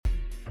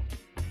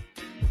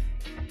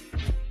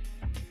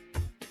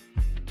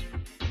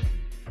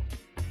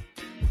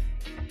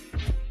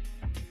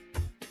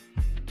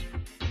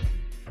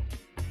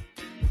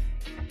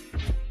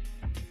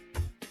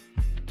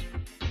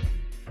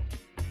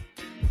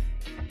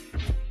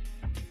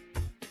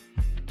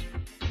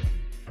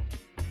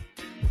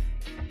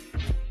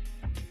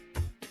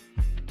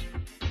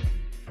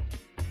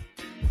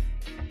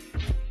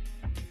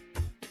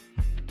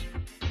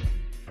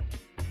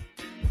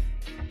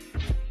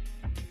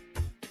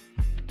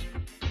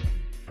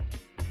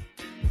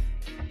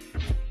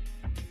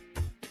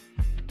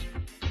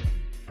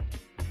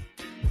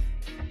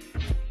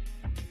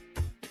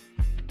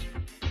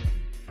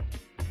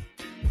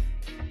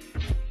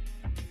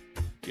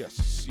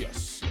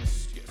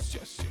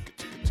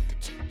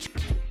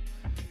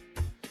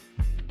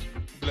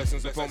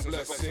Blessings upon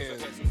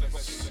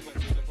blessings.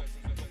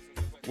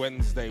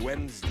 Wednesday,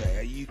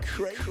 are you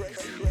crazy?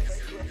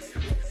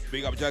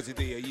 Big up Jazzy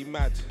D, are you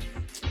mad?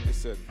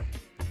 Listen,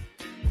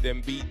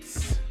 them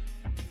beats,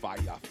 fire.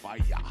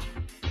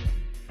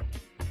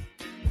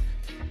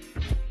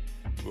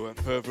 Without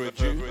further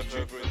ado,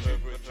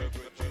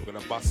 we're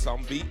gonna bust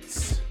some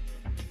beats.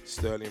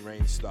 Sterling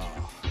Rain Star,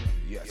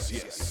 yes.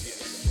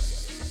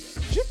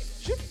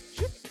 Chip.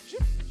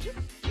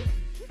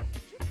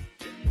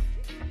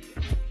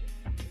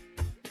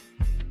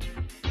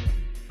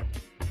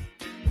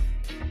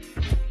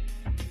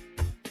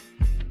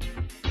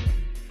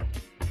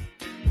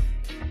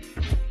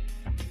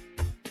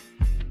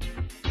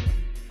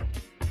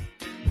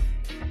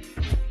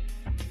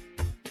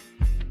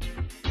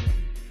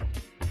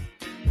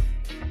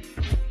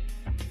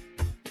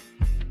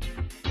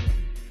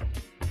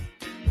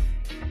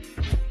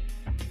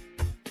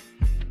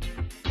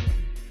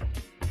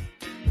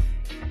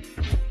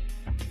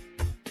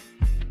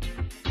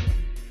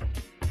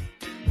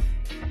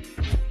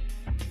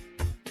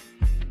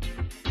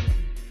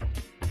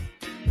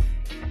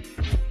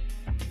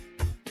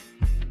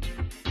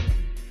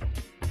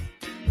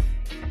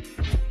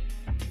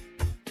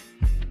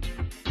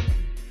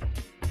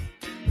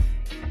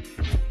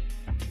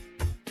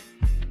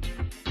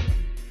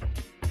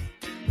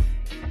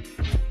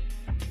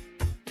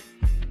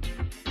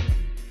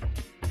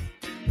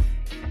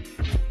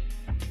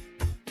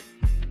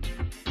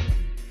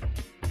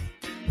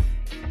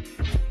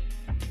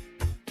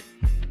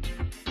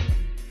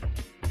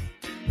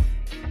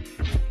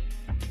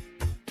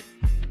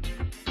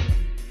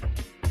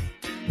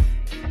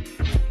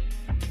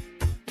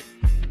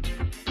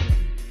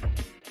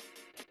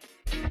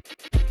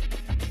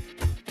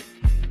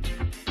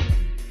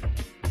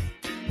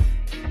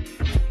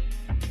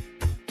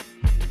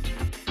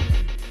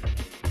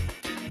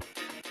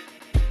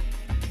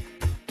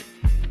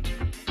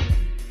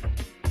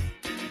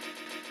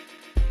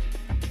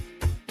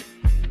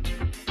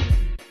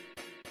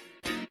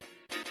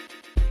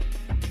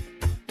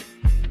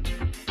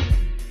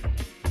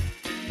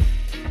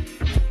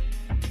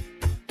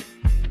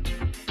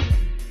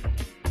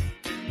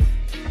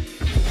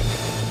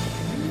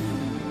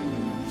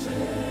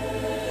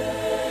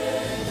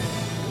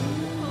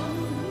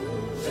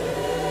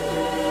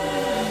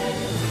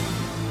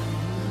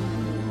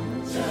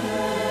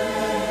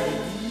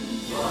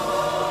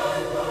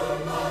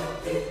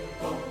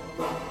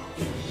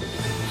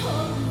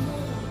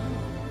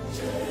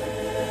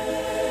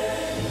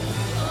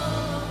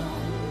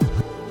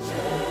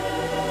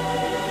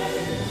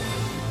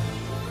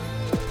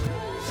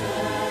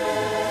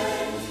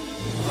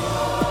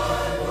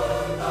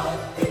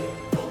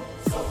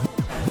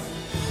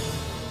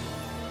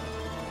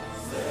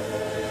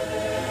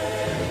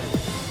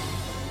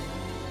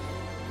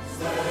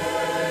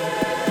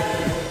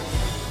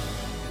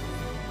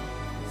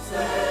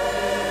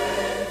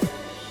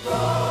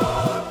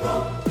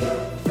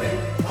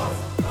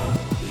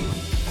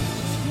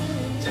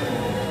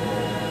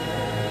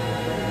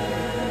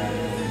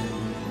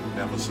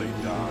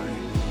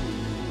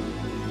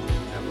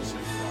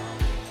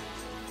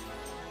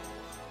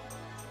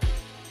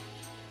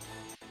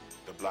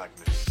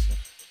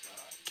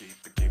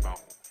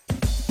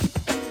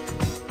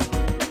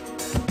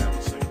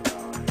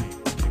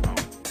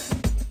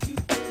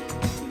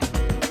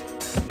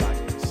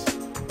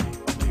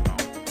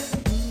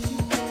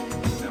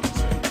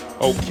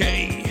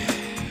 Okay,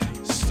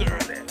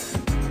 Sterling.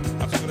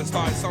 I'm just gonna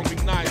start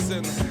something nice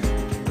and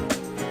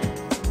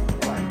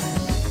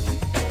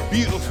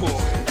beautiful.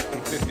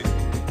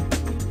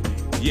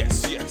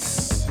 Yes.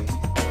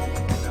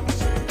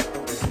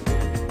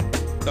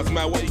 Doesn't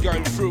matter what you're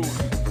going through,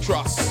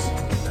 trust.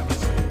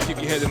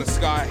 Keep your head in the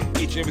sky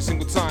each and every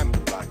single time.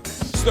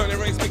 Sterling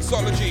Rain's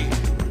Mixology,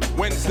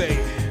 Wednesday.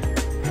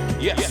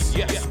 Yes.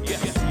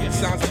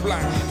 Sounds of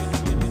black.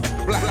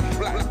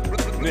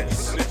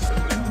 Yes.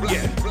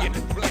 Yeah.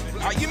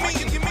 How you mean?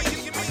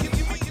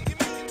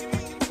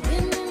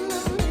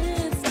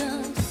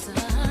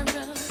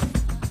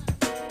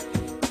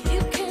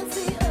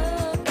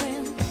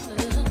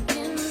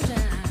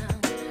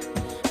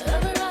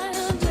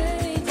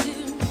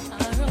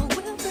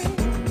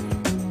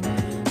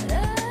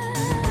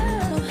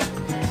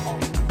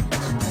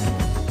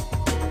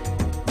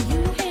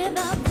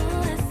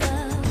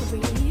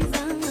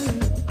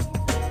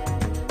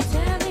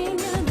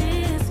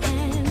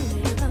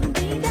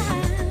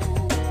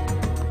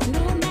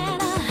 No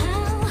matter how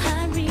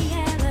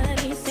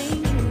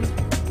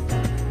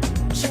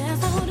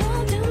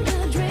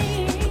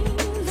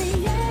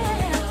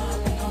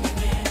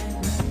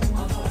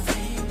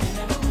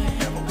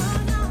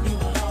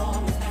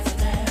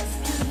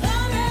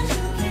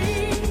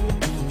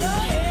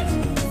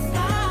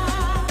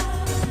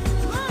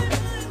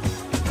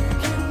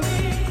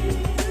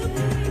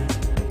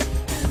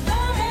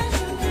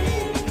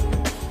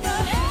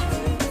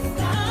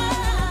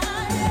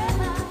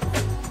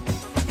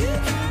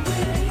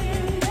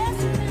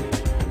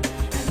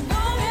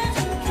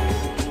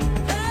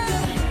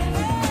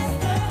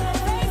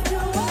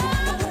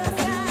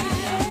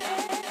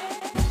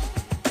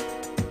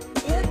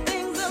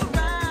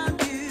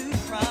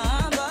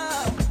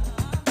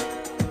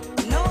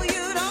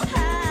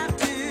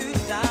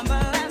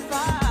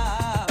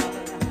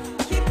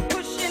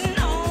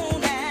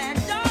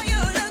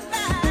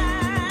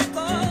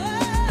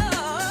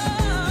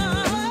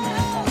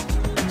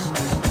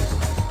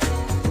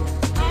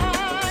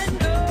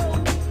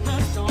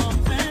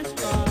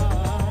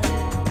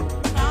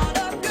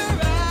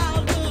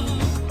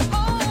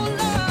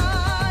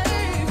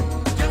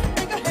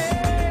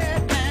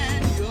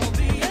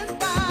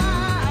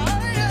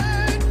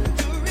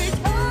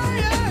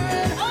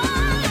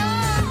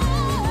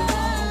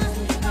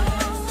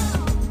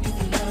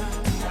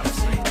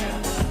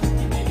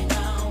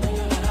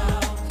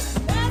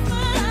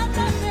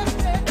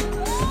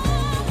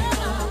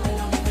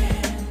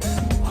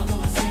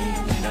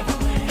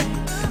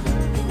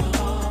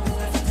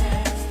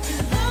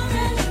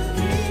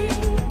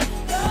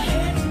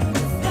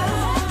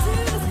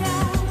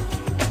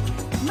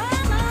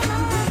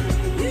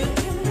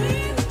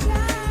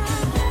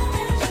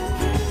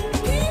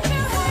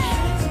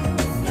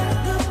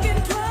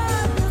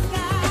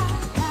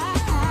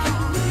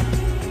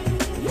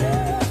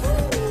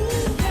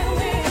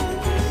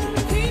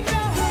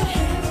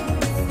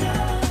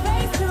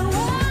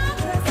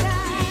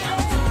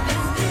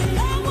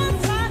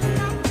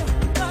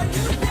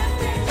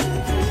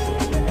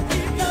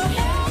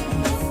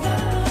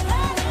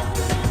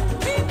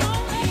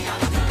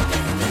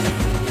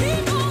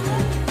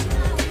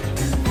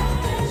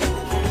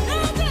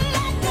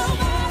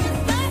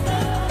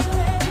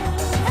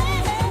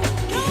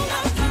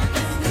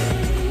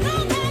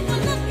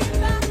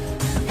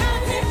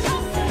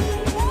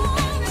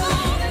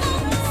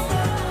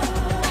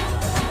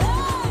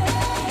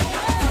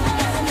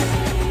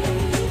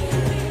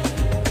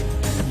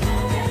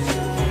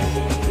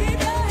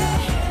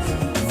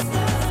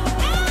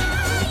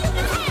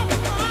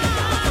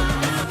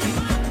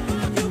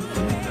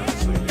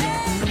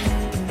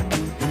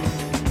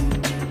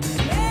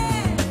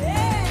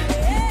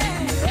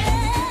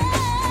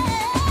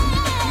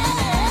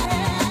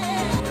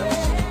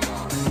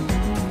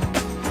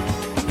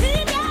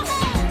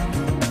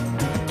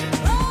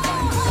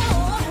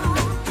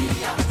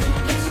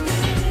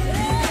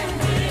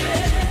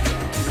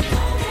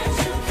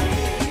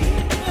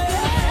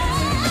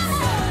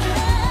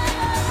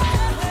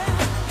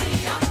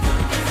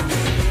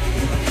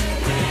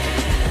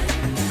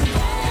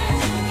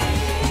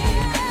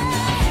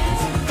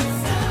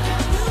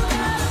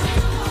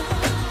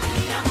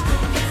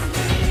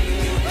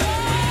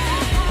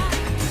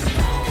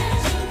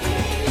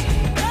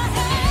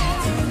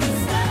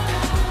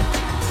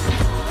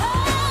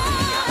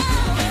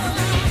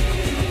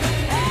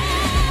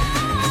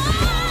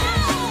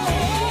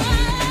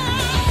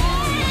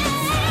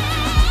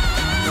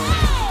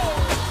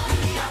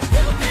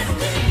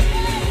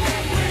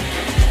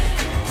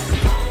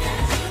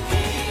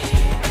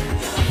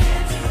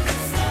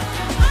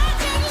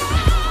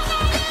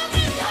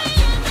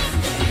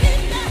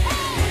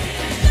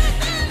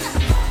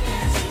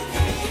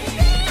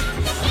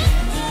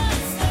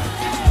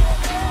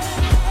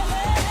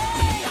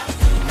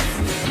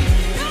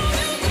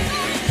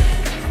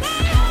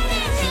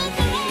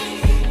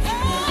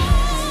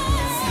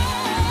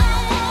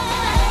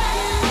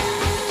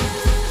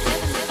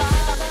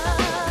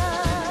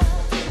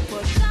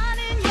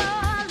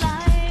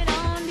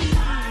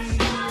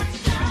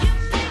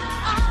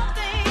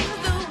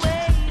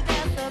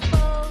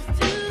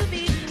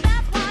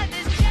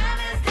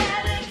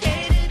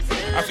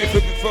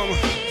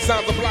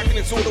sounds of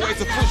blackness all the way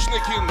to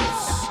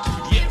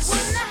Fushnikins.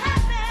 Yes.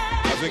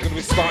 As we're going to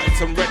be starting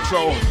some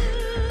retro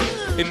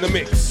in the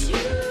mix.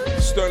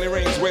 Sterling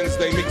Reigns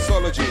Wednesday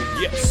Mixology.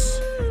 Yes.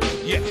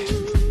 Yeah.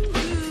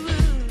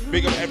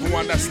 Big up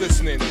everyone that's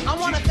listening. I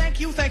want to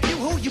thank you,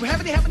 who you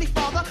heavenly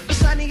father, for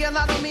shining a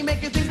light on me,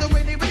 making things the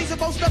way they really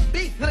supposed to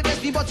be. Not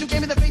against me, but you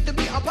gave me the faith to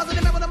be a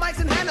positive man with the mics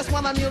in hand. That's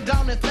why I kneel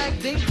down and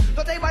thank thee.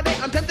 But day by day,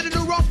 I'm tempted to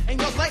do wrong.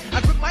 Ain't no sight, I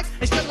grip mics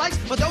and strip lights.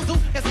 For those who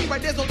can see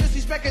right, there's no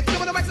disrespect. It's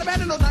still the mics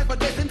abandoned, no time for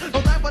dissing,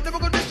 no time for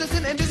difficult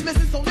distancing and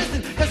dismissing. So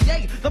listen, cause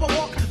yay, never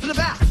walk to the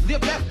back, the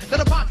left, to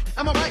the box.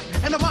 Am I right?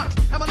 And the box,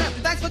 am I left?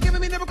 Thanks for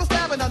giving me lyrical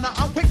stabbing. Now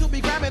I'm quick to be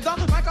grabbing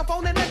the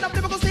microphone and end up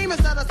lyrical steam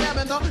instead of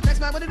stabbing the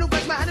next man. What it do,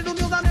 flex my hand and do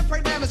kneel down and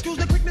pray. Damn, excuse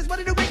the quickness, but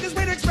it do make this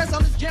way to express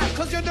on this jam.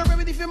 Cause you're the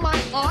remedy for my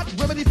art,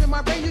 remedy for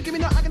my brain. You give me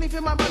no agony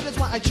for my brain. That's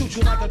why I shoot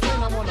you like a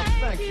train. I wanna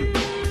thank you.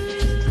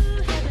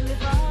 Heavenly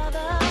Father,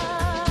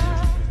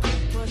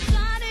 for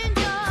shining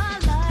your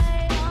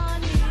light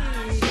on me.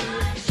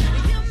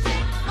 You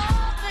make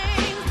all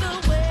things the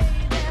way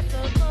they're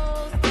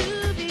supposed to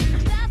be.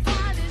 That's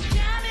why this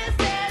jam is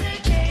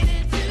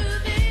dedicated to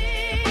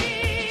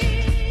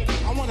thee.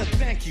 I wanna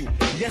thank you.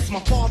 Yes,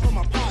 my father,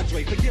 my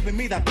padre, for giving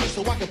me that push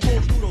so I can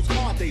pull through those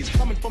hard days,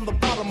 coming from the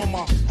bottom of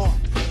my heart.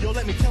 Yo,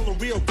 let me tell the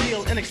real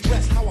deal and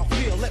express how I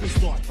feel. Let me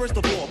start. First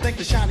of all, thank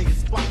the shining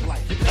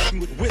spotlight. You blessed me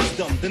with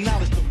wisdom, the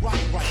knowledge to rock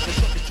right. The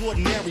such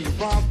extraordinary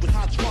rhymes with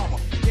hot drama.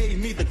 Gave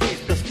me the grace,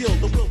 the skill,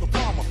 the will, the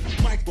farmer.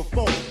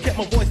 Microphone, kept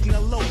my voice in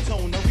a low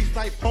tone. I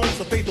recite poems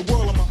to face the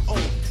world on my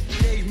own.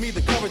 Gave me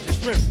the courage and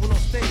strength when on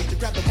stage to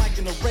grab the mic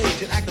in a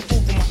rage and act a fool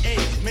for my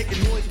age.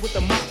 Making noise with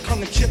the mic, tongue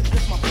and chip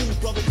with my fool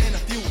brothers and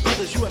a few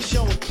others. You have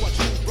shown what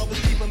true brothers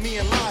keeping me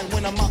in line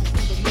when I'm out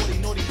through the naughty,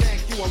 naughty.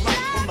 Thank you a lot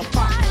from the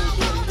pop,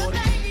 naughty, naughty.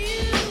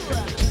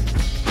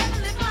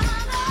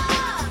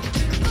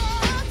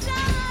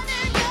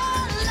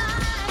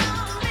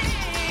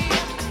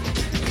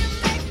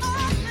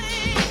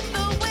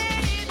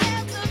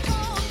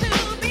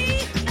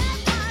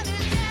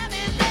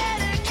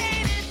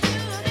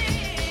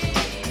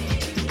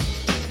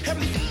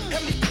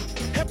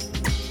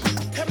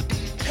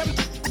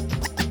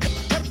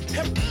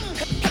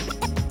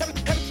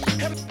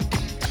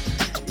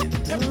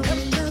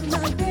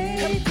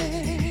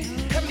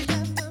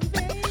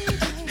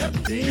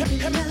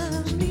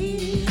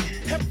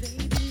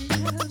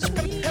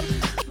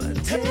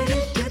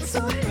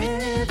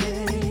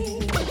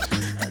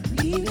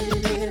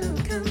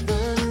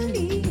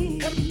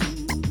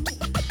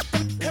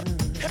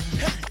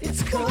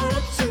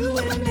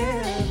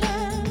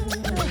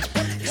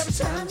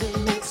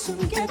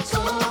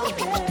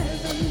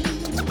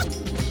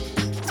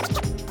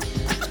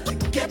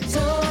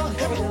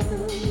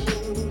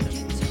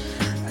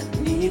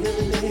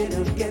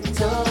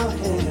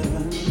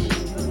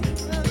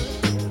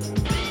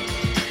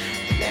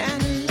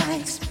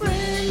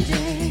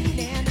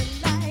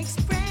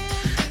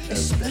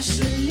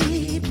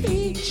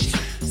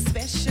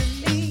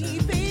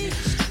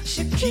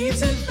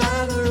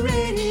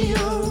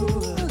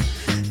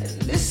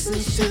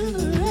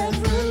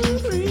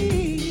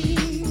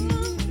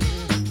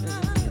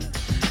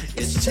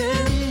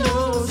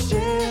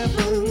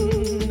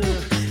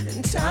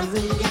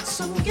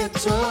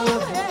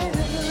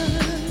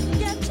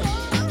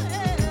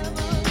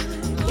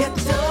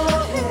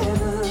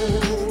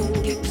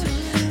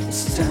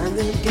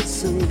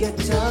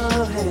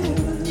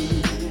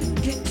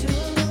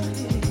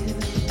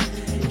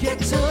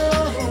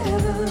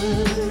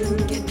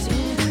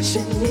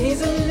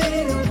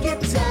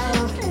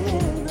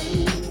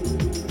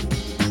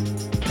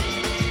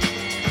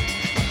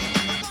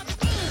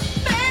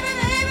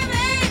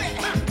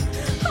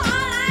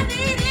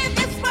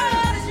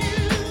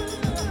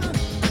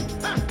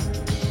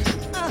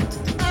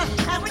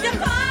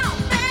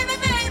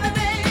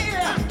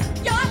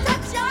 Your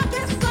touch, your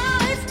kiss,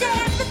 always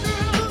gets me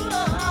through.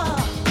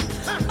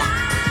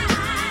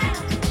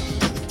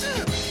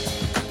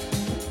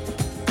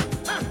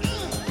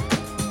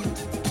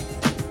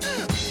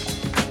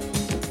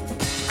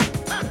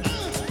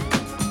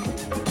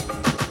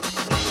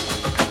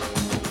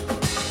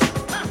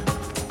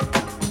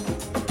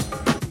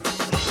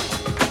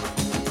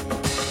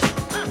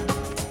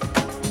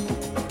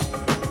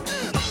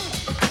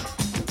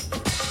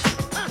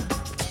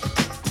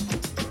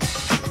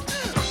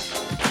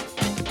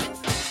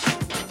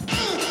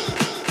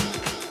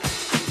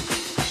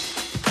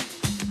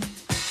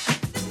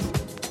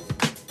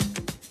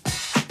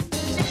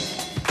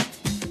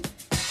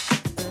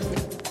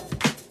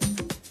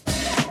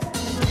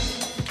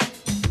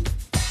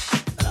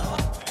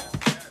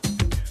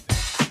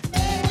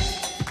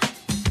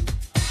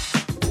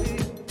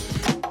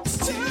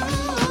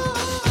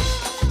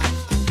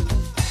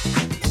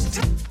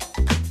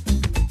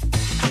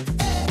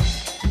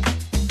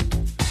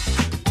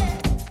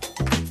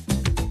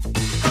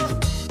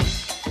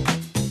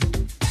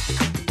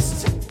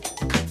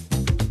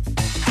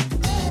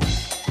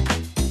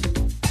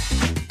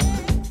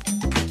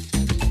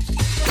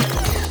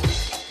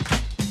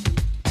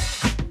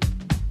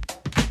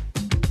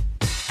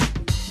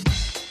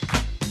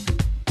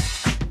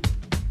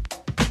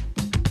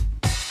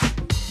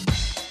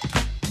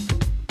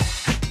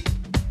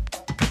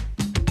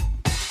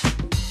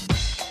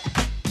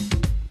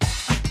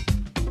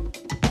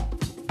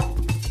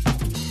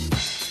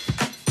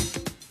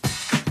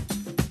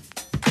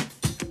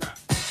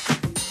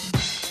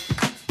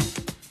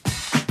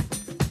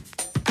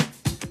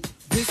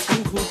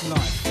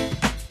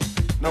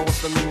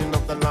 What's the meaning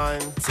of the line?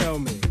 Tell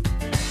me.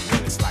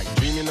 Well, it's like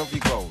dreaming of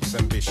your goals,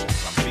 ambitions.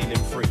 I'm feeling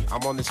free.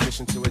 I'm on this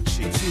mission to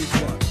achieve. Achieve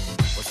what?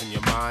 What's in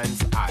your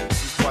mind's eye?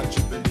 This is what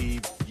you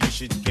believe you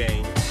should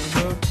gain.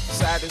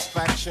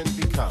 Satisfaction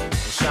becomes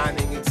a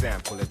shining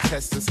example. A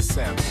test as a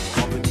sample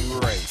of a new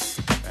race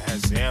that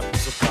has ample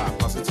supply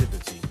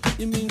positivity.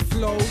 You mean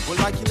flow? Well,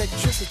 like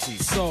electricity.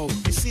 So,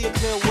 you see a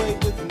clear way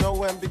with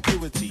no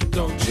ambiguity.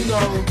 don't you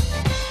know?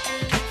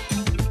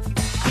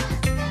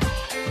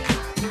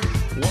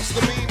 What's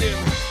the meaning?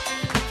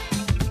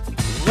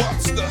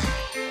 What's the?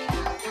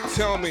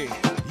 Tell me.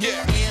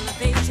 Yeah.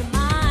 Elevate your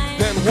mind.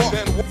 Then what?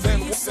 Then what? Then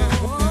what? Then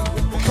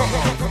what? Come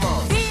on, come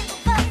on. Feel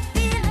the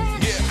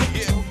feeling. Yeah,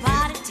 yeah, Your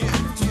body take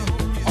control.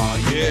 Oh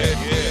yeah,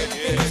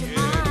 yeah, Elevate your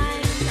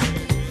mind.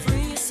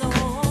 Free your soul.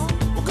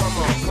 Well, come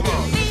on, come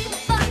on. Feel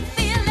the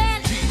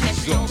feeling. Let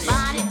your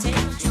body take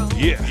control.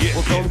 yeah, yeah.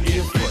 Well, don't be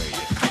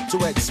afraid to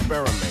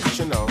experiment,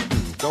 you know.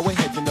 Go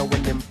ahead, you know,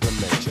 and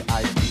implement your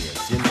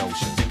ideas, your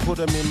notions. Put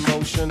them in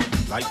motion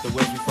like the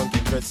words we funky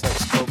dreads have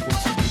spoken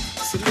to you.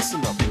 So listen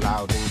up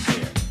loud and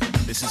clear.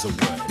 This is a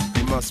word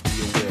you must be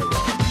aware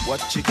of.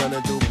 What you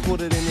gonna do,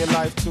 put it in your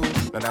life too.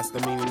 Now that's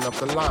the meaning of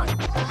the line.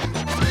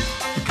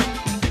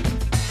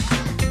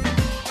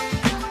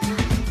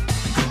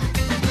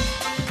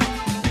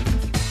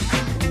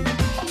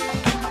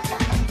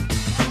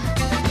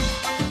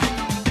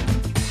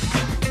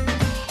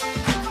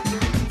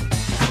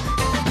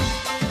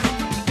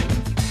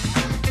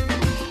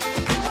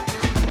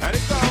 And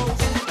it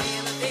goes.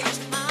 Elevate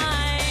your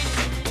mind.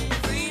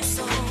 Free your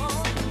soul.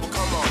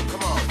 Come on,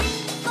 come on.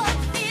 The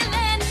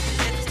feeling.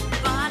 Let your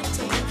body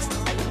take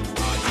control.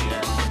 Oh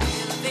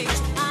yeah. Elevate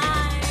your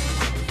mind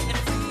and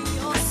free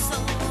your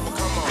soul.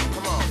 Come on,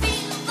 come on.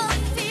 Feel the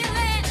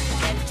feeling.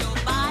 Let your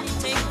body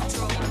take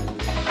control.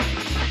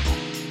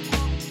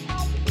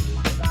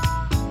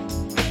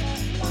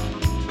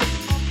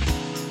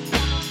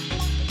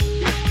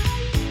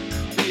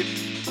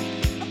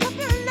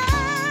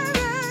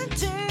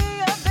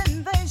 Popularity of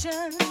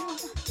invasion,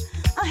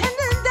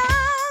 handed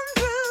down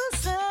through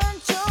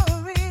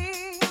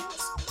centuries.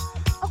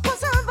 Of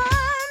course, our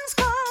rhymes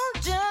called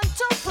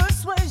gentle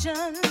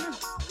persuasion.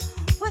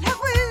 What have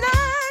we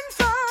learned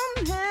from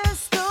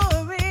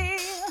history?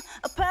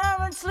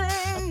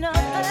 Apparently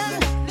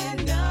nothing.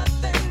 Apparently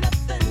nothing.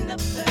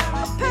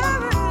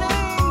 Apparently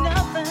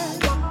nothing.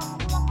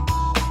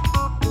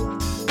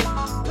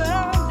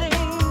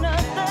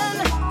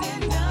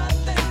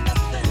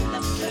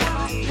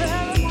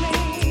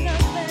 Apparently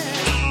nothing.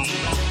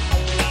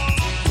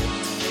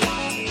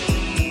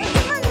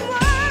 Human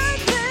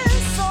worth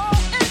is so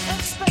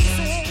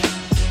inexpensive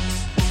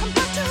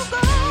compared to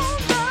gold,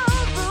 the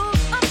root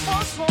of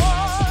false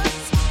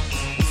wars.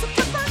 So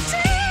keep our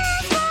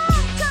tears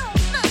from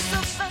countless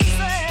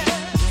offenses.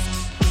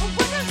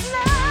 When it's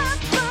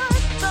left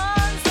but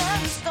thorns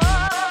and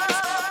scars.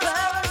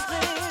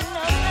 Apparently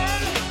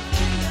nothing.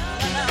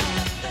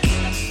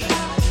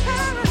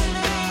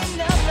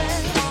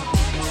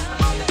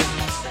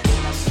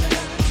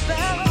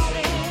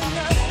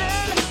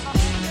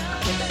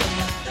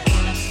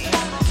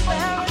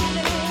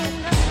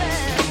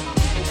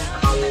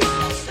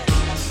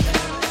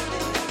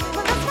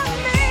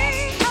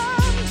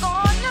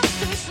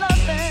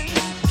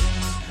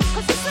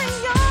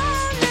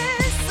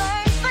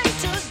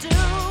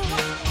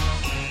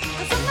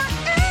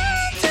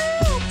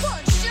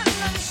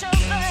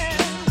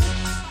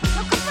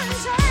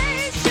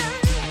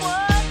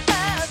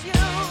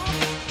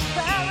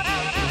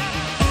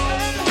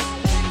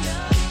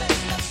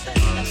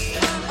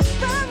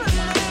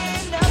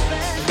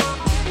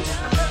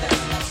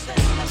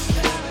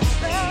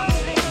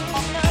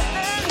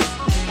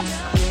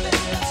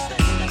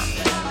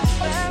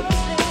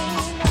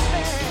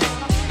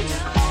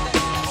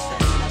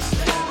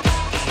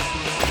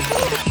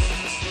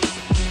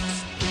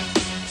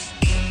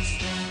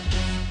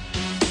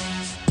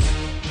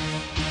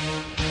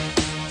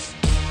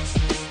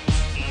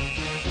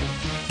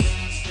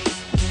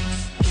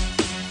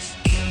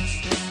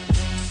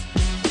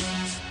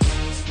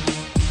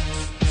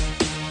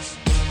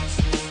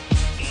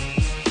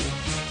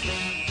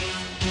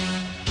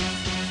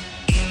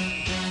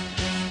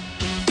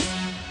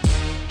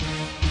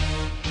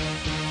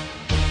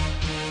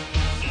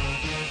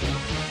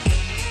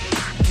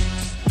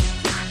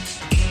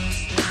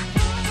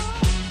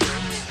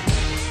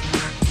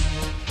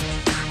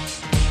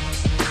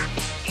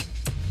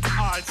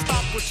 Alright,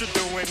 stop what you're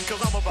doing,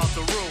 cause I'm about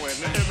to ruin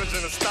the image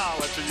and the style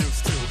that you're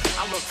used to.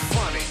 I look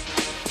funny,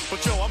 but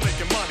yo, I'm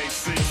making money,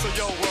 see? So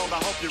yo, world, I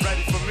hope you're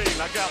ready for me.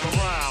 Now gather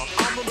round.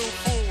 I'm the new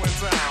fool in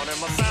town, and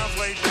my sound's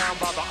laid down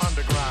by the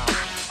underground.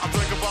 I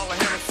drink a bottle of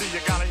Hennessy,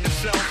 you got it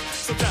yourself.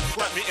 So just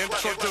let me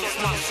introduce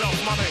myself.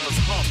 My name is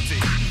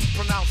Humpty,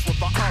 pronounced with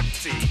the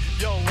umpty.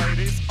 Yo,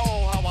 ladies,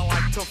 oh, how I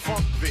like to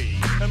funk thee.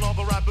 And all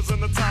the rappers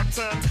in the top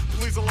 10,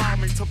 please allow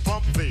me to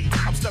bump thee.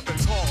 I'm stepping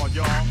tall,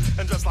 y'all,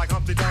 and just like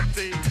Humpty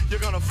Dumpty, you're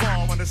gonna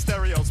fall when the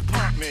stereos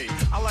pump me.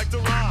 I like to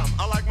rhyme,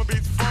 I like my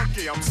beats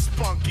funky, I'm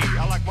spunky.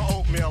 I like my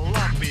oatmeal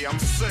lumpy, I'm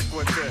sick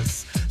with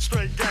this.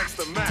 Straight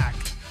gangster Mac.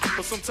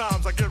 but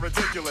sometimes I get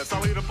ridiculous.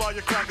 I'll eat up all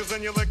your crackers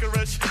and your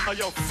licorice. Oh,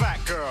 yo, fat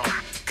girl,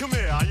 come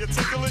here, are you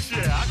ticklish?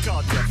 Yeah, I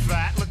called you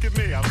fat, look at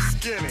me, I'm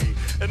skinny.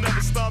 It never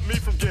stopped me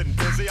from getting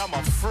busy, I'm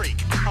a freak.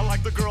 I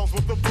like the girls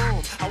with the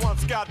boom. I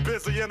once got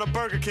busy in a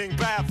Burger King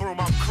bathroom,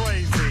 I'm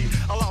crazy.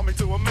 Allow me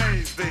to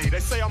amaze thee.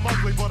 They say I'm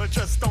ugly, but it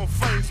just don't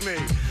faze me.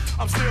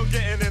 I'm still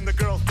getting in the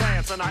girls'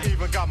 pants, and I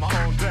even got my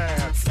own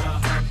dance. The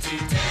Humpty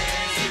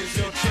Dance is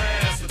your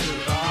chance to do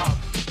the hump.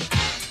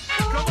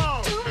 Come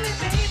on,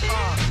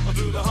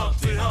 do the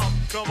Humpty Hump.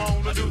 Come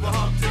on, do the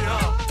Humpty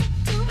Hump.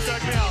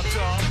 Check me out,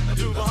 y'all.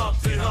 Do the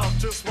Humpty Hump.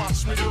 Just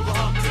watch me do the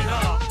Humpty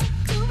Hump.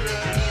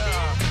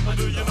 Yeah,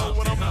 do you know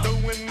what I'm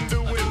doing?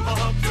 Doing the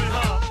Humpty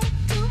Hump.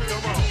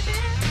 Come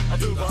on,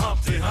 do the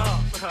Humpty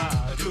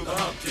Hump. Do the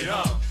Humpty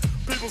Hump.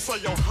 People say,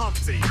 yo,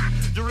 Humpty,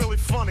 you're really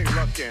funny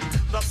looking.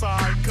 That's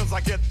alright, cause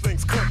I get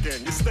things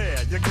cooking. You stare,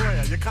 you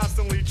glare, you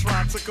constantly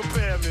try to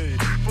compare me,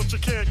 but you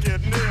can't get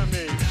near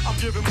me. I'm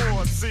giving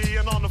more C,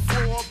 and on the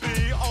floor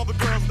B, all the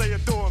girls, they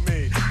adore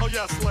me. Oh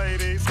yes,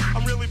 ladies,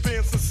 I'm really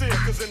being sincere,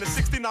 cause in the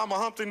 69, my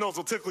Humpty nose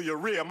will tickle your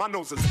rear. My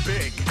nose is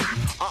big.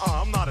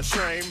 I'm not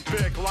ashamed,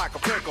 big like a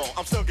pickle.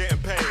 I'm still getting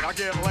paid. I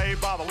get laid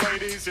by the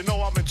ladies, you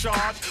know I'm in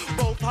charge.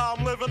 Both how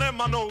I'm living and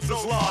my nose is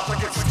large. I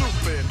get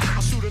stupid, I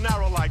shoot an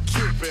arrow like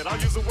Cupid. I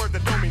use a word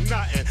that don't mean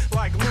nothing,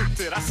 like Luke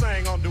did. I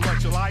sang on Do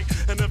What You Like,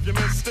 and if you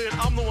missed it,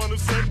 I'm the one who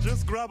said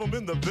just grab them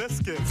in the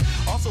biscuits.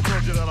 Also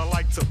told you that I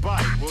like to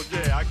bite. Well,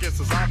 yeah, I guess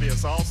it's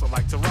obvious I also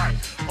like to write.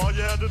 All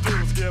you had to do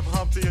was give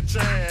Humpty a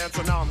chance,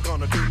 and now I'm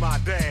gonna do my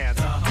dance.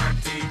 The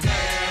Humpty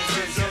Dance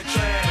is your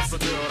chance to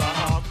do the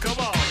hump. Come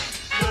on,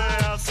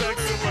 yeah,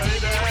 sexy lady.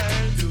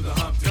 Do the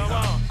Humpty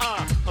Hump. Come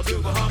on, I'll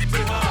do the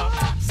Humpty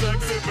Hump.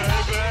 Sexy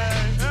baby.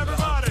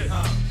 Everybody,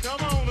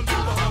 come on and do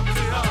the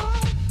Humpty Hump.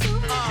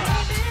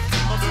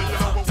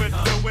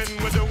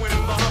 We're doing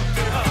the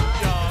Humpty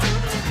Hump, y'all.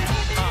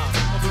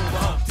 I'll do the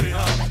Humpty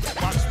Hump.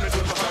 Watch me do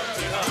the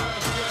Humpty Hump.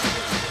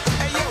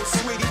 Hey, yo,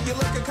 sweetie, you're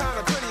looking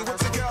kinda pretty.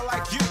 What's a girl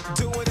like you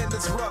doing in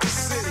this rough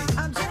city?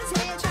 I'm just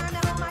here trying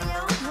to hold my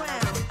own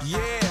ground.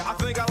 Yeah, I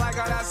think I like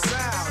how that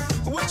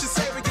sound. What you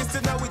say we get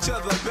to know each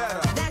other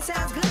better? That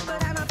sounds good,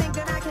 but I don't think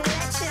that I can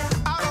let you.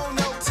 I don't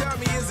know, tell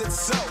me, is it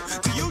so?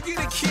 Do you get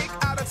a kick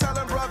out of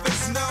telling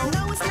brothers no?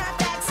 No, it's not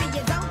that, see,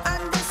 you don't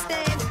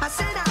understand. I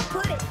said I'll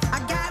put it, I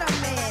got a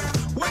man.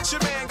 What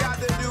your man got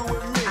to do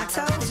with me? I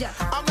told ya,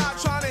 I'm not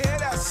trying to hear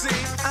that, see?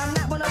 I'm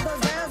not one of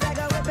those girls that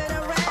go whipping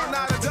around. I'm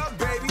not a duck,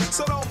 baby,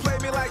 so don't play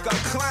me like a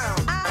clown.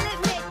 I'll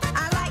admit,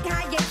 I like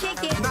how you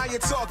kick it. Now you're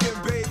talking,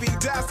 baby,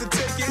 that's the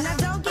ticket. Now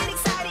don't get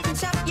excited and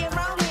jump your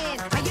own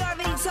hand. I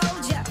already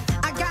told ya,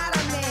 I got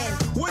a man.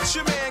 What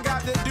your man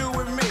got to do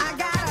with me? I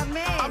got a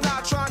man. I'm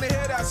not trying to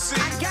hear that, see?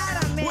 I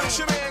got a man. What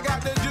your man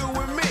got to do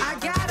with me? I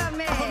got a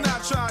man. I'm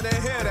not trying to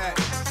hear that.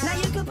 Now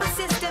you can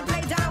persist and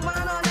play Don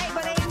Juan all night,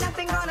 but ain't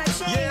nothing gonna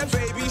change. Yeah,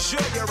 baby,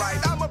 sure you're right.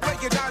 I'ma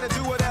break it down and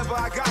do whatever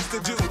I got to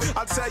do.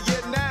 I'll tell you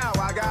now,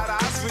 I got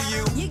eyes for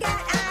you. You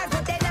got eyes,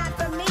 but they're not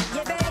for me.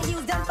 You better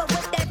use them for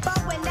what they're for,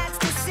 and that's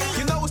to see.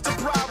 You know what's the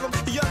problem?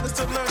 Young is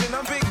still learning.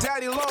 I'm Big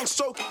Daddy Long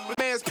Stroke,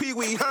 man's Pee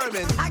Wee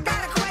Herman. I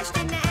got a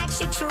question to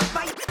ask you, true.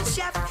 Why you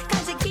chef?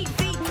 Cause you keep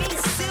feeding me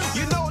soup.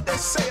 You know what they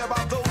say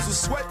about those who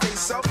sweat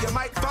themselves. You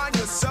might find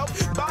yourself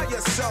by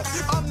yourself.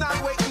 I'm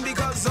not waiting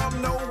because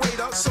I'm no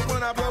waiter. So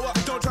when I blow up,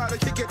 don't try to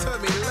kick it to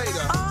me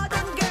later. All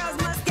them girls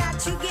must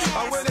got you gas.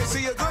 Or when they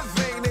see a good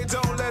thing, they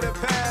don't let it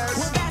pass.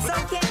 Well, that's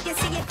okay. You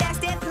see if that's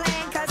their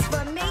plan. Cause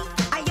for me,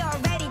 I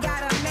already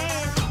got a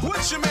man.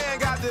 What your man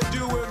got to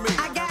do with me?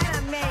 I got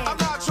a man. I'm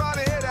not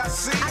trying to hear that,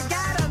 see? I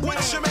got a man.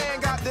 What your man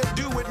got to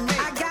do with me?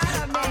 I got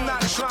a man. I'm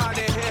not trying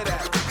to hear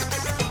that.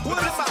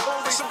 What if I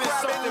only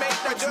grab inmate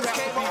that just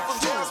came home from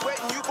jail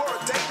waiting you for a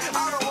date?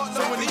 I don't want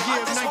no So in the beef,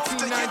 year I just want to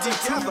get 1992,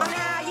 together.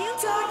 Now you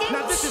talking?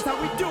 Now this is how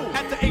we do.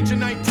 At the age of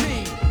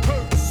 19,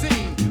 heard the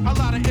scene. A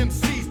lot of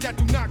MCs that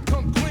do not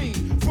come clean.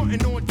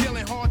 Frontin' on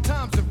dealing hard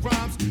times and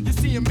rhymes. You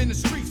see them in the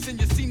streets and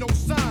you see no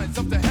signs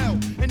of the hell.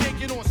 And they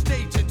get on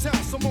stage and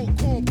tell some old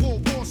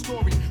cornball war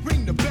story.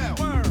 Ring the bell.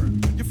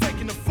 Word. You're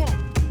faking the funk.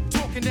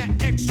 Talking that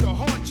extra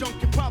hard junk,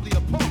 you're probably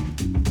a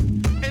punk.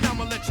 And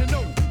I'ma let you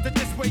know that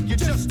this way you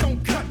just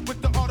don't cut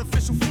with the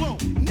artificial flow.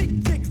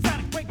 Nick dicks,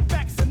 gotta break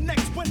backs and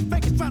necks. When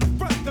fakers try to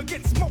front, they'll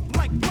get smoked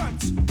like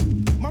blunts.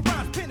 My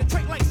rhymes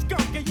penetrate like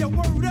skunk, and your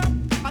word up.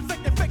 I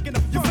think they're faking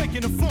the funk. You're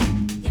faking the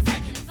funk. You're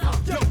faking the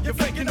funk. Yo, you're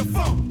faking the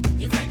funk.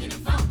 You're faking the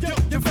funk. Yo,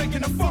 you're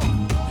faking the funk.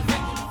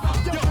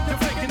 Yo, you're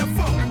faking the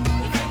funk.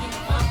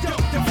 Yo,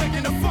 you're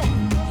faking the funk.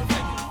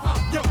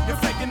 Yo,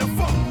 you're faking the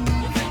funk.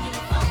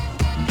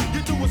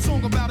 You do a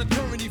song about a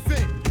current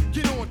event.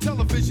 Get on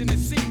television and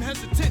seem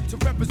hesitant to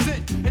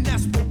represent, and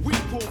that's what we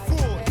call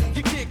fraud.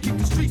 You can't keep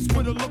the streets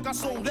with a look I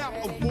sold out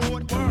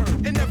award.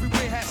 And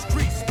everywhere has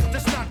streets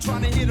that's not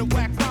trying to hit a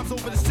whack rhymes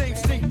over the same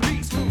stink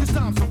beats. Cause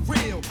times are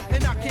real,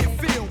 and I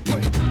can't feel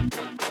what.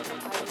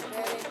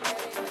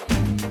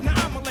 Now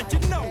I'ma let you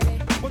know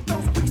what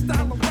those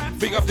freestyle raps.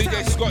 Big up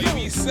DJ Scotty,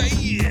 we say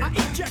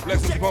it.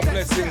 Blessings upon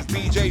blessings,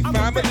 DJ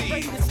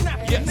family.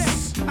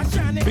 Yes.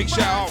 Big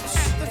shout outs.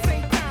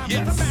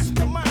 Yes.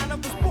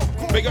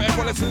 Big up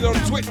everyone listening on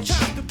Twitch,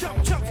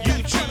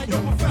 YouTube,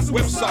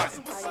 website.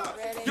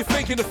 You're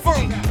thinking the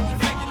funk.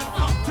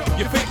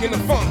 You're thinking the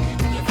funk.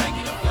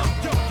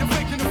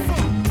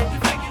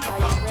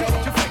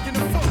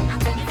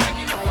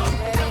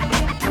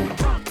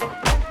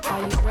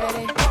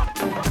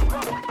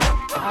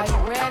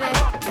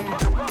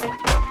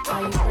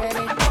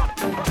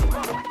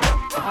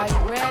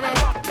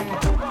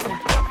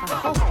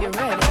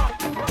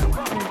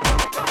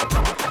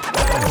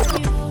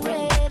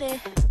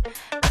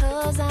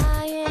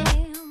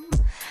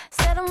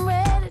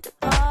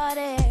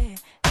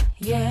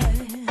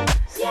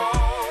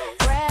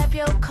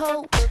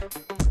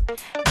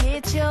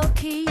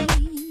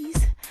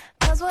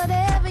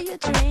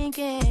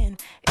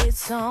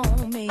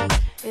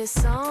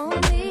 It's on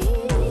me.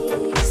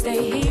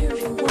 Stay here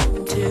if you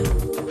want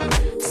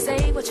to.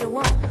 Say what you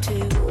want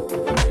to.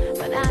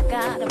 But I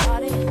got a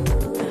party.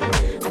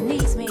 I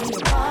needs me a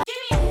party.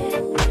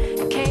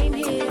 Came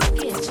here to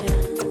get you.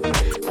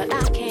 But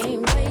I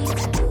can't wait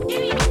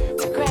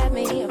to grab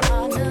me a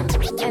partner and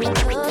cut a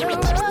rug.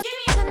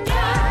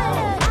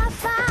 Tonight I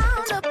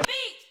found a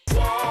beat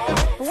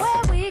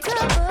where we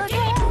could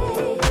boogie.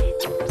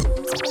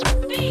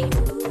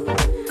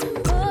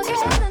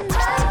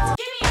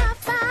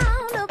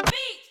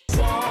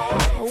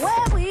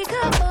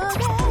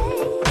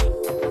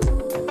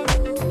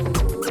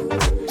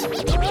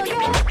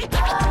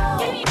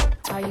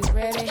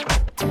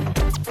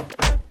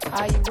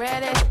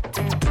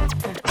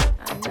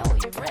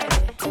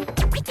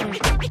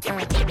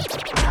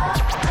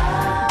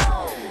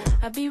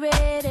 Be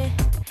ready,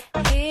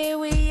 here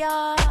we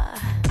are.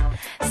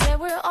 Say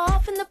we're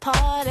off in the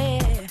party.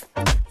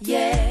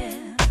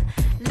 Yeah,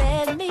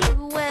 let me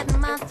wet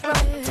my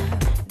throat.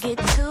 Get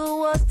 2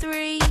 or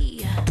 3,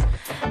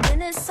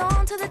 then it's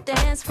on to the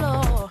dance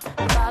floor.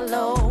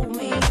 Follow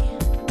me.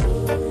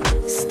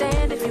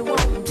 Stand if you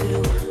want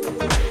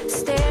to,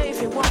 stare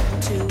if you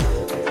want to.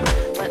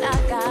 But I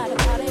got a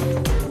party.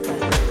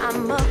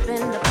 I'm up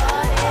in the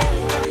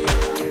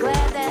party.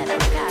 Glad that I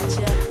got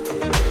you,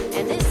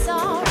 and it's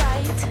alright.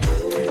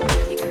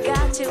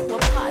 To a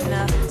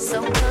partner, so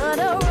put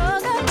a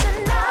rug up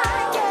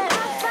tonight. Yeah, I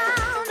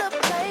found a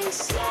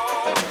place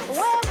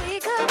where we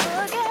could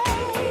boogie.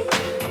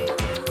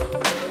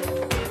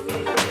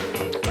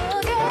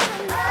 Boogie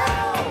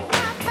tonight.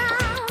 I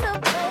found a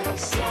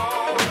place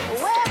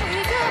where we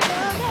could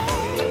boogie.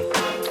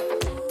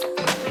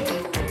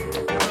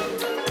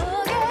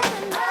 Boogie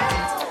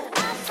tonight.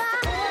 I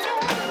found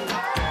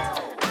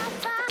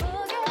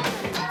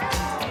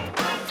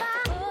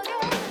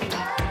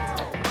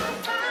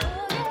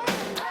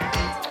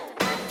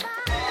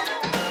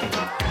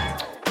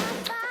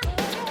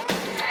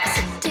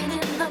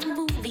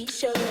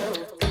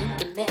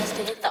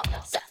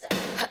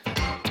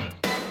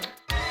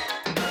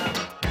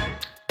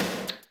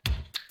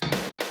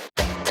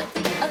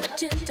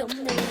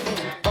gentleman,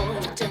 or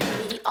you turn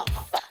me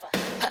off.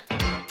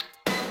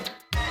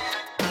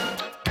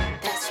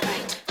 That's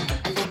right,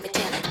 let me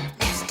tell it,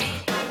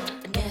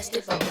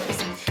 nasty boys,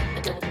 I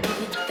don't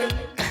mean a thing.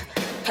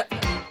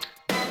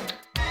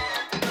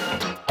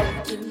 Oh,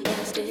 you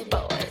nasty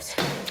boys,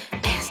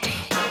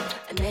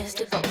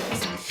 nasty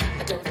boys,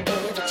 I don't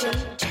ever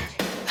change.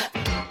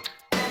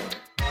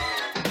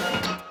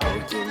 Oh,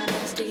 you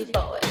nasty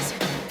boys,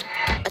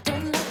 I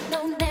don't like no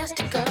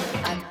nasty girl,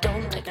 I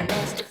don't like a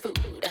nasty food.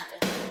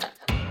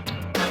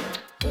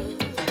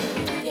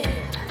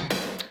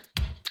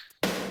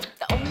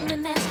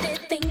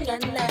 I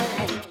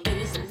like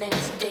is a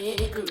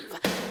nasty groove.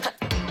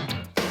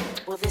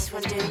 Will this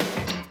one do?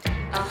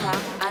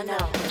 I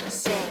know.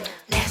 Say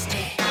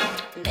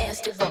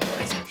nasty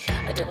boys.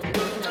 I don't mean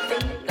a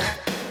thing.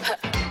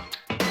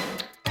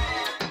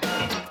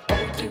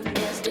 Oh, you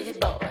nasty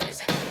boys,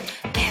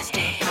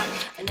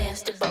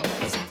 nasty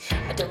boys.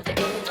 I don't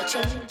ever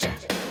change.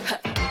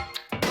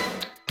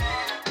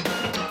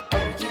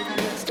 Oh, you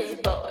nasty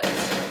boys,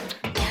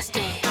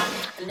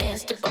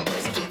 nasty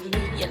boys. Give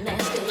me a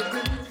nasty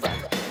groove.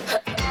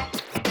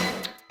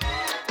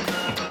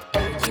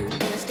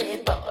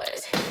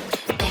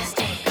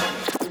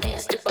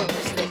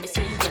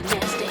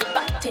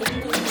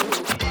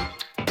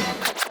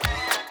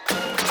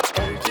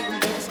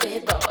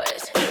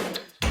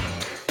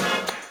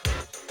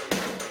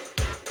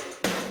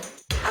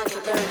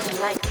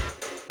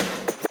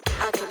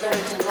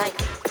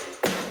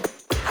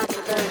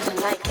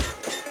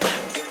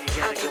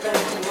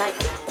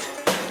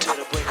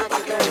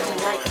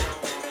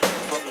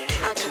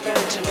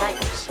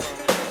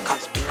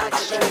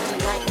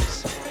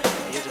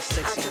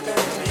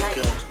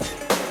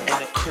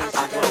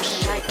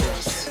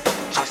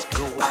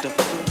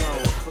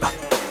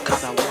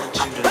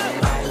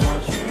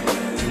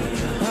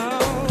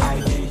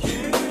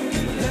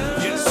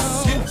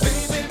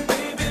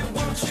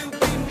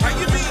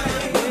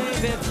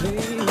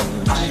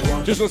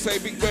 Just want to say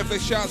big birthday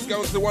shouts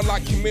going to the one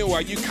like Camille.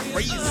 Are you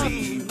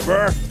crazy?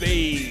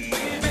 Birthday.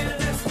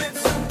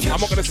 I'm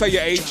not going to say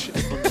your age.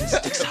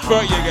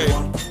 30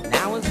 again.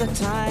 Now is the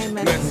time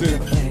and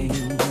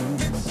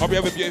Hope you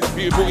have a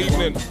beautiful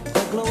evening.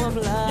 glow of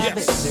love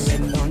Yes. is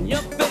written on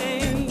your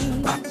face.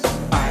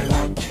 I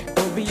want,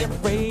 Don't be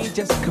afraid,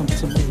 just come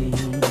to me.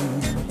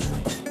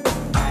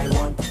 I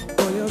want,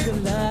 For your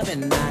good love,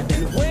 and I've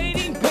been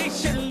waiting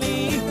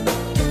patiently.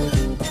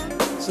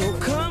 So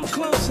come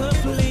closer,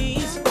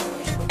 please,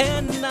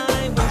 and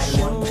I will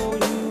show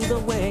you the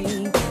way.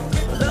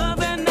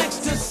 Love and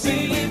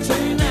ecstasy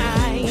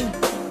tonight,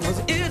 'cause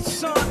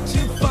it's hard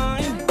to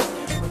find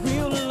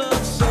real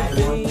love. So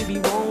baby,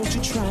 won't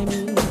you try me?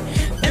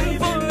 And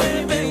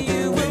forever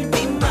you will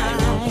be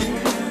mine.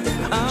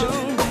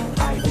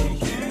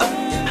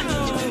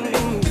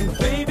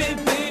 Baby,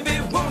 baby,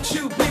 won't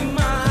you be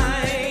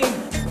mine?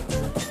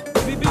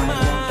 Baby, be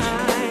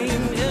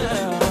mine.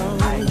 Yeah.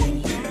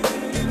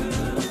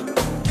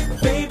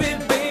 Baby,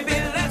 baby,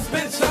 let's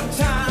spend some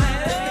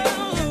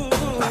time.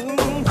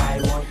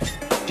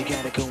 You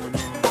got it going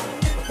on.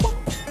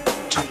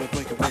 To the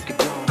break of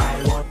dawn.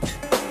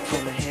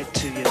 From the head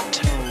to your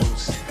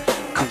toes.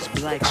 'Cause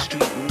Black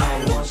Street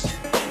knows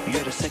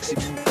you're the sexy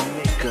movie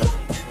maker.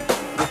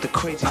 With the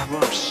crazy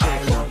rough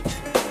shaker.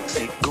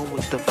 Say go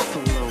with the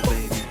flow,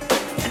 baby.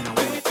 And I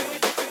want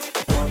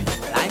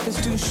Life is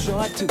too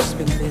short to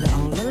spend it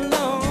all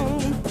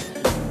alone.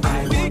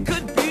 We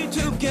could be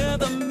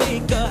together,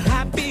 make a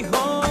happy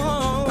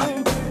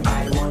home.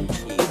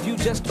 If you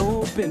just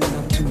open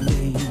up to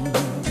me,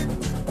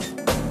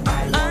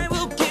 I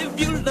will give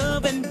you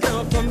love and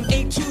girl from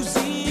A to Z.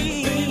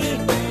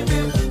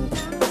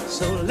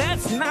 So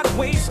let's not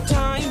waste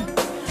time.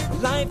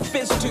 Life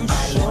is too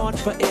short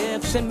for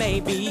ifs and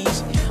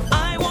maybes.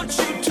 I want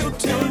you to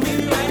tell me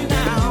right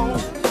now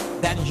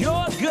that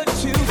you're good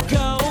to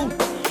go,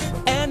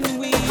 and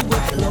we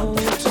will flow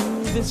to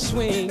the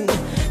swing,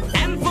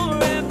 and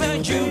forever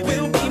you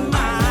will be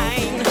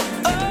mine.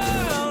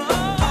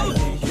 Oh,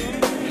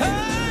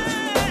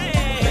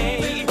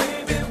 hey,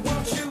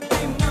 won't you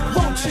be mine?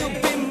 Won't you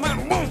be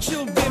mine? Won't you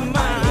be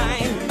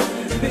mine,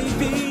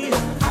 baby?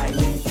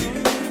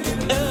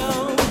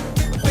 Oh,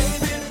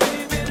 baby,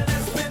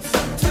 let's spend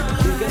some time.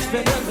 We can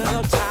spend a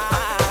little time.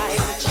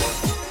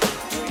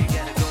 you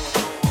got it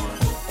going on.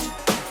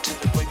 To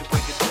the break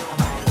of dawn.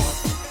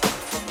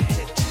 From your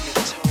head to your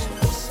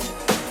toes.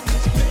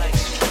 'Cause Black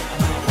Street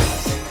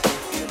knows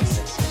you're the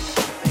sexy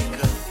movie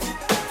maker.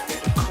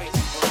 You're the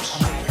crazy rough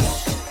shaker.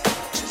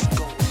 Just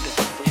go with the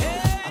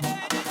flow.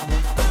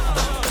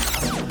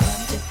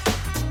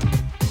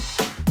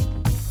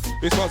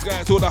 This one's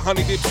going to all the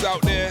honey dips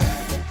out there.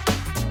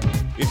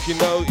 If you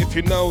know, if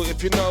you know,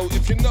 if you know,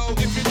 if you know,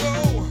 if you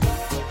know.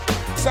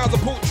 Sounds a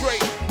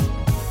portrait.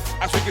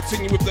 As we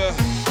continue with the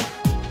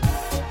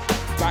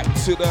back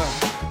to the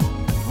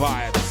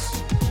vibes.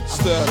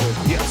 Sterling,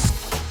 yes.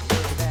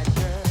 That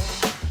girl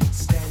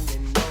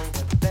standing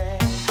over there.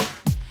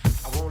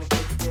 I wanna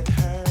get with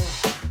her,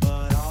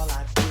 but all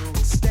I do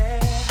is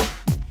stare.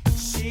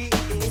 She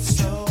is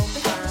so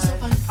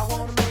fine. I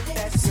wanna make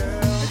that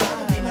girl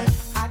mine.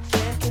 I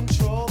can't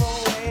control the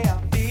way I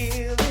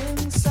feel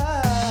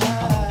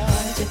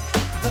inside.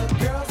 The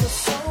girls are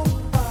so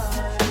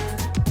fine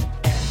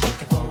and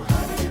looking for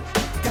honey.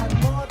 Got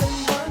more than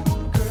one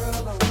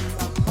girl on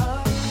my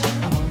mind.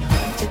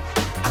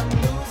 I'm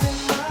losing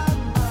my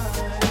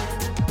mind.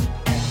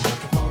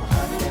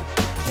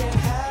 Can't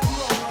have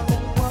more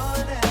than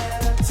one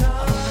at a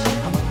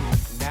time.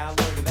 Now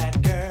look at that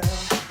girl,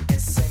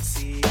 as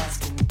sexy as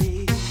can be.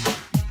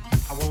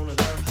 I wanna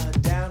love her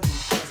down, who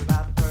cares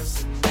about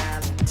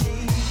personality?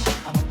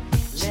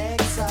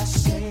 Legs are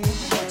shaking,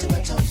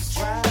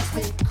 drives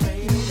me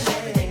crazy.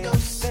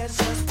 There's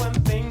just one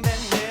thing that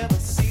never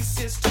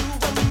ceases to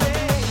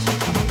amaze me.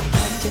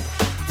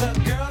 The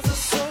girls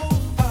are so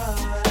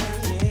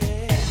fine,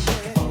 yeah.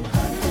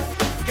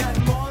 Got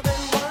more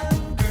than one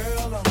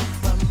girl on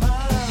my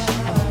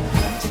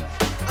mind.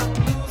 I'm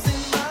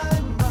losing my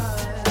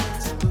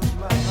mind, to lose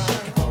my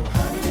mind.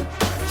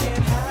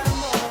 Can't have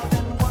more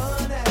than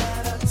one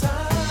at a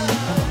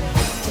time.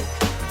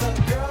 The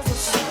girls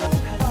are so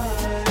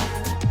fine.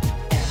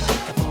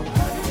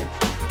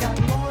 Got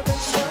more than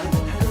one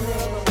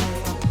girl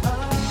on my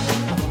mind.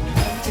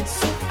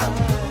 I'm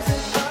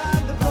losing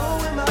mind,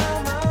 blowing my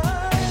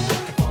mind.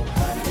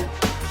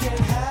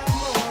 Can't have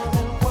more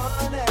than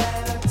one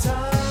at a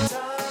time.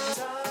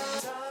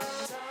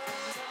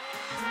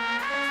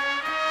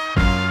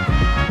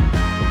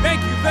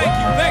 Thank you, thank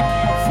you, thank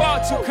you. Far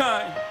too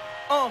kind.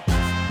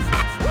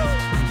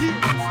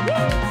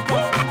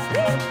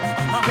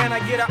 Can I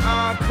get an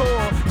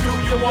encore? Do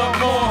you want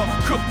more?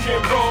 Cook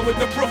and roll with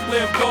the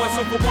Brooklyn boys.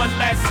 So for one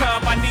last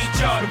time, I need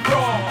y'all to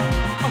roll.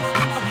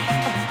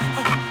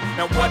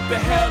 Now what the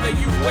hell are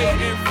you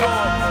waiting for?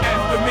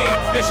 After me,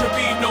 there should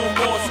be no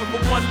more. So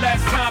for one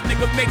last time,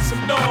 nigga, make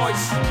some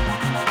noise.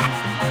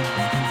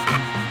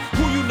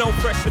 Who you know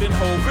fresher than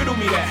Ho? Riddle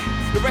me that.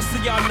 The rest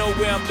of y'all know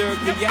where I'm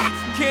lyrically at.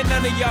 Can't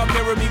none of y'all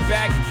mirror me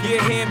back.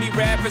 Yeah, hear me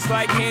rap, it's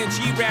like hand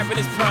G rapping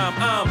his prime.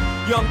 I'm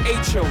young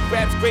H.O.,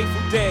 raps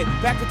Grateful Dead.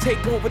 Back to take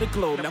over the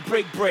globe, now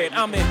break bread.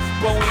 I'm in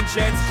Boeing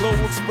Jets,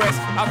 Global Express.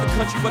 Out the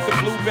country, but the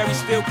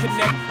blueberries still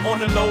connect. On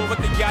the low, but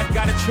the yacht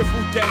got a triple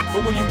deck.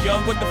 But when you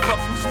young, what the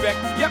fuck you expect?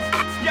 Yep.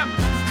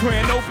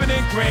 Grand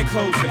opening, grand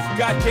closing.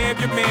 Goddamn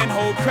your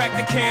manhole, crack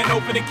the can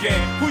open again.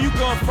 Who you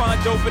gonna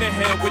find open in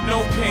him with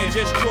no pen?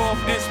 Just draw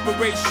off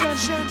inspiration.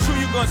 Who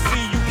you gonna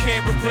see you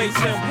can't replace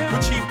him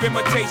with cheap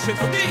imitations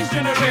from these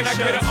generations? Can I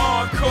get an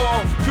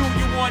encore? Do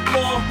you want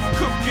more?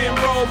 Cook and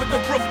roll with the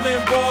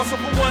Brooklyn Balls.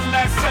 So for one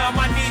last time,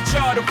 I need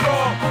y'all to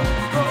roll.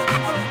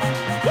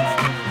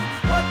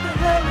 What the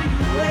hell are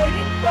you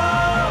waiting for?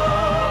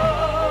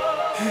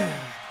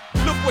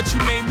 Look what you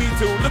made me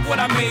do, look what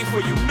I made for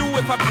you. Knew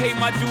if I pay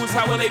my dues,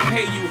 how will they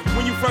pay you?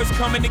 When you first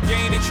come in the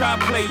game, they try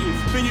to play you.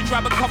 Then you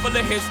drop a couple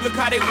of hits, look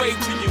how they wave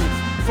to you.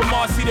 From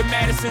Marcy to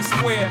Madison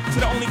Square, to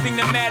the only thing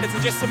that matters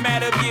is just a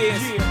matter of years.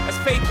 As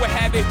fate would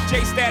have it, J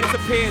status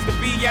appears to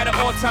be at an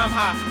all-time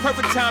high.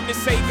 Perfect time to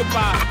say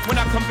goodbye. When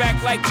I come back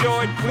like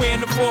Jordan,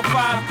 wearing the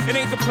 4-5, it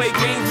ain't to play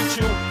games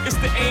with you, it's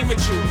to aim at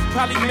you,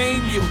 probably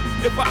maim you.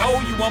 If I owe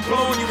you, I'm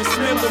blowing you to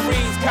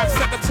smithereens.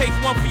 Cocksucker, take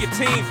one for your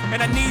team, and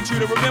I need you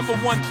to remember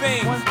one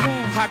thing.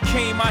 I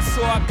came, I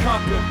saw, I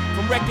conquered.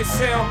 From record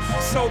sale,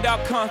 sold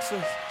out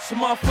concerts. So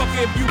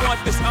motherfucker, if you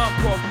want this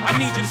encore, I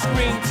need you to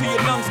scream till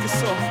your lungs get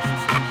sore.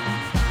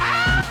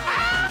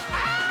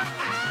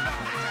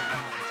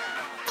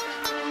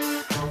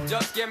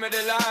 Just give me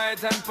the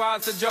light and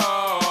pass the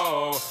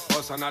joe.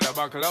 What's another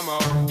buckle of more?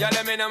 Yeah,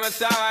 let me know my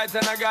sides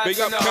and I got Big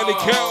to up know. Kelly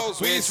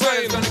Kells, we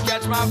saying. Gonna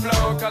catch my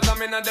flow, cause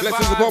I'm in the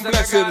Blessings upon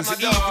blessings,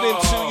 evening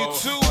to you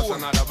too. What's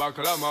another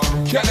buckle of more?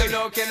 Kelly. Yeah,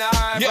 looking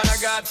high, but I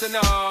got to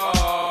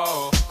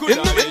know. In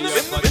the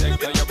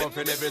You're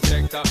buffing every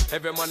sector.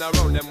 Every man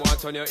around them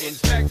want on your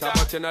inspector.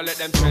 But you know let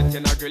them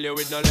threaten, I grill you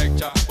with no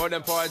lecture. But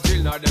them for a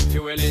drill, now them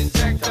fuel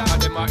injector.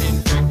 And them a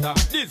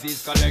infector,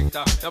 disease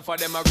collector. Now for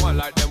them a go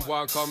like them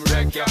want come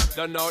wreck ya.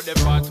 Don't know the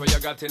part where you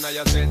got in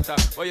your center.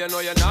 But you know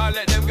you not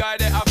let them guy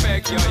they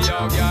affect you,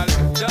 yo, girl.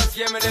 Just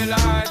give me the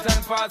light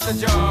and pass the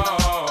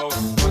joe.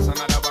 What's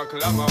another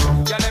buckle of more?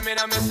 Yeah, let me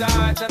know my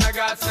sight and I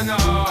got to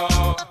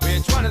know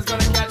which one is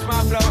gonna catch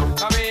my flow.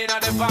 I mean, all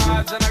the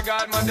vibes and I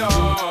got my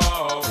dough.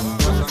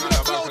 What's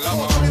another buckle of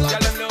more? Yeah,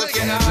 them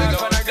looking high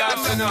and I got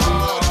to know.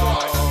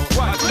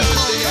 What's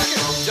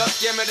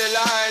just give me the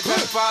light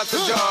and pass the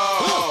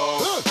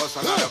joe. What's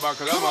another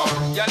buckle of more?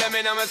 Yeah, let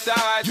me know my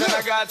sight and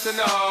I got to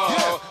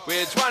know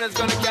which one is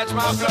gonna catch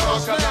my flow.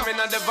 Cause I'm in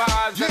the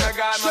vibes and I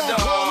got my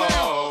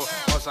dough.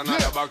 What's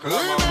another buckle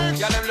of more?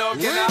 Yeah, them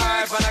looking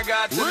high and I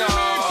got to know.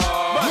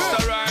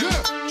 Bust a rhyme.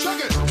 Check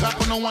it. Clap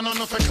on the one, on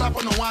the for clap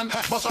on the one.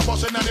 Boss a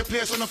boss in the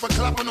place, on the for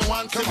clap on the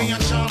one. Timmy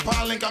and Sean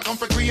Paul Link, I come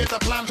for create a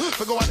plan.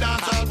 For go a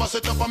dance, I'll bust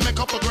it up and make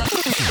up a grand.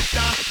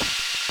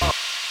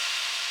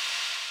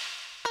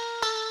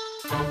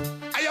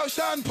 Hey yo,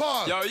 Sean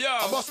Paul. Yo, yo.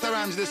 I bust the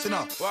rhymes this, you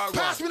know. Wow,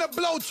 Pass me the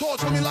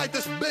blowtorch when you like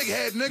this big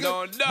head, nigga.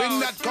 No doubt. Bring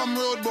that come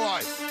road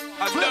boy.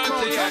 I'm Flip done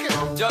mode, to check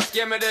you. it. Just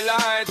give me the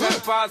light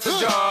and pass the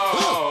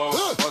joe.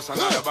 What's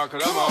another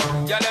buckle of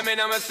more? Yeah, let me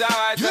know my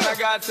sides and I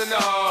got to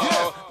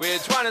know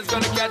which one is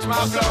gonna catch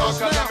my flow.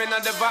 Cause I'm in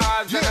the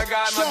vibes and I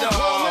got my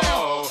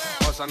dough.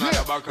 What's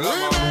another buckle of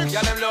more?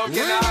 Yeah, them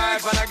looking high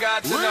and I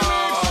got to know.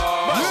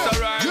 Bust a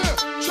rhyme.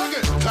 Check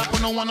it. Clap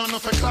on the one, on the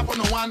for clap on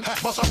the one.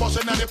 Boss a boss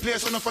in the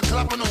place, on the for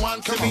clap on the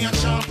one. Timmy and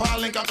Sean Paul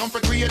Link, I come for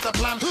create a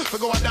plan. For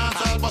go a dance,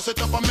 I'll bust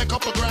it up and make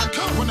up a grand.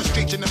 Run the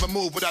street, you never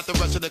move without the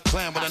rest of the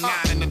clan. With a 9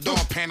 in the door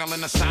panel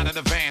in the side of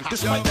the van.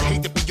 Despite the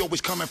hate that be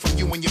always coming from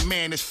you and your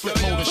man, it's flip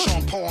mode and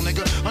Sean Paul,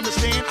 nigga.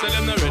 Understand? Tell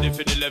them not ready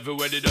for the level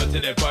where they dirty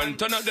they fun.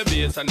 Turn up the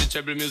bass and the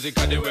treble music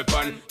and the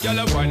weapon.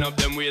 Y'all wind up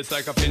them waist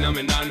like a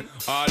phenomenon.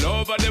 All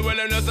over the world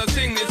and just a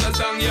sing this a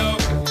song, yo.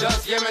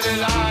 Just give me the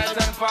light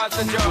and pass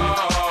the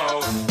joe.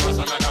 What's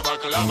another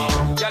buckle of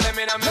more? Yeah, let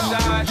me know my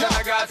side and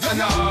I got to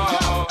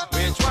know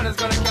which one is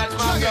gonna catch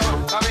my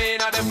flow. I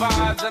mean, all the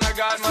vibes and I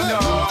got my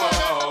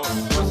dough.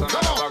 What's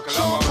another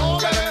buckle of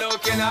more? Yeah, them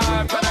looking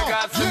high and I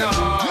got to know.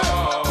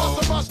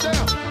 Bust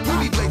down.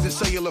 We be blazing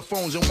cellular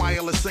phones and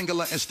wireless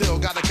singular and still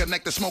gotta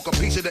connect to smoke a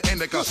piece of the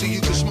indica. See,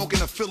 you can smoke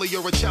in a Philly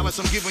or a chalice.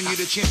 I'm giving you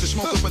the chance to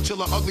smoke up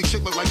until an ugly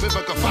chick look like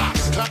Vivica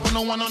Fox. Clap on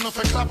the one, on the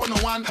for clap on the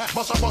one.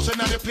 Boss a boss in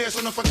the place,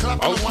 on the for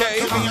clap on the one.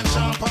 Timmy and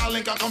Sean Paul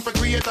Link, I come for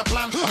create a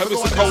plan. I hope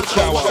it's a cold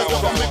shower. Oh,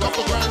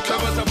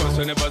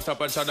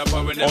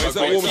 it's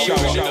a warm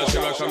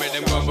shower. Make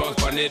them go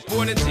bounce on it.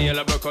 Ponytail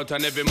I broke out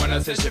and every man I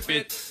say she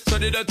fit. So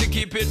they don't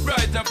keep it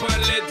right up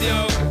and lit,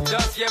 yo.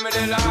 Just give me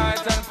the light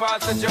and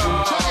pass the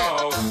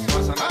joe.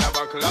 What's another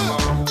buckle of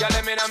more? Yeah,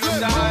 let me know my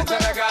sides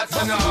and I got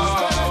to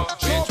know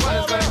which one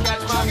is gonna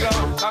catch my flow.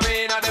 I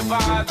mean, all the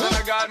vibes and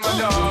I got my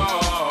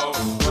dough.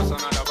 What's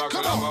another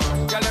buckle of more?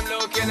 Yeah, them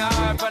looking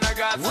up and I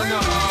got to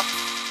know.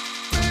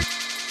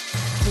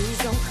 Please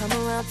don't come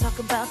around talk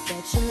about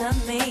that you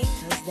love me,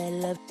 cause that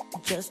love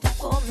just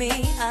for me.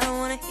 I don't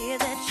wanna hear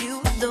that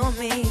you adore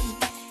me.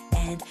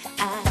 And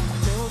I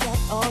know that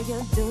all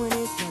you're doing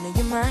is one of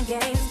your mind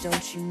games.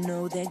 Don't you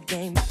know that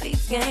game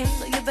beats game?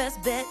 So your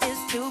best bet is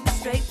to be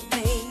straight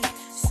with me.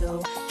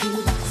 So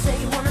you say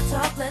you wanna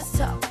talk, let's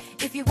talk.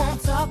 If you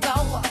won't talk,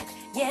 I'll walk.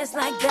 Yeah, it's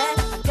like that.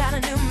 I got a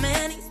new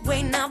man, he's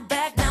waiting out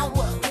back. Now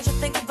what you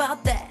think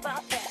about that?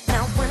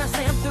 Now when I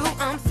say I'm through,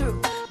 I'm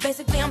through.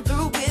 Basically I'm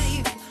through with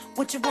you.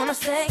 What you wanna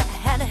say? I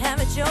had to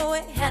have it it your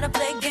way, had to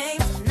play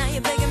games. Now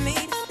you're begging me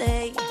to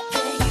stay.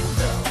 There you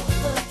go,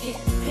 looking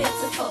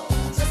pitiful.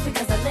 Just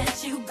because I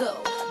let you go.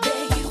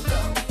 There you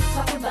go,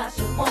 talking about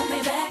you want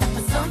me back.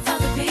 But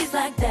sometimes it beats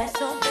like that.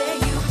 So there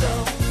you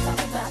go,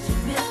 talking about you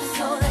miss me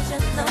so that you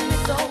love me.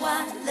 So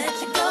I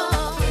let you go.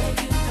 There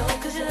you go,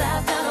 cause your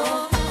life's not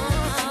over.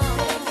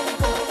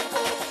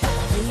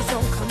 Please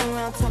don't come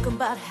around talking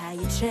about how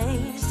you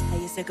changed, how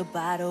you said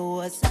goodbye to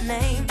what's her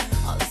name.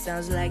 All it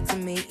sounds like to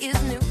me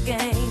is new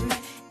game.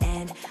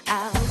 And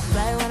I was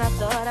right when I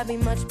thought I'd be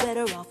much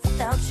better off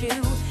without you.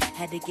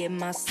 Had to get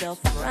myself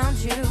around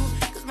you,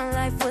 cause my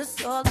life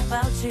was all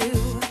about you.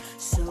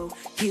 So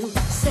you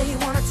say you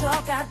wanna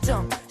talk, I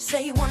don't.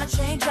 Say you wanna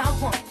change, I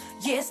won't.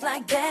 Yeah, it's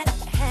like that.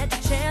 Had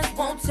the chance,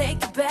 won't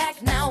take it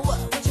back. Now what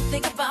you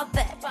think about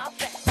that?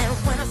 And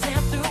when I say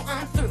I'm through.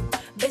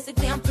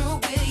 Basically I'm through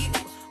with you.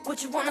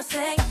 What you wanna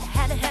say?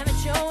 Had to have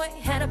it your way,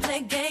 had to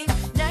play game.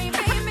 Now you're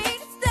begging me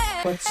to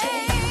stay. What's your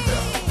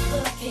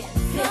looking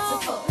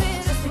pitiful?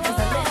 Just because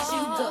I let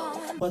you go.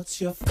 What's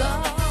your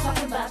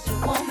Talking about you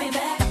want me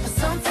back, but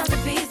sometimes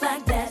it beats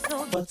like that. So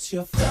What's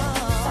your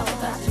talking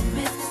about you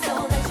miss me so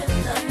that you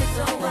love me,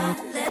 so I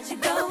let you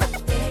go.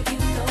 There you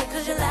go,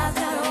 cause your life's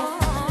got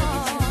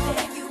on.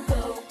 There you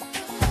go.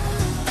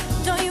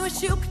 Don't you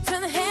wish you could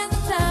turn the hands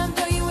of time?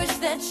 Don't you wish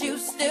that you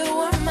still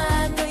were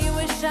mine? Don't you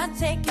wish I'd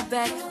take you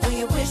back? Don't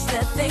you wish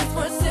that things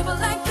were simple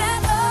like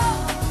that?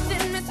 Oh,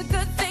 didn't miss a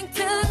good thing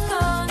till it's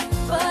gone.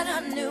 But I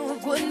knew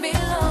it wouldn't be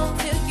long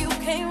till you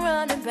came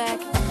running back.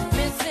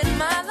 Missing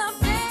my love,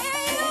 there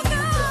you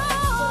go.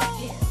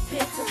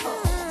 Pitiful,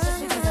 just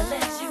because I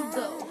let you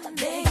go.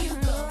 There you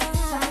go,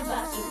 talk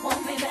about you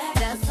want me back.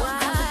 That's why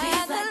I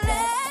had to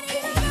let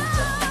you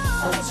go.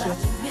 What's your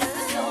Miss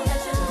the soul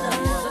that you love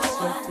me,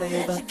 so I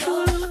flavor? let you go.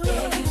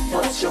 There you go,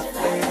 What's your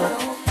flavor?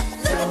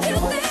 Tell me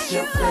what's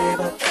your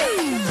flavor?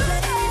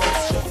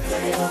 What's your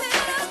flavor?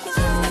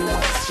 Tell me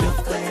what's your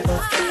flavor?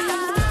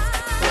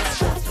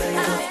 What's your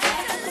flavor?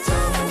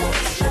 Tell me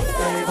what's your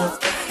flavor?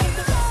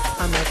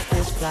 I met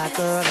this black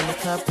girl in the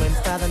club,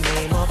 went by the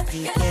name of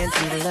Pecan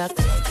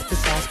Deluxe.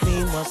 This ice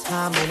cream was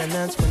high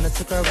maintenance when I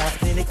took her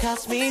out, nearly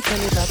cost me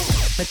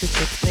 $20. Met this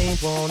chick named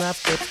Grown Up,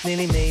 it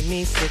nearly made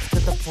me sick to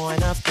the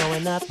point of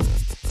throwing up.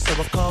 So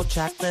I called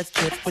chocolate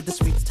chip with the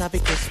sweet toffee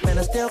crisp, and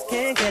I still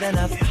can't get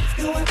enough.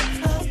 You what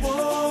I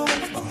want,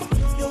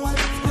 you what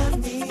I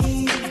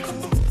need.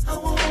 I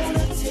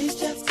wanna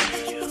taste you,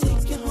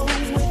 take you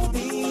home with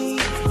me.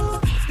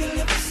 Your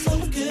lips so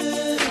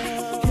good,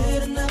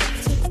 good enough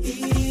to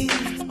eat.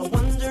 I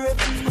wonder if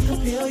I can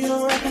feel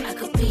your rubber. I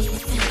could be a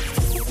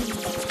fantasy.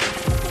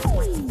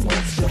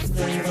 What's your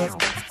flavor?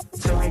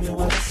 Tell me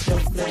what's your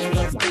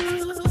flavor.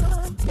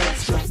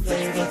 What's your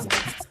flavor?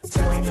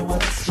 Tell me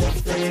what's your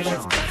flavor.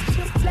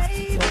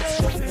 What's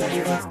your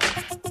flavor?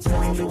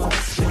 Tell me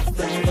what's your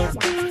flavor.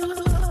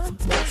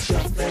 What's your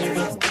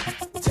flavor?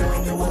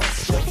 Tell me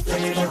what's your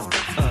flavor.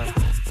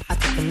 I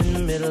took them in the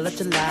middle of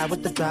July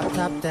with the drop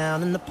top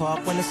down in the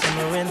park when it's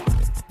summering.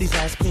 These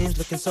ice creams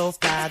looking so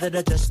fly that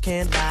I just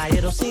can't lie.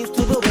 It all seems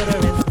too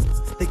bewildering.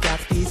 They got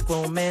these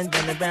grown men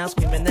running around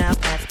screaming out,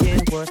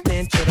 acting worse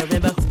than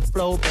chittering. But who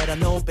flow better,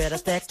 know better,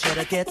 stack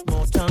cheddar, get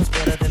more tongues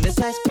better than this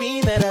ice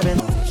cream better than.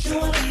 You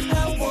what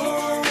I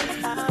want,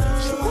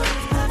 you what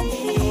I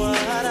need,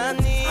 what I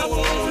need. I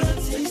wanna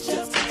taste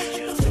you,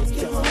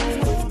 take you home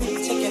with me,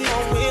 take you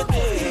home with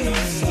me.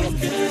 So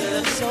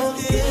good, so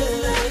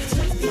good.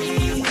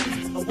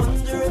 I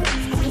wonder if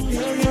I can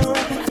feel your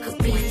rubber. I could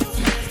be.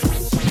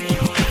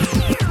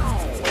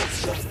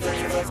 What's your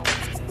flavor?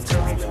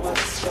 Tell me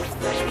what's your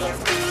flavor.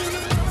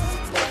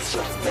 What's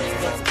your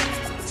flavor?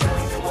 Tell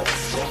me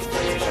what's your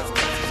flavor.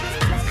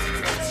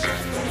 What's your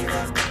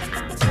flavor?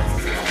 Tell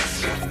me what's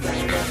your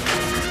flavor.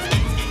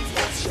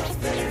 What's your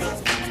flavor?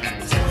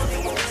 Tell me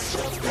what's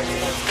your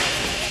flavor.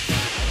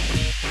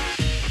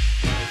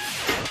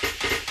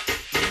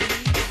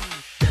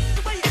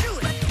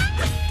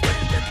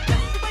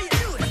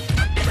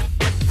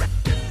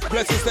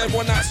 Blessings to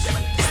everyone that's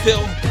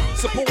still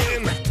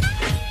supporting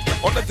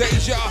on the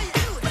Deja.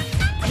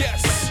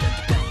 Yes.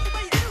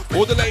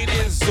 All the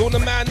ladies, all the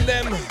man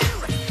them,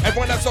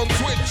 everyone that's on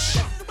Twitch.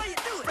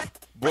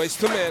 Boys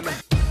to men.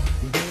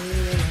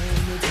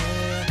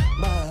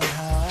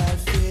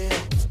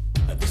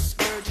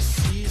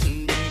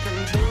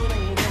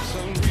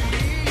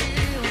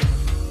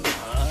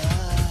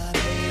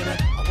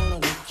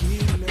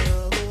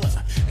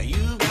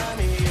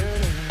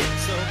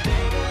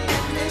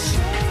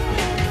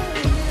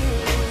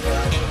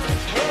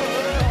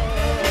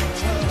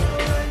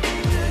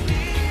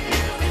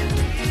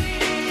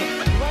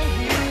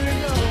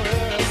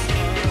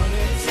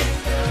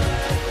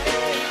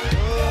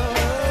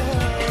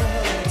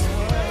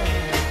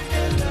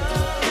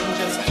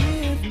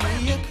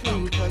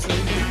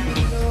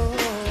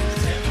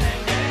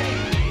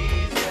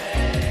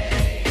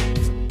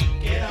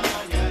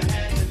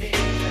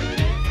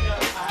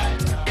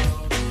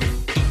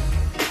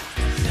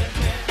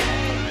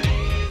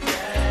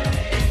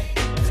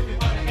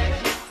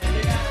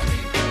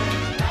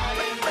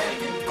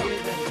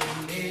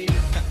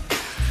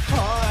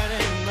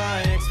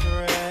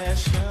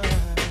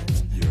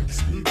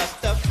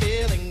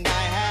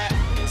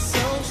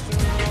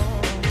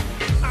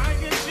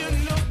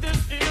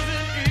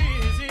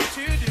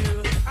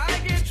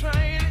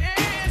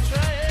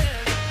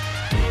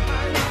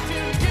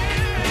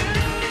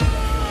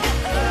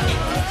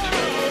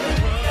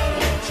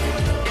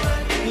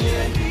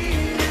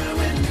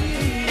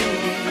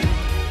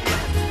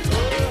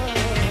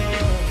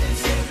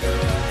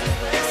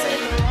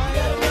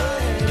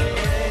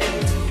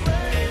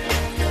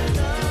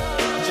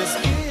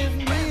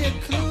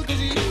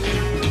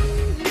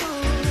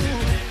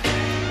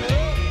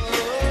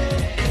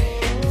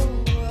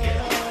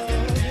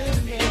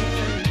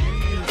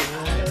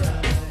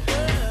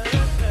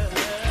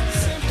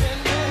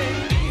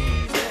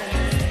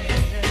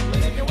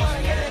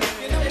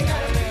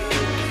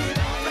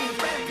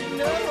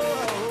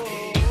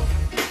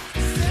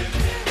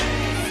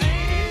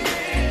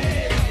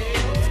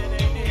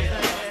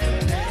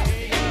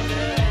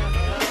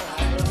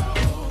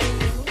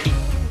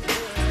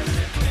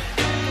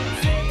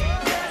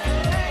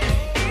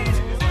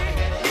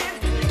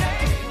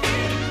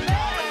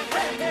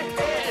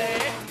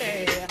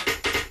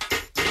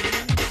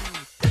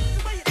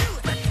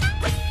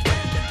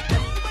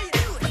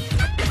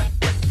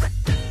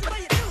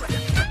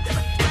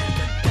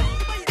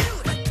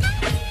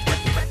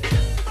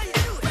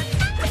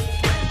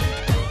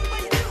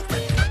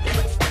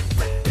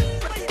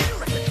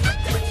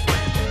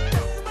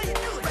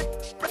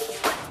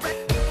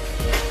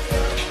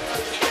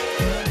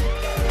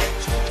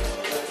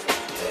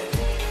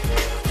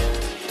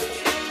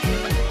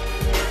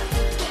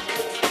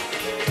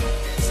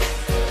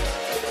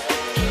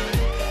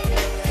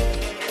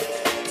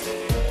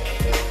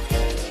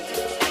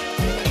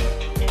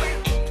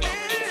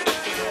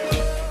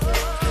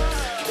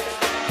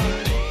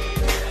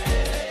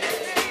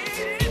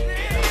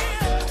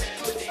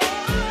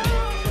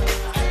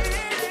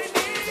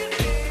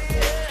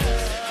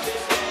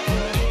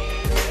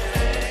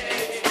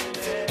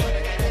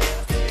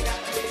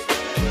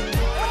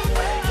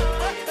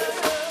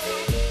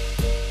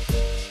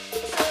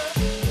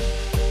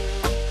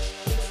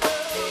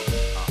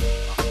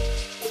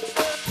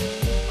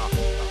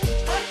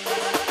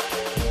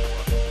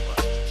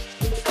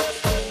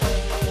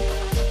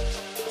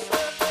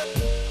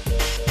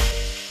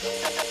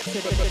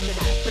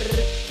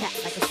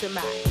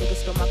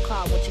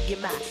 you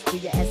get mine,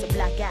 give your ass a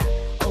black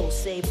eye. Oh,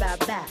 say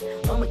bye-bye,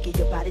 I'ma get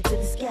your body to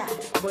the sky.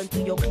 Run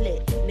through your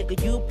clip,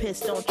 nigga, you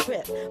pissed, don't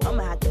trip.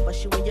 I'ma have to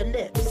bust you in your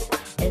lips.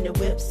 And the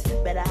whips,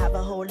 better have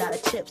a whole lot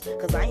of chips,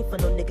 cause I ain't for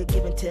no nigga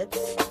giving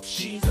tips.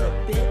 She's a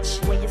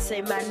bitch, when you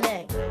say my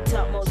name,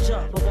 talk more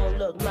junk, but won't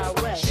look my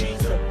way.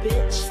 She's a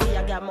bitch, see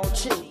I got more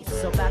cheese,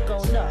 so back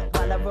on up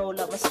while I roll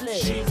up my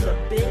sleeves. She's a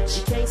bitch,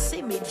 you can't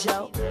see me,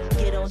 Joe,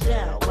 get on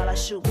down while I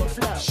shoot my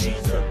flow.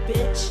 She's a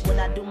bitch, when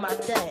I do my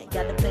thing,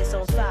 got the place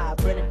on fire,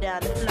 burn it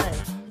down the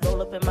flame.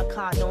 Roll up in my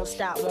car, don't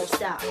stop, won't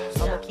stop.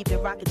 I'ma keep it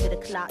rocking till the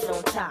clock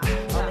don't top.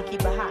 I'ma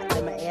keep it hot,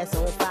 let my ass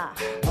on fire.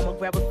 I'ma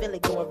grab a Philly,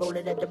 go and roll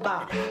it at the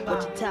bar.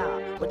 What you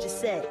talk, what you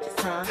say,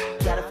 huh?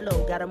 Gotta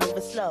flow, gotta move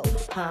it slow,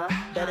 huh?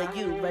 Better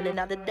you running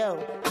out the door,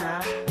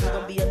 huh? You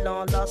gon' be a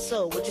long lost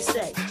soul, what you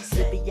say?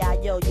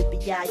 Yippee-yi-yo,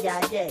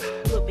 yippee-yi-yi-yay.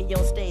 Put me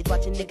on stage,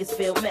 watching niggas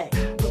feel me.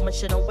 Put my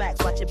shit on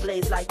wax, watch it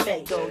blaze like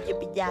me. Go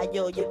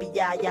yippee-yi-yo,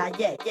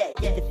 yippee-yi-yi-yay.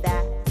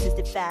 55,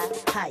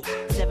 65, height,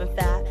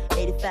 75,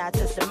 85,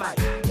 touch the mic.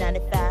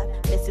 95,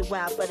 missing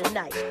wild for the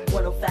night.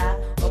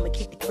 105, I'ma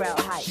keep the crowd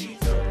hype.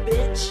 She's a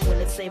bitch, when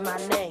they say my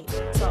name,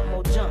 talk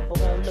more junk, but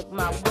won't look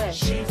my way.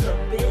 She's a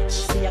bitch,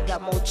 see I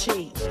got more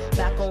cheese.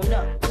 Back on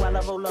up while I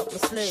roll up my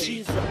sleeves.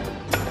 She's a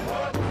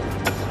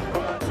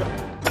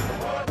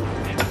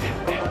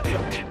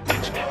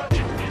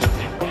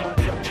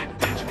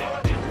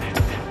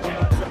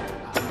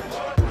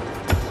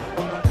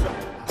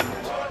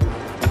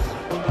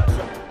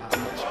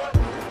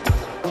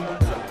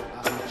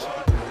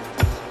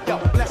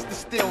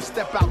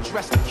Step out,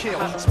 dress to kill,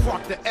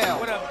 spark the L.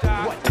 What up,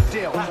 Doc? What the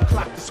deal?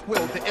 Clock the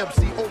squill, the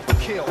MC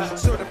overkill.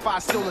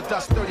 Certified still a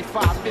dust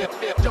 35 mil.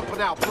 Jumping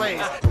out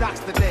planes,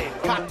 that's the name.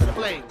 Got the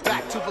flame,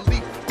 back to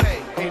belief the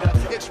pain. Hater,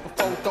 itch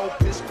before, dope,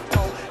 piss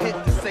before.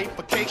 Hit the safe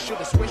for case,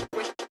 shoulda swish.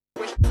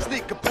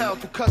 Sneak a pound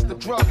through custom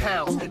drug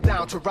hounds.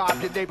 Down to rob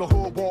your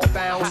neighborhood wall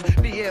bounds.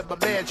 Me and my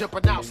man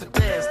jumping out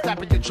sedans.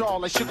 Tapping your jaw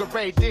like Sugar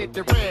Ray did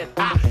the Ran.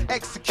 I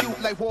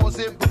execute like wars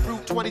in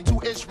Beirut.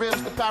 22-inch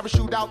rims, the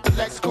parachute out the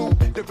Lex coupe.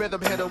 The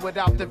rhythm hit 'em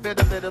without the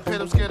venom in 'em.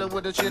 Hit 'em, skin 'em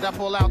with the shit. I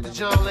pull out the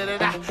John Lennon.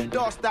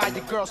 Dog style,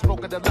 your girl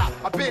smoking a lot.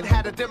 I been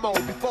had a demo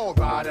before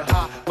riding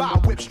high. Buy a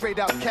whip straight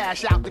up,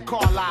 cash out the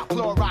car lot.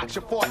 Clorox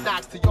your Fort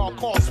Knox to y'all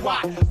call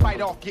SWAT.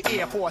 Bite off your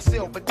ear for a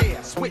silver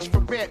deer. Switch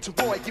from red to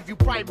Roy, give you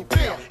primal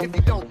fear. If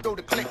you don't throw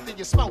the click, then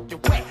you smoke your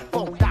wet.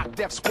 Phone knock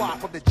death squad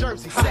from the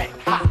Jersey set.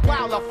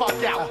 Wild the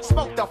fuck out,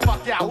 smoke the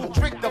fuck out,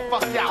 drink the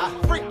fuck out,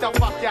 freak the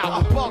fuck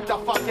out, bug the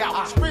fuck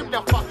out, scream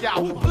the fuck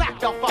out, black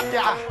the fuck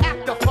out,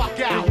 act the fuck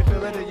out. Do you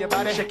feel it in your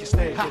body? Shake your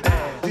snake.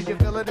 Do you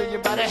feel it in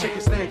your body? Shake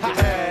your snake.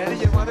 Do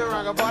you wanna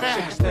rock a body?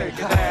 Shake your snake.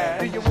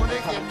 Do you wanna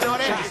get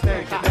naughty? Shake your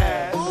snake.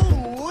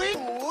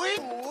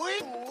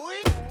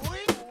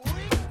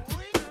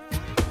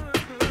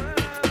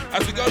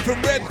 As we go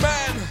from Red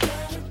Man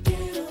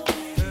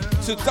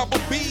to Double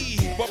B,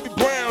 Bobby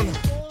Brown.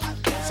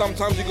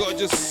 Sometimes you gotta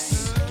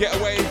just get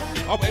away. I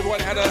hope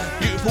everyone had a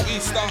beautiful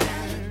Easter.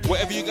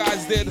 Whatever you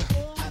guys did,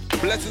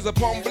 blessings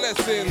upon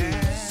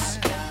blessings.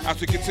 As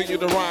we continue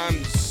the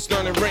rhymes,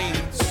 Sterling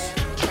Reigns.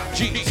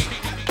 G.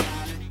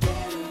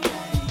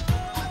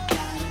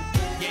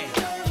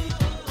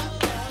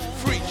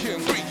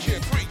 Freaking.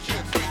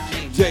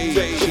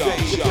 Deja.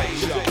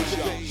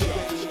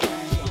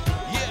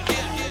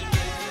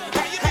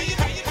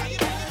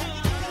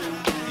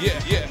 Yeah.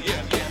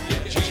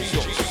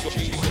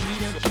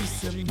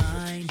 Peace of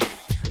mind.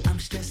 I'm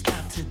stressed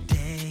out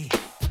today.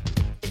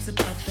 It's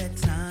about that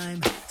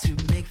time to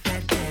make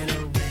that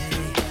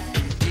getaway.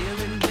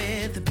 Dealing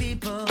with the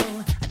people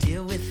I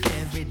deal with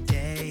every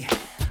day.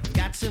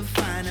 Got to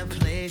find a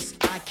place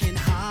I can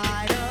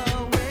hide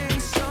away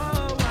so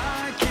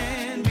I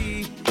can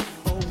be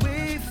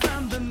away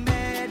from the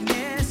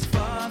madness,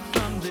 far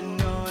from the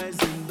noise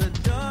and the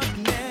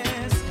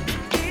darkness.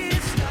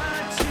 It's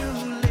not too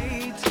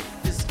late.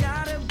 There's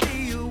gotta be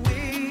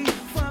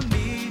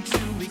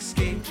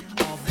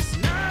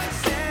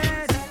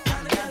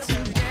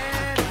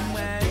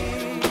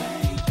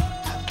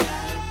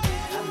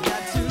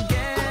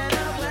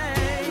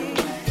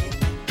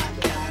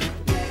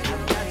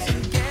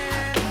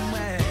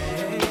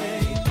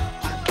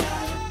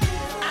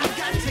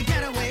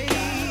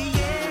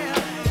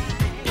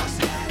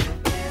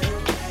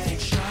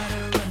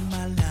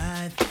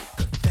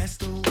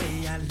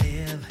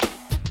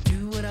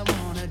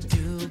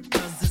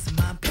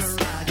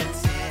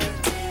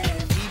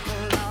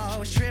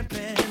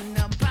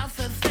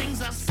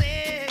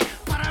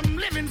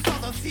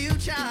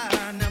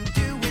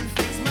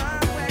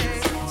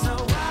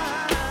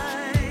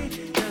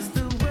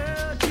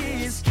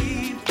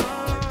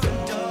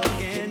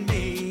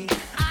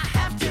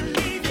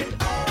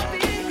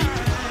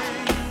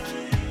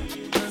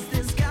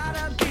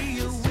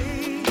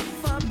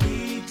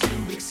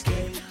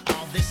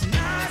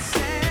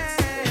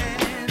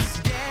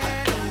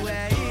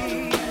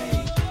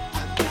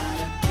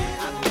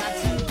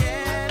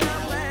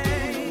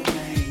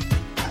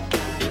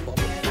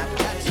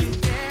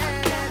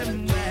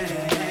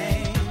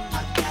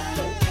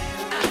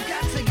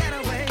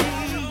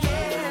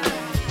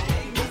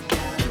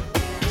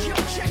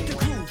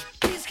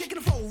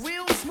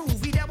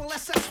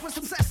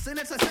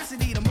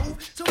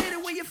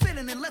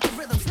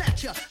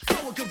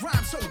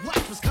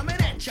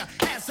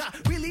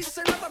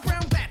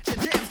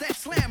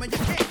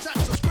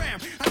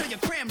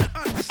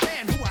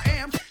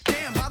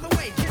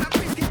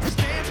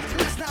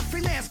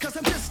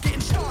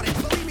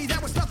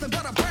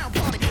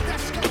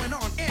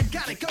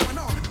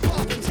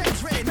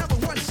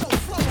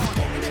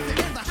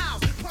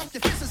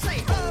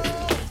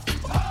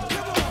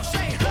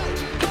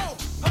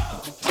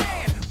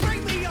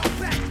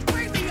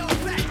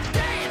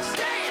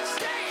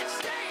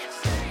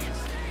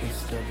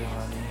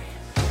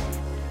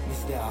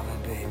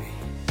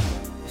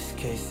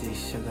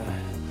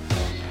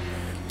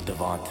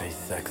Devontae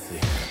sexy.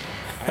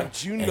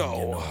 And you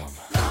know.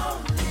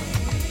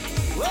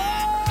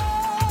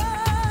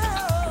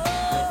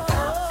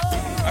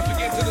 I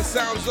forget to the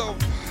sounds of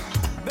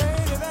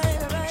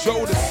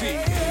Joe the Sea.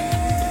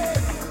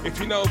 If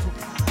you know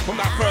from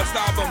that first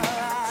album,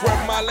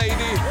 From My Lady.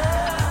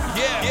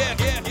 Yeah.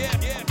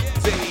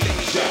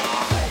 Deja.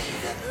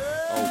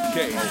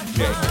 Okay.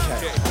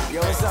 Yo,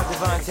 what's up,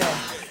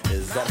 Devontae?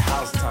 Is that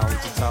house time?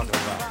 What you talking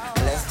about?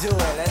 Let's do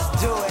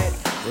it.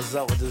 What's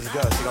up with this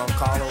girl? She gonna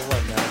call or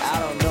what, man? I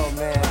don't know,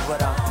 man,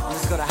 but I'm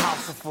just gonna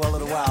house her for a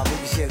little while.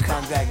 Maybe she'll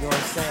come back, you know what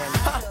I'm saying?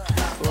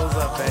 What's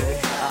up, baby?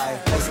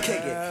 Alright, let's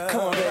kick it.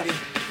 Come on, baby.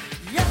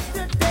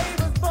 Yesterday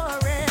was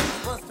boring,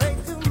 was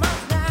straight to my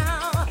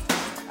now.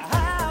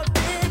 How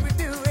did we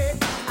do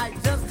it? I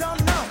just don't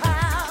know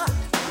how.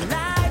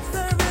 Life's a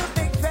real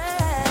big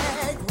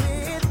drag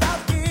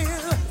without you.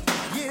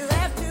 You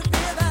have to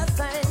be the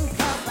same,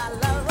 'cause I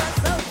love her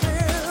so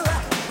true.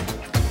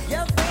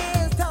 Your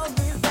friends told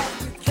me that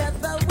you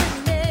kept up with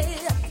me.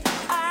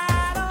 I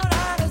don't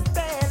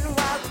understand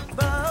why we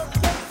both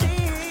can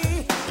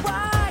see.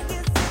 Why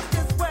is it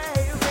this way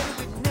when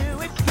we knew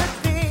it could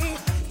be?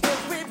 If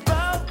we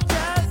both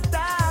just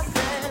stop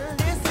and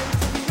listen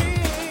to me.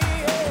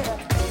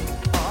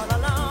 All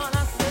alone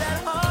I sit at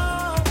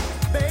home,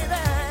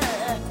 baby,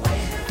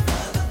 waiting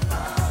for the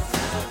fall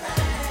to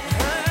rain.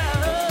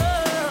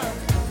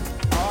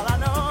 All I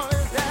know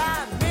is that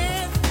I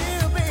miss you,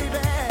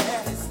 baby.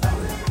 This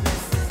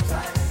loneliness is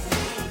driving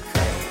me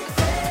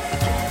crazy.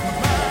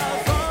 My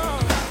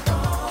phone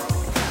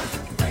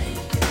doesn't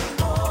ring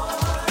anymore.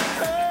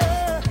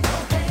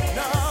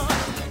 No,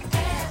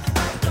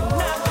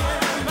 knocking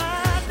at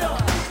my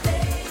door.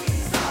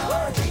 Days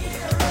are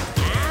here.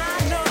 I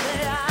know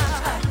they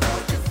are.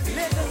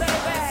 Listen,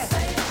 baby.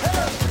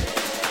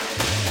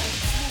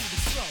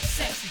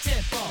 Sexy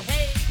tempo,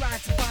 hey,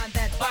 grind to find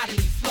that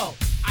bodily flow.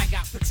 I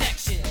got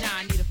protection, now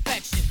I need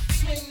affection.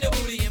 Swing the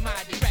booty in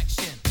my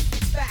direction.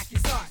 Back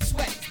is hard,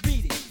 sweat is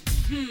beating.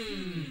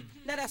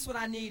 Now that's what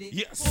I needed.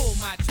 Yes. Pull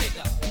my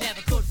trigger,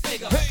 never could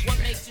figure. What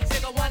makes you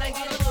trigger? Wanna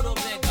get a little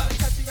bigger?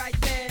 Touch me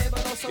right there,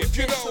 but also If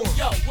you gentle. know.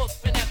 Yo,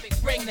 Wolf and Epic,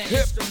 bring the Hip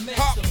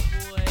instrumental. hop.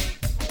 Boy,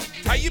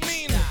 How you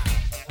mean?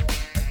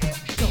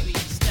 don't be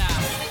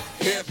style.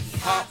 Hip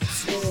hop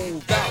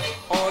smooth out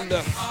on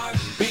the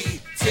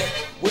beat tip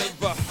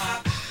with a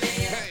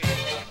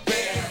hey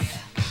bear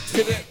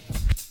to the.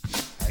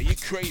 Are you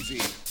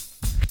crazy?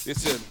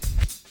 Listen,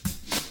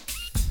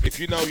 if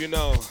you know, you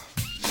know.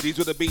 These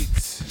were the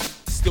beats,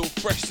 still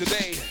fresh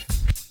today.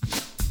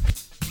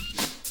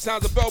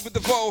 Sounds of Velvet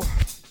DeVoe.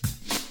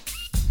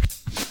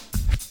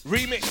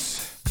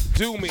 Remix,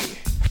 Do Me,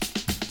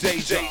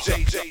 Deja.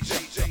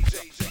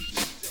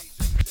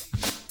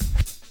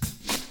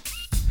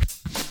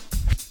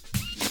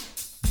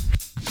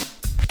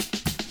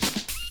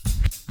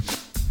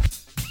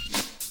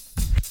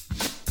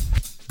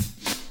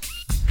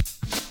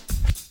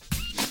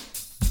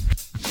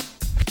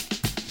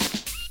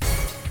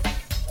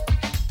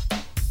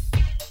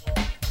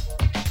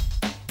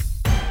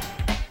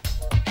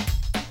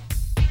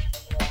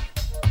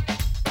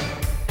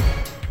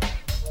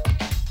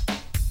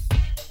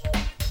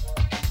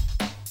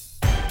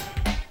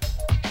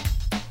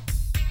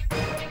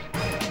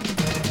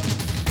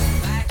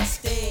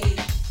 Backstage,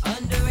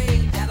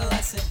 underage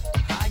adolescent.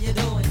 How you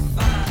doing?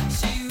 Fine.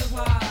 She was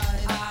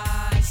wide.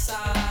 I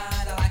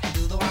side. I like to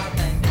do the wild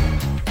thing.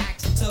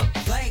 Action took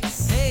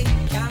place. Hey,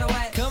 kinda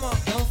wet. Come on,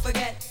 don't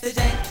forget the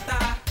J,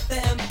 the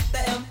M,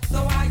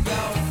 the Y, yo.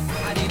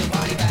 I need a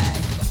body bag.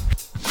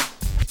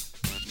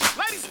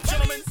 Ladies and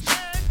gentlemen,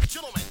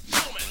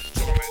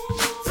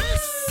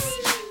 this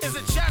is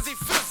a Jazzy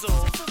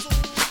Fizzle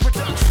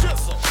production.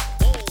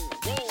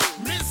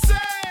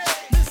 Missy,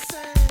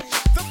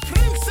 the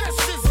princess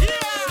is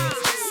here.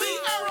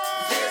 Sierra.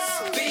 This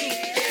beat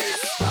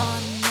is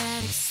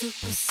Automatic,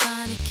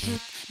 supersonic,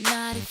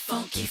 hypnotic,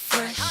 funky,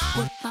 fresh.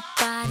 With my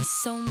body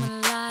so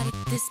melodic,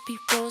 this beat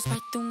rolls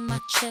right through my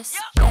chest.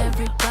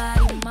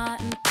 Everybody,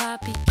 Martin,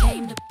 Poppy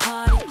came to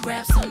party.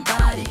 Grab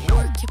somebody,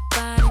 work your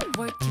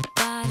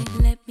body.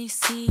 Let me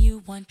see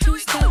you 1, 2,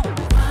 step. Rock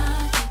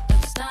it,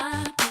 don't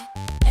stop it.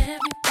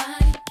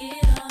 Everybody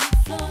get on the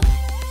floor.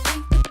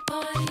 Crank the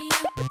party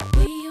up,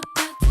 we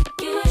about to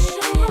get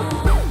it on.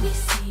 Let me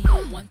see you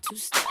 1, 2,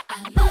 step. I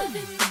love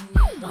it when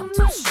you 1,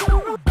 2, step.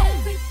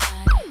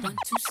 Everybody 1,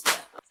 2,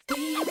 step.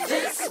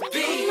 This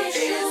beat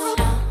is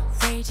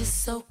outrageous,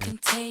 so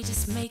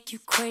contagious, make you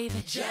crave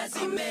it.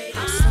 Jazzy made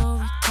it. So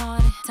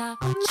retarded, top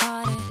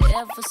charted.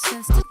 Ever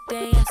since the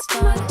day I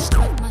started,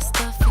 strut my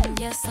stuff and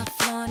yes I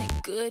flaunt it.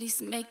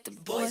 Goodies make the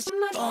boys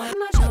on.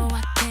 No,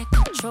 I can't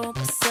control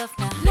myself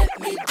now. Let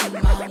me do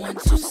my 1,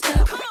 2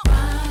 step.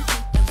 Rock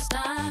it, don't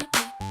stop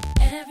it.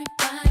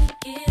 Everybody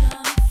get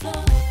on the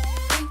floor.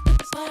 Crank the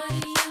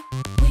party up,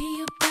 we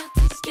about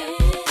to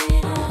get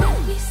it on. Let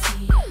me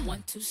see you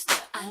 1, 2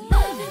 step. I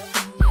love it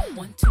when you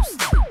 1, 2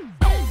 step.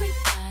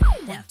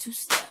 Everybody 1, 2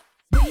 step.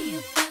 We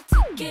about to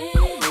get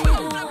it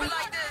on.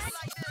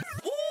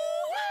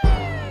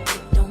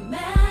 It don't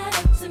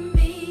matter to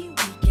me,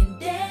 we can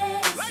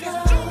dance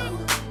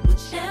slow.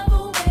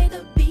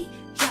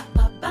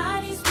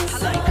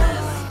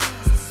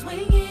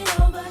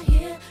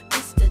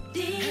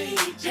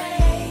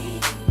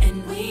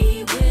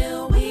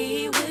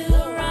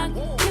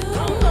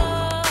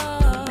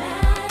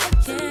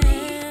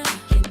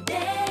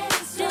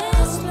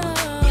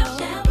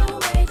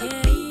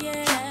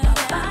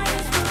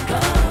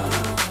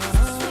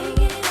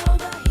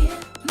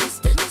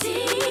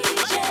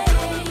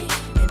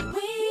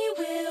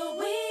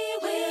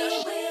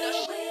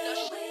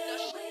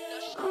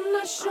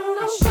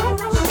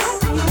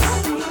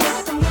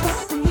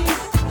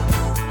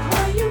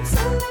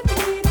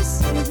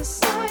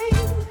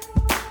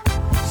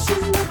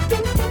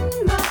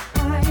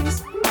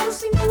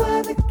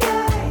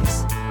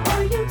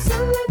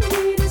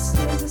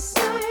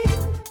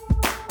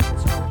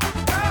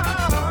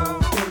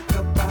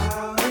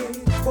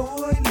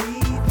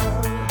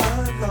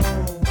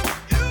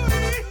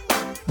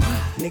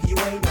 Nigga, you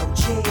ain't no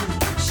G.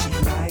 She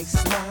likes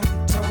my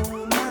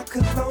tone, my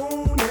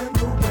cologne, and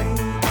the way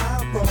I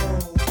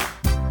roll.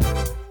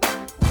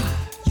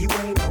 You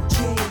ain't no G.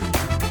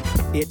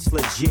 It's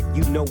legit,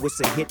 you know it's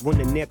a hit when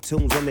the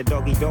Neptunes and the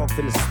doggy dog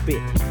finna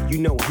spit. You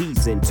know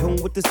he's in tune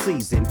with the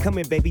season. Come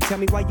in, baby, tell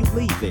me why you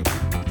leaving.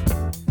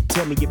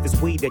 Tell me if it's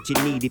weed that you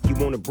need, if you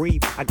wanna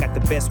breathe. I got the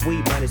best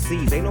weed, minus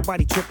C's. Ain't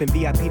nobody tripping,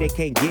 VIP they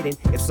can't get in.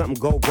 If something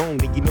go wrong,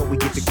 then you know we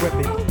get to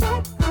gripping.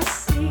 I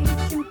see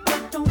you,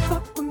 but don't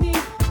fuck with me.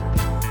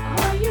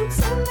 Are you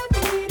telling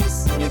me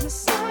this is a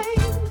sign?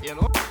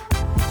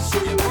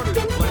 She's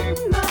looking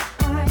in my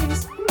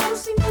eyes,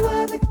 mostly no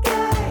other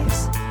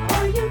guys.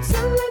 Are you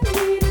telling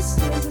me this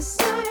is a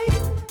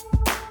sign?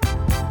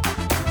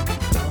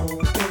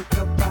 Don't think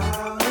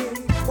about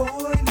it,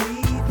 boy,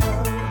 leave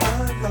her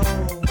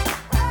alone.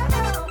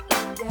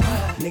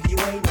 Nigga, you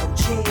ain't no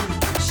G.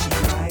 She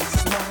likes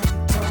my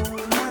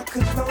tone, my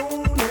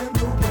cologne, and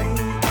the way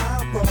I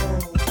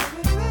roll.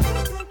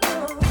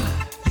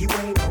 You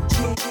ain't no G.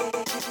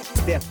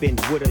 Steppin'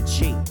 with a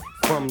G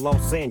from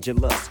Los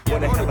Angeles, where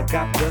the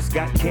helicopters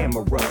got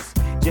cameras.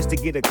 Just to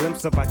get a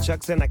glimpse of our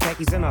chucks and our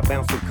khakis and our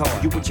bouncing car.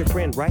 You with your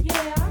friend, right?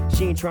 Yeah.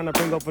 She ain't tryna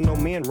bring over no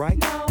men, right?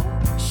 No.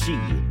 She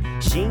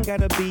ain't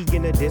gotta be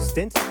in a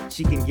distance.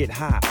 She can get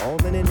high all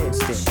in an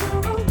instant.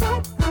 Sure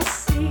what I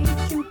see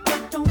you,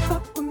 but don't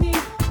fuck with me.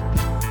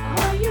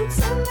 Are you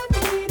telling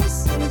me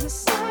this is a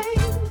sign?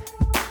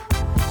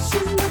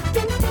 She's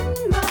looking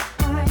in my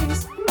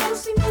eyes,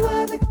 mostly no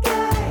other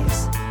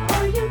guys.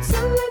 Are you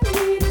telling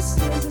me this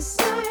is a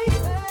sign?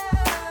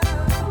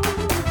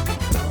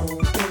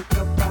 Don't think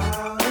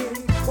about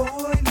it,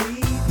 boy,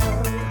 leave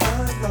her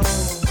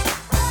alone.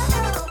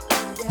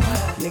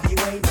 Nigga, you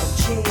ain't no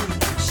G.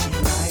 She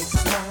likes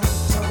my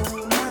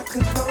tone, my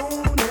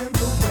cologne, and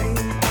the way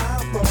I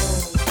roll.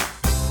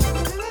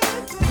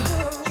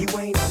 You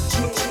ain't no G.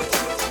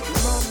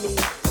 Mommy,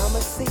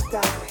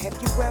 mamacita, have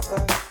you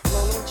ever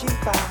flown in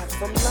G5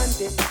 from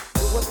London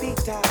to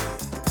Ibiza?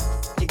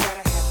 You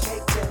gotta have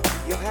cake too.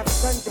 You'll have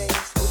Sundays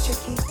with your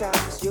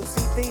Chiquitas. You'll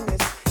see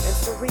Venus and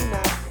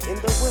Serena in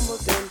the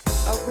Wimbledon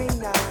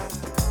arena.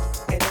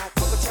 And I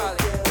can tell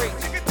you.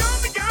 Nigga, don't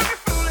be got me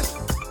foolish.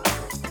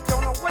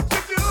 Don't know what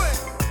you're doing.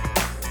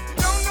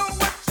 Don't know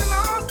what you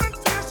lost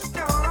until she's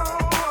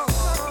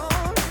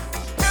gone.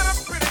 Got a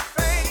pretty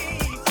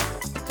face,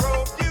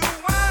 drove you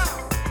wild,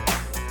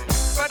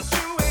 but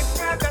you ain't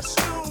got that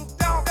Snoop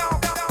Dogg.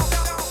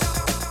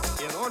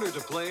 In order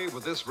to play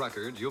with this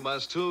record, you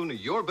must tune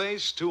your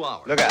bass to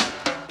ours. Look out.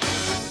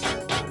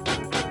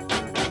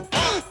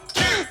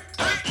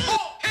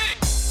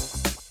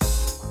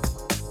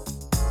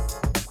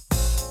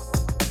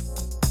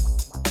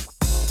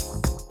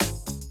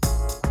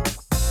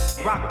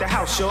 Rock the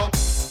house, y'all.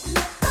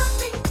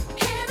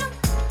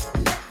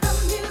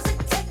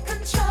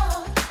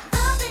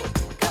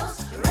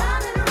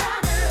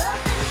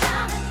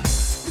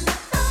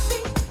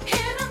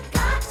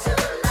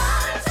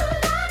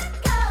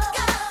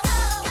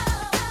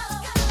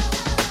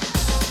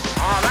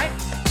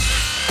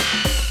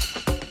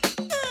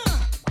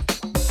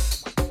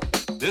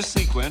 This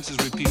sequence is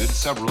repeated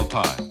several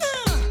times.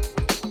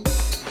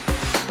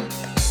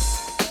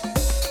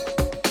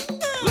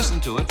 Listen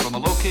to it from a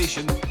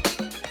location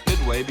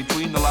midway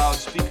between the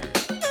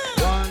loudspeakers.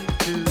 1,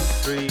 2,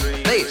 3.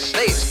 Bass,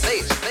 bass,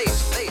 bass,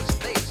 bass, bass,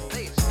 bass,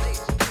 bass, bass.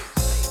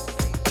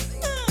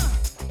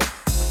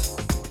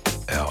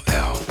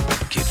 LL,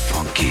 get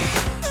funky.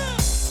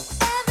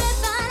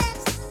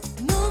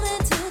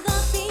 Moving to the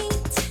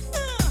beat,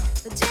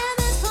 the jam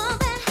is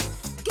pumping.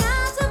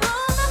 Got to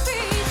move my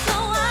feet, so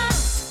I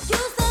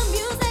use the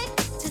music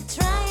to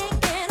try and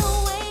get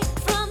away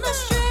from the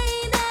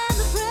strain and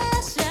the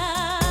pressure.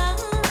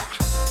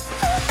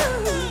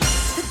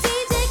 The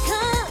DJ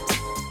comes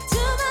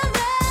to my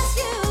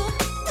rescue.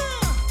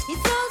 He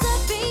throws a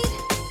beat,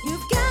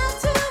 you've got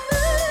to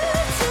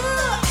move to.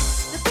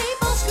 The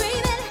people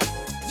screaming,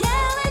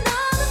 yelling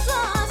on the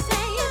floor,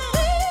 saying,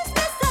 "Please,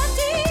 Mr.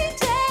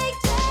 DJ."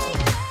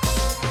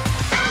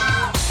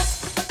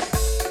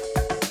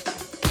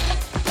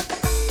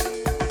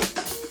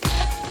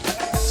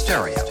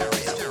 Stereo.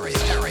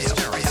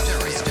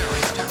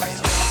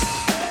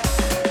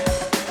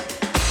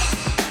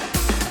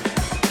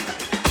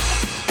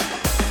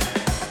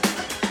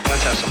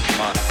 Let's have some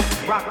fun.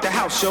 Rock the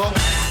house, y'all.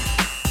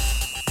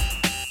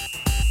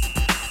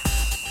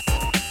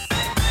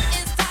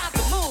 It's time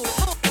to move.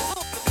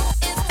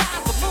 It's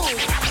time to move.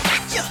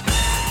 Yeah.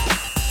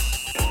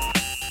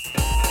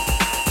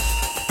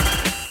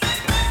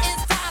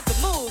 It's time to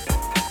move.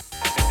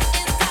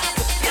 It's time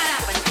to get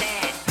up and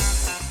dance.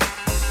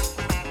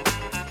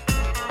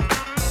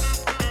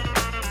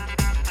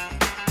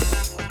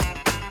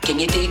 Can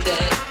you dig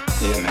that?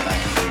 Yeah, man, I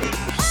can dig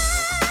it.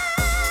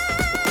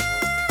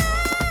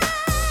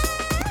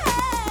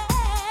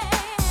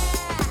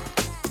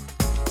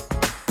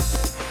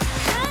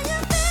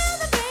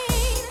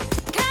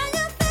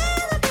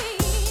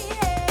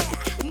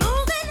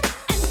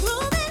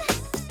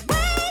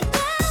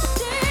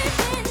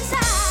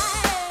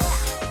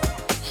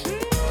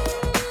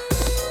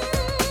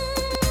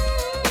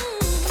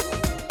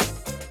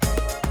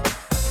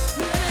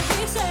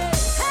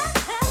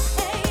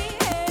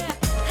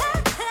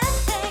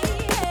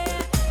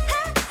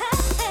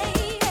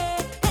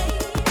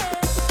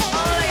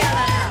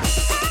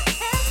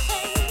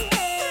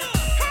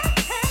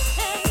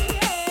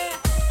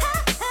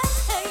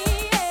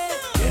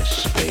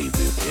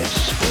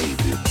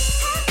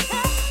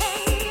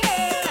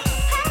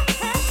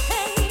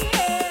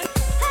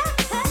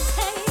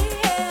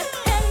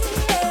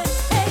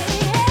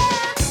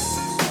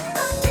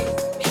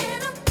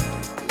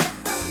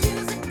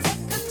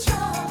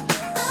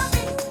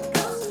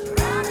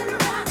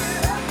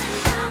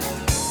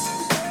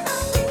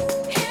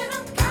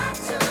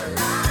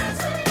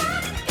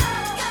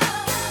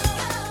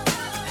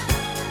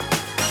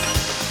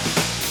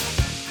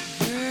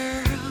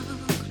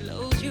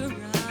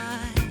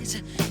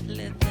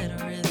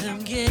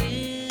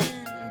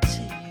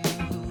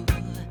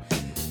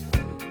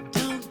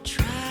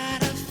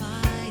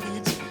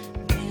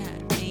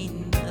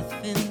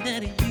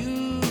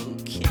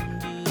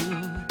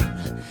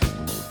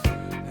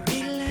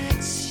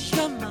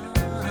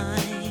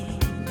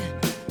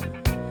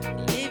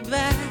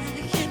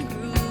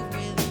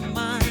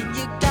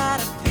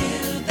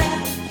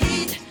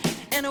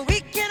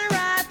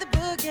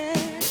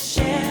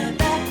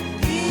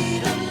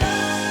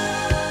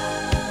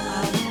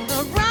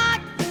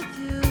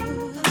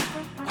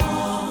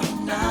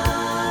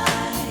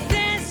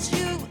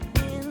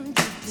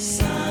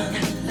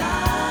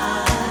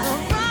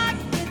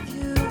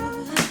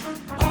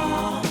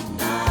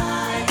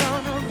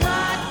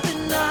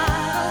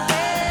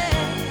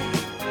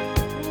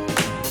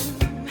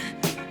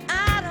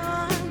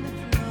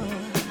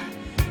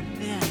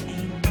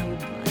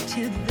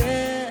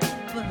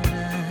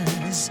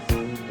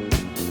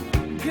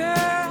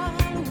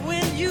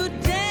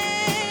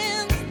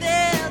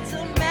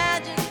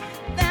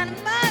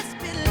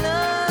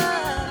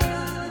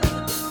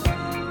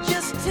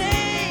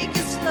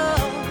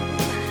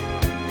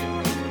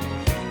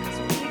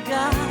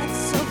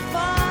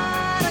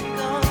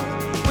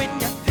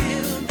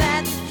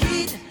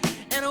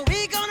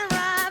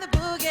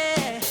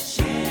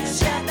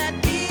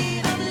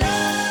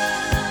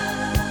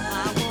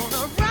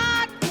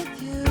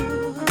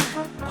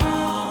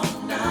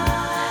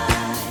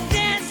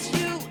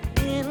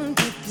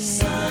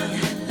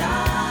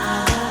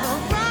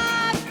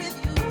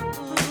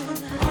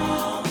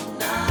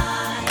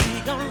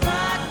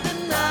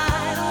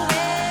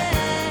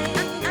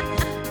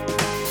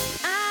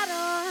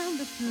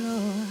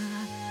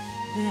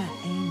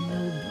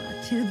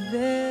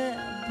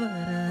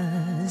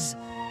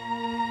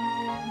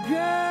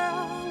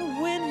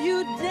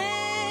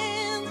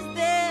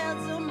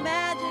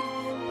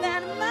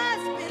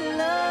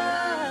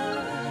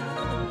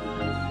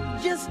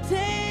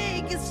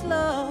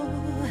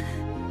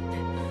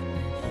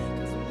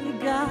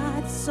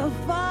 So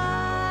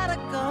far to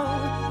go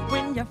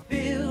when you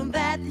feel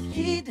that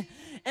heat,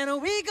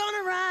 and we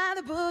gonna ride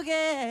the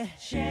boogie,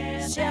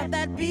 share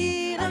that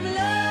beat of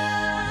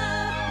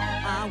love.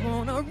 I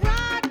wanna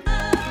rock,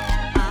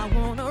 I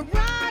wanna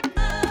rock,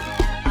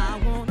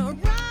 I wanna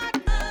rock,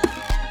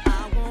 I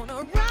wanna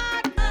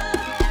rock,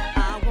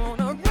 I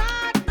wanna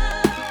rock,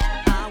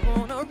 I wanna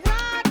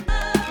rock,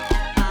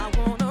 I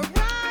wanna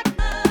rock,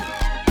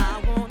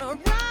 I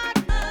wanna rock,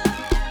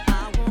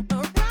 I wanna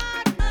rock.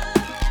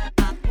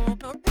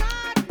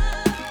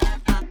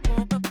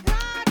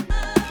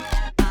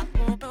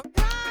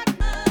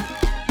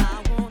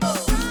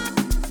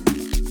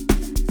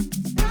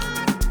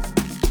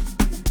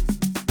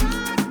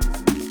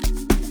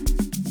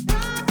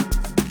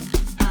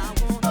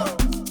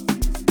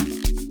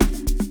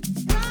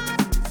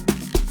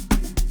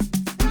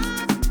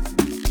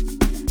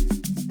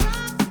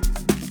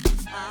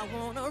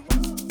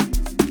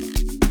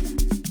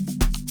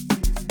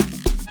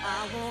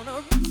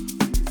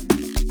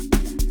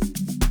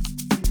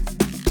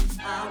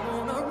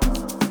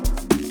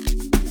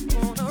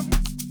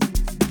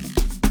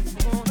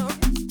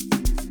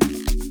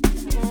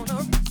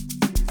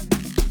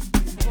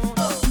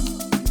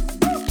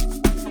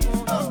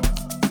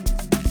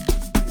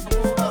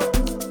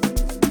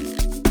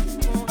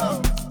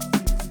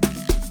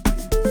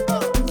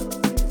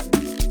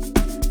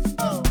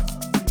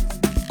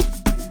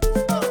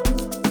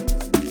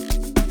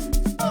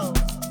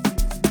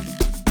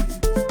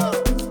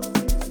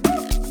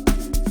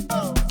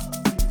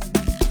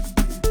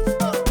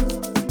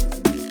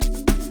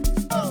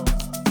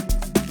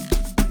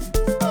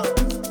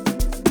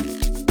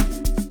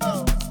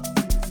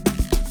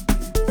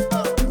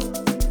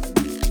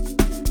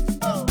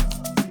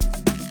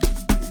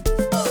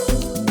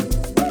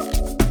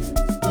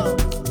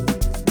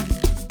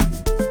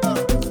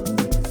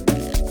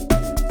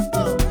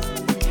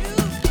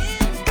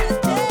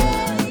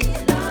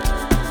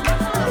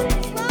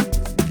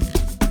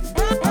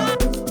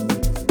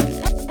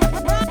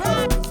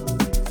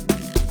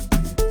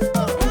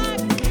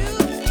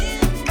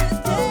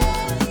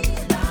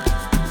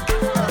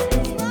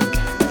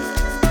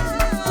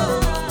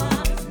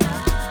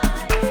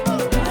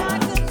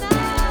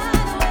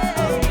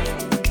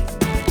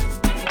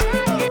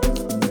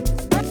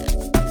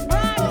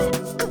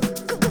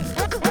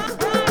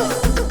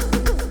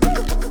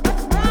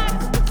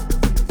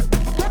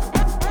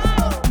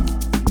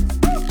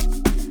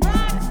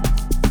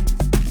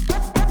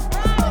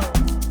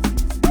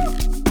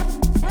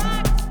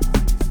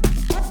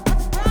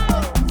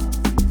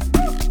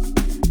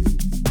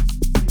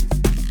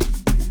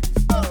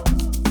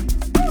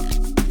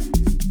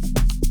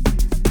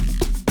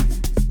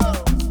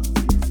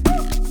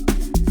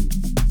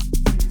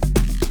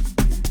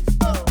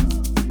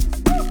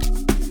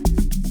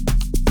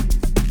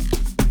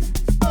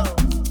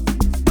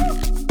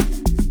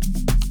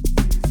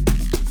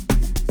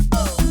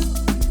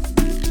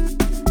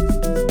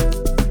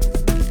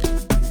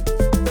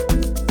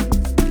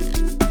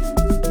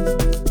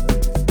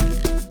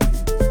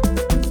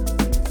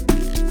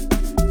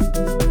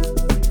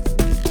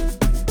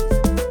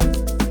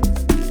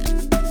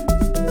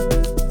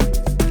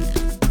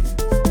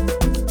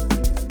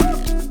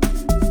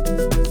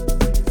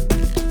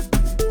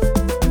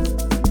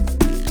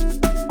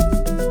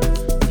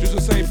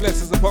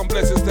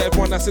 blessings to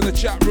everyone that's in the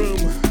chat room.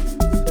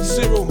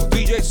 Cyril,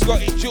 DJ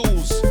Scotty,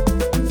 Jules,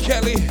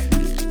 Kelly,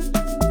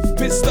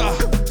 Mr.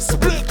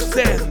 Split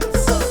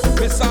Sense,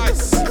 Miss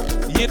Ice,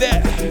 you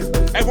there?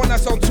 Everyone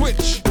that's on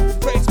Twitch,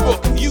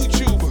 Facebook,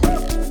 YouTube.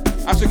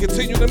 As we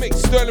continue the mix,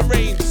 Sterling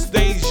Reigns,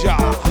 Deja.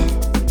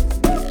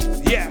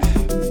 Yeah.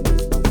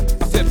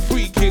 I said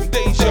freaking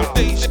Deja.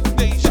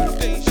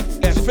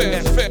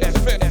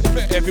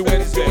 FM. Every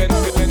Wednesday.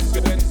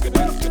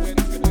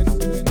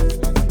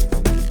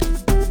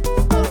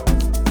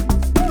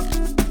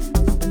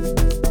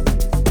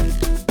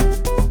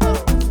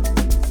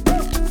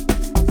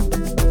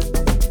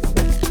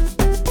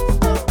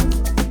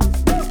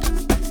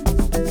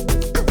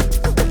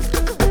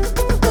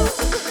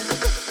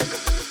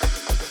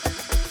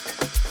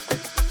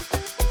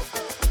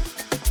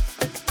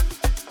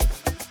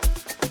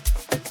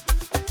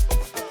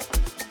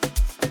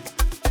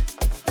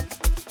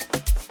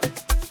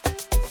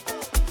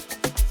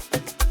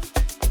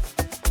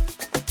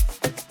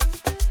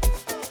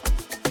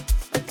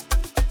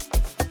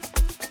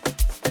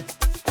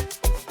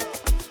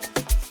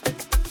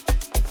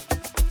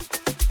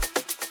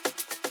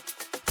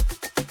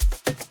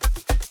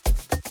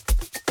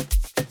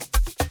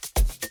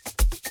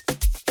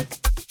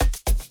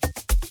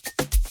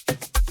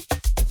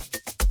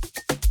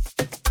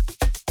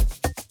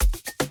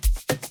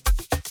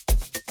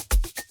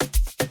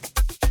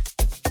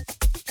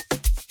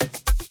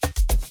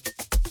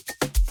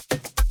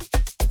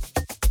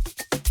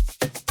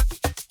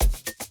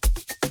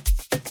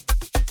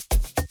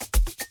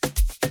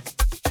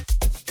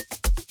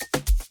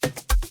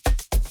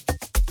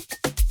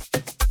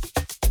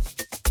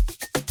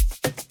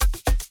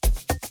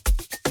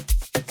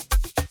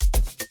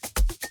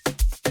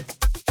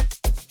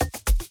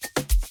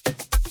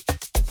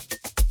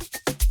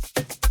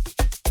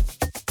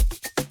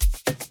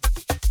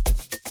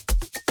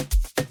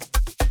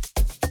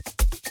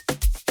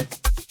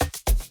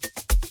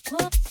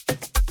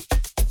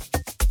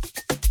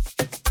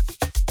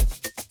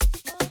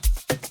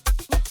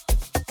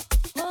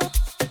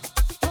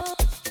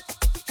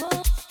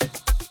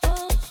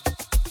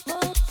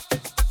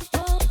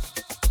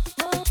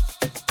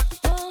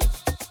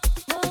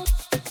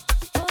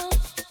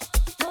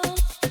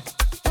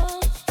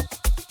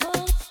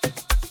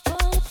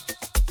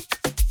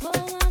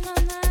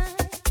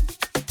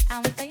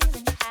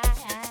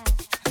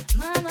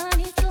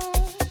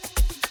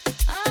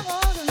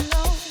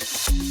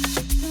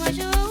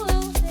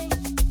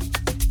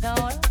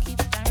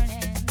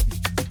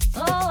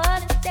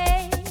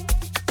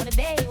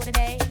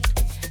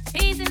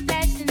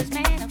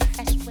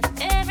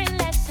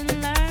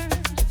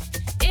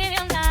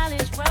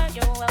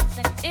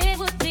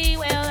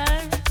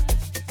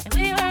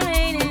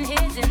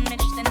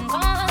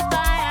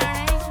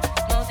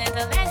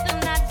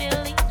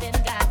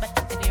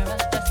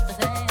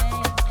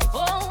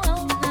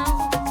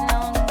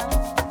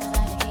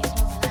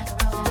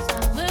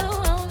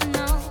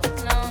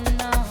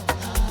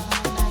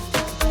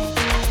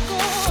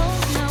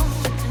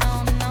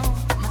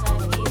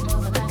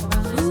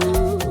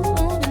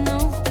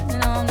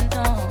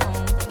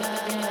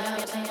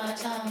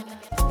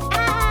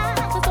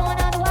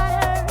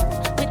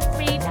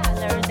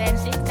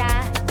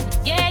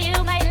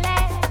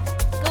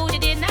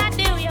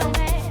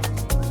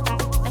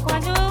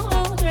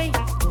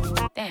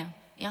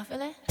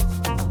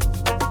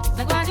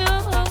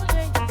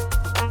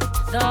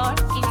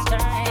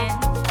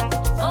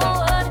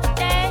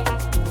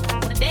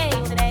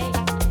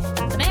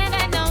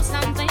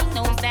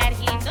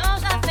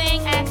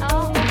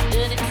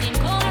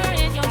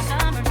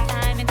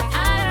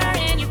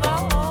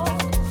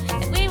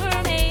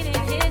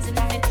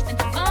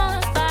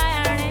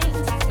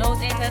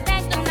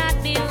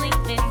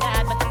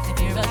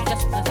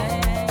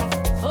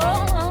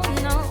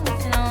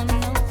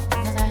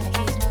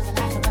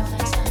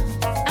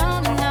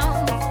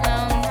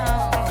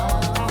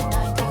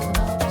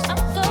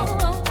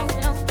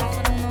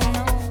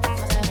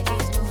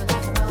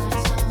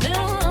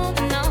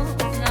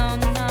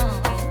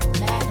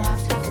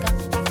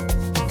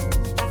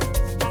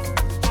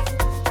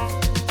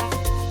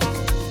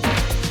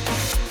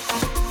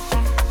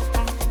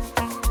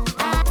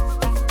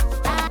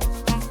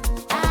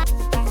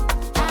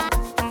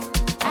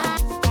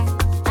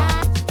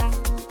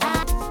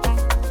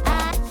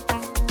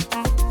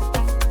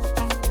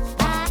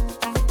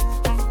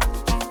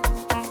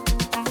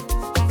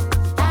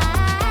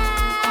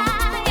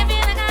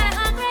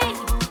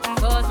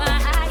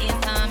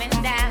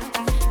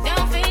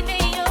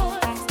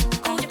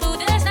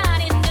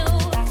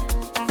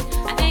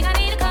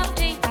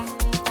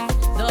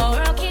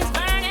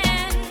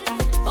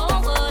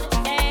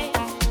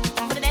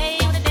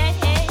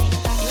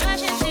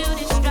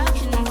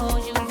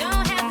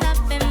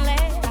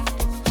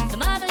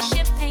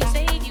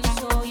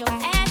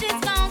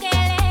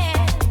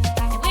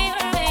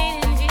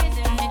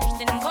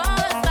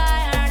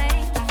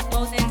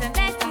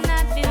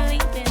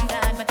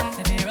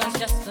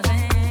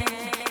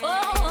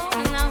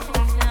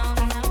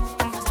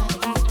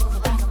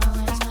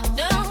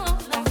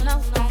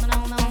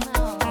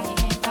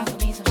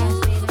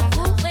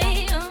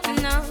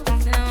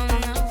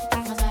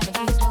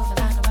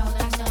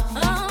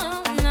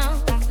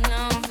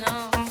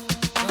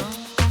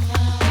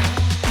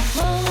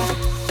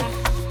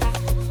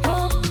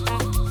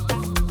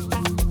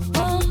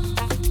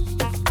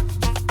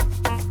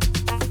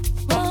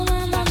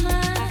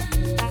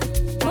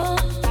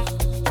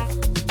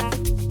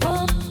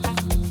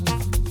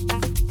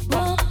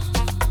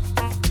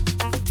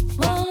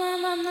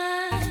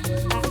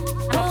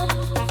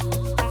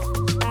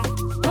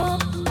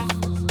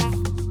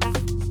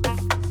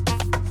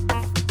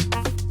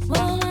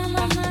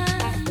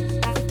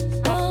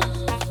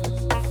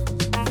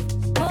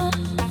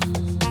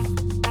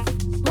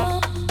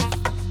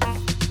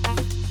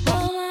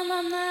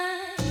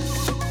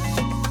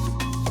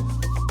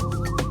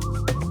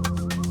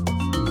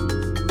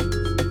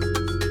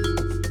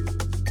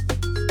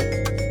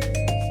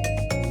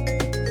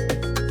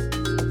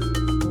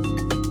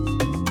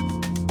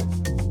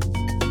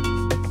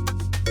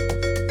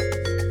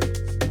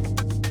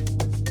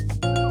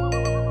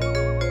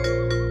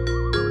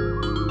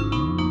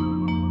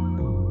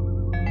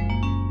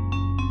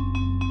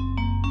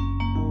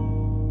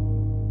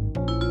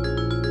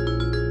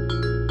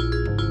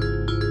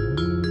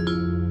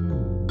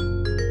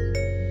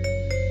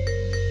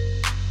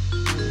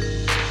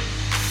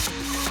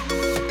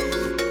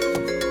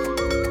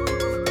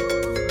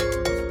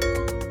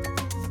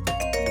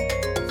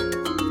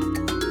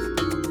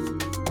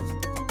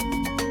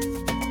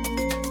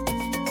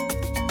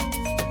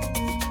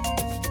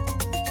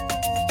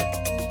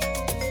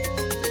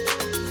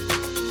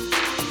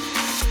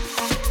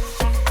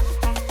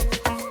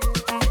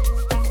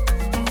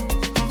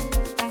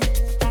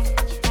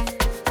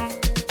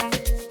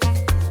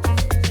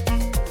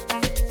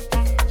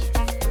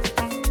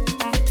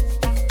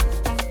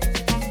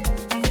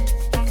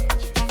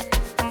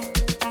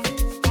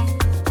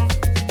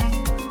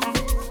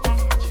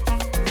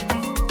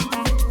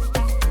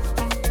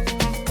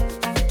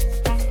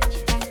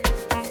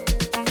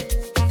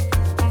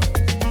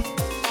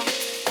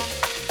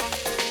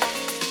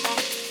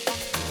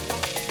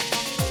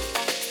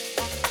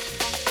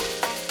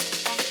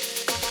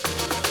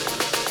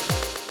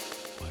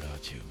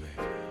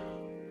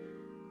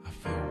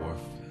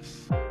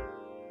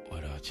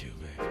 Without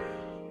you, baby,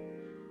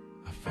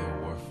 I feel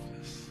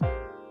worthless.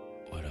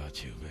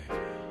 Without you, baby,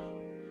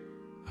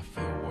 I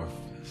feel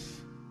worthless.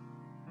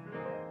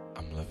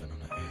 I'm living on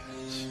the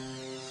edge.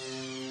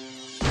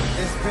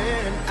 It's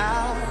been an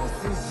hour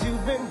since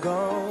you've been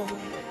gone,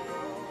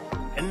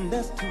 and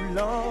that's too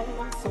long,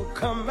 so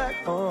come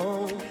back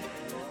home.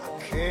 I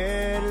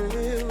can't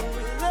live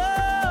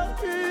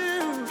without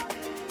you,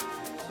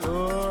 so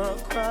I'll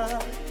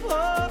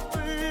cry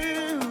for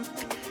you.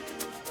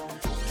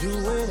 Do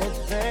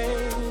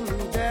anything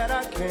that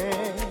I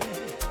can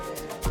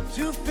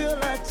to feel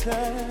that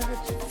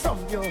touch from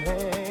your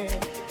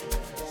hand.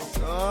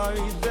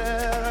 Sorry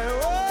that I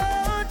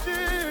want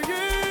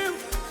you,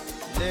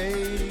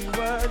 lady,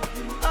 what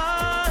do I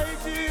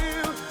do?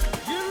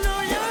 You know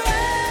you're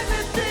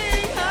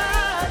everything I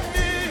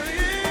do.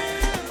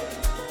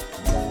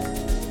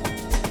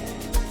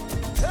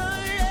 Oh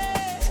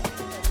yeah.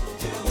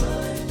 Do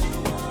what you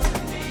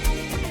want me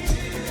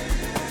to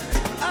do.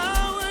 I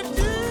would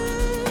do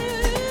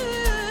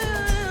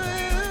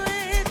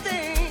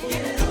anything.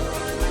 Get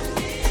on my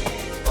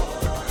knees for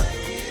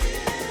you.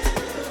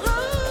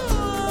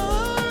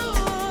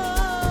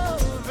 Ooh.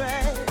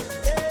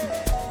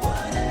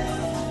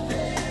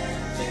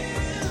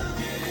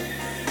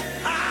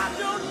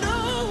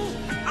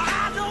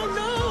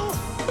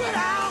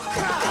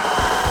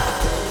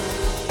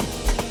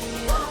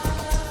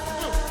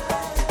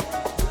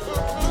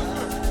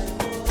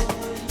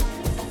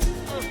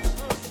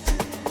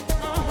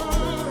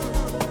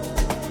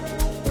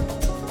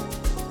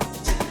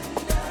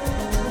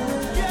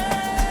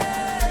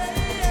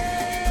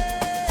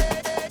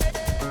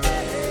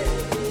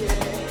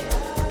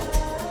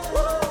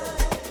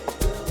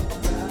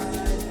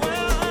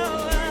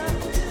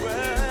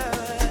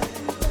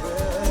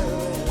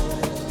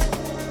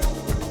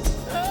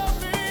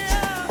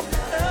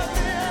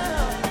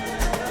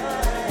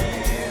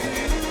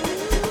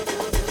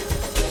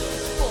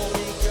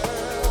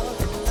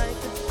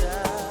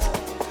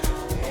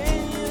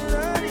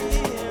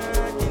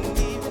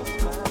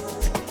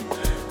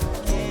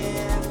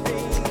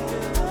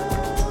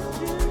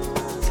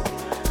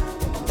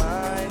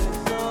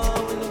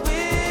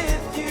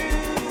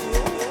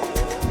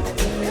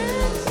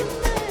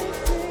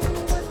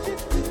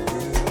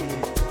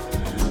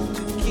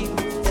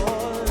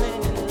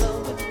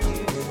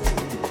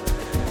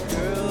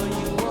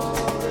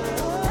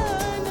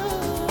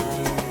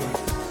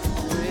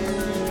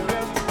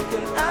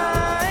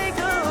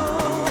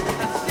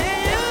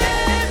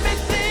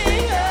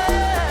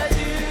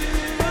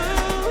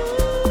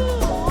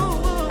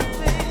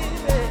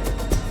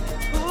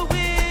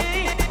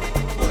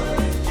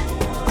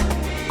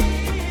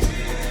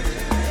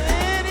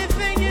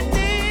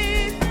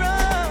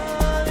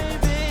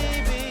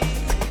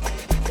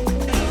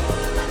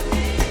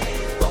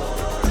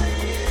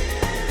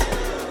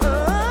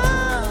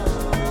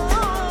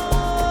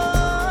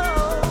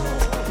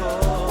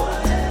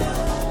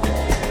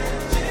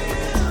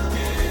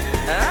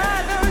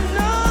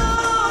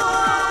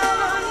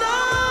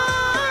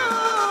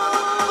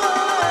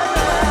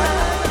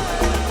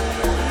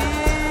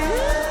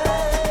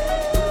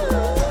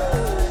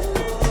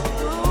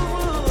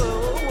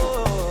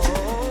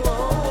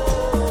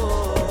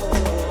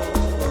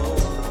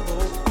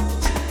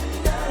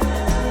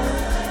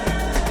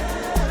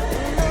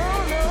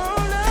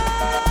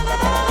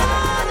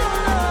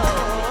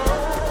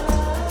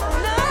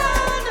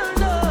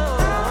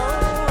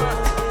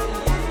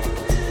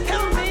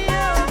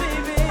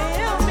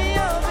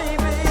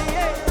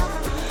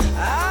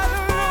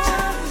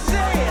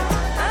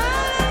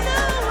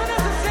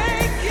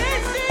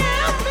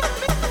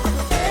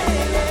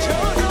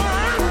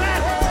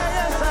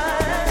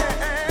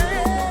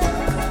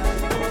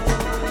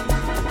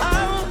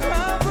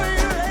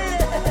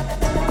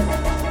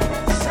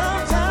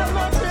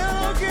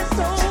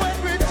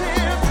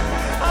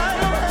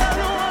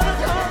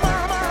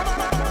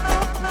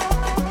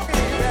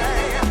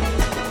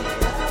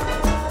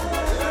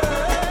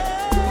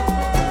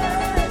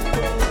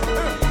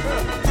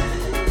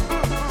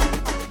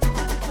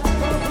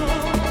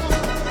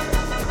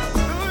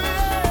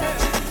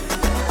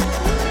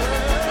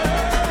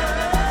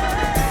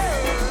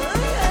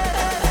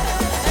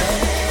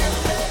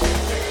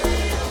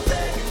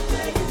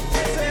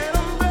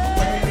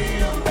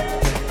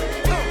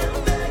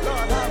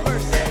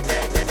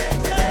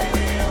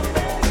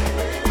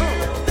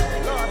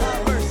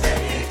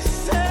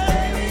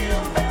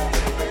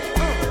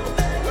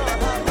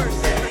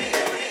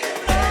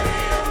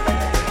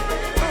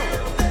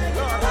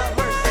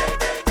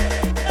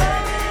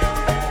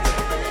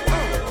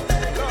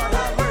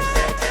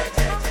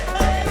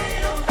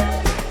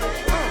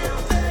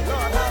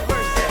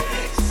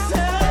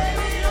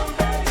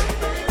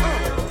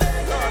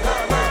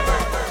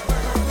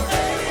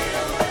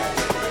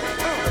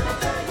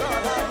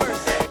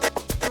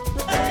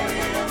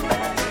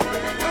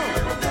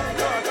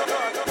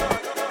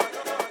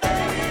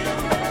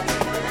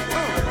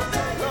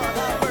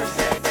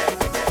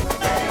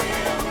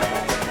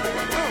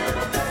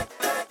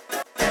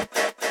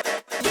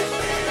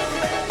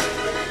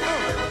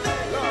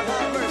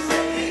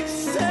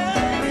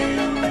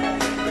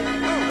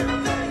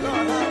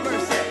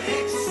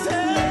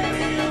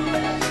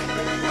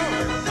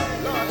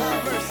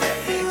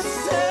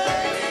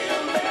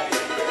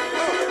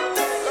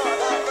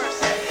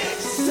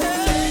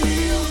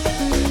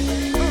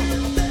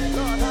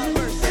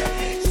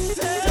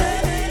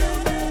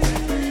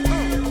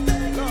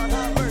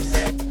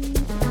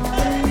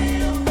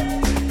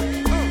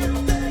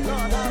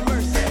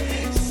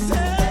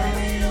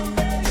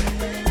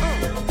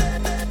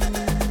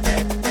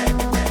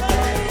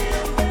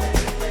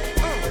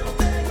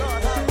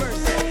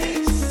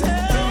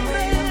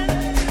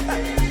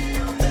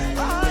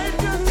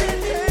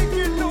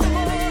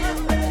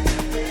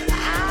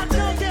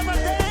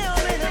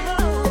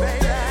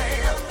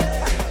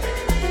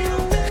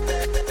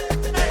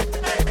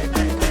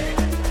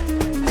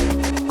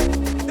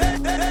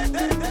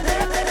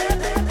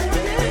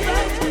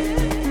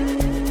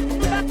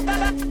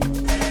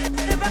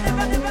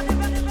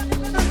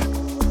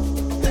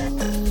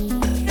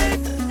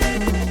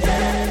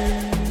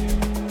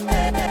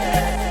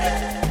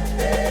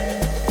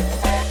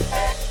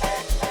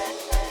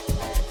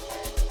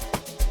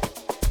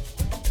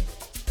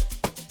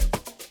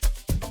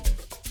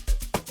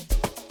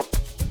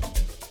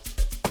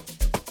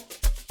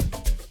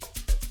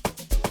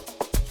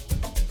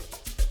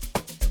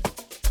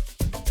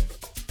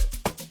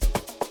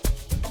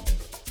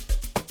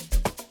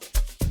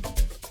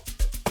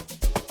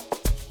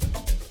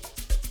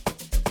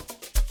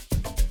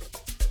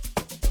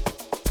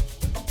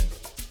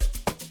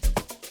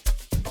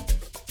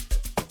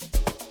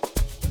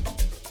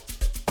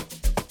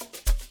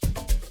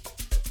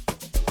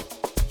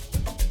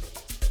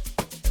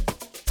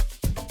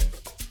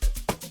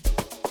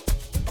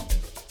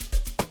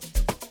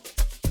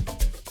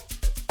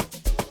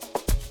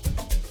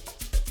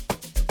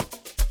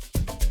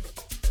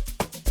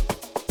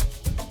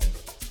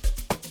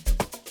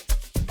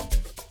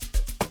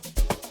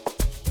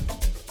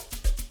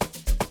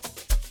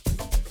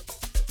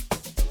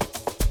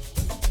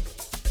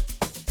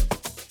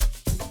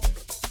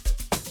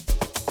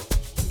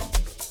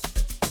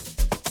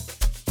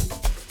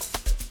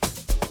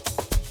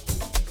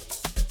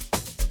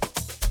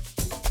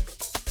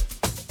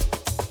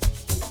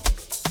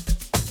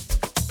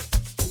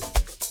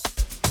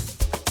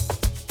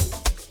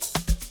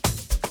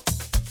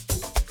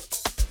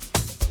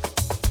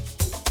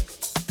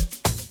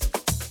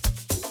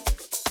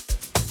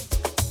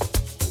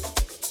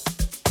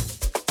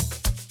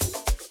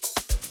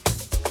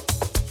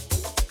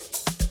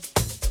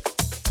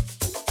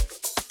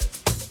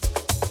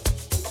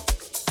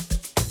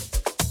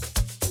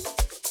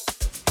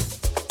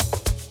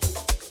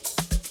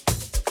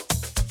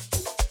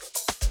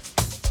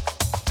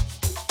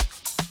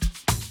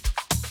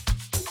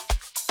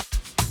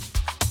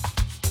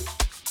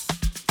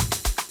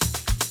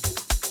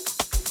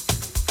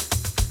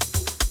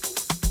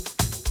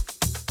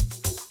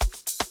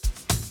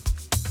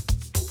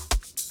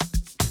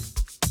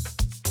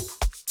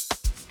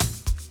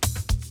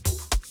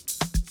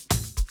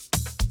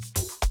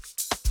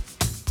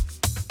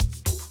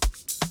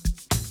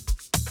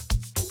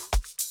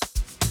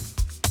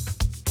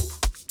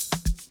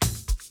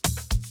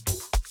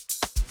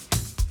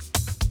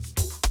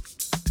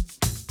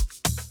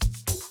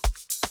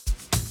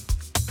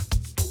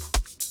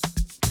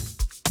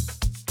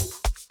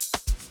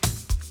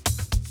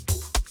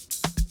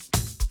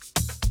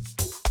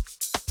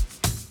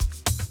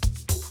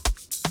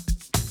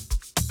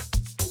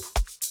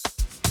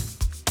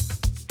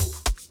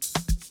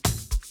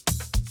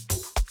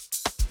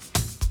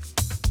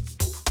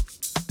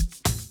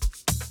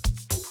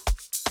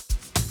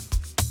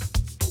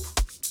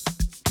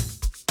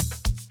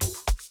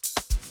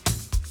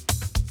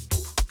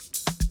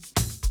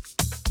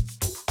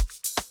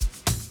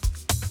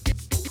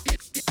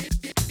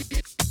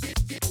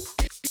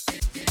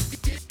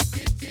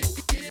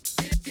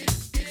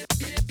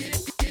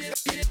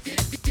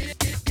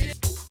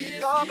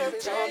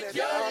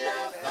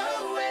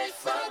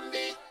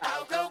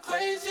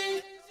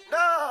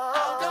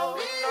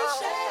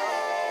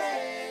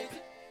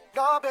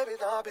 baby,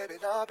 no, baby,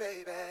 no,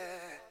 baby.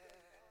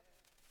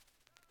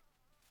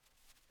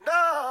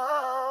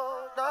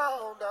 No,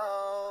 no,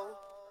 no.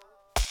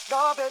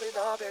 No, baby,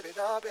 no, baby,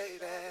 no,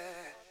 baby.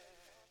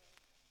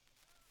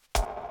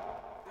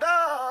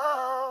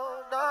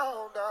 No,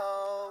 no,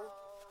 no.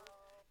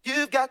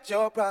 You've got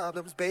your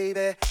problems,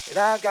 baby, and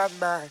I've got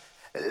mine.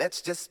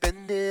 Let's just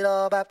spend it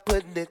all by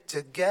putting it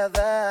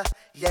together,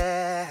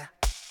 yeah.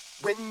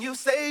 When you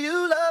say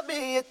you love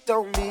me, it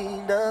don't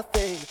mean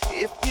nothing.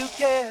 If you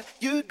care,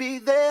 you'd be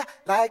there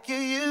like you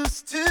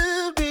used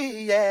to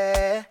be,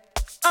 yeah.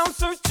 I'm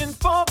searching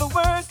for the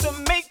words to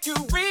make you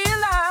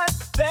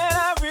realize that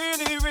I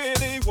really,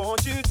 really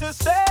want you to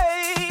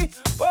stay.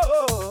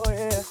 Oh,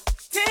 yeah.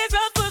 Tears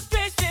of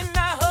frustration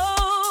I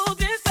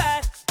hold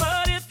inside,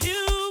 but if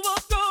you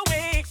walk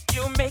away,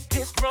 you'll make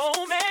this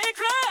grown man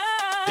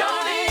cry.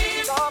 Don't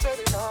leave. No,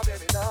 baby, no,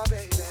 baby, no,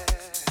 baby.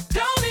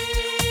 Don't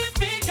leave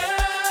me,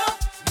 girl.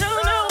 No,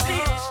 no,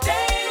 please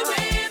stay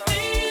with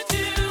me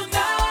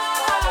tonight.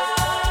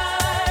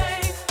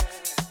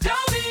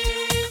 Don't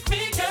leave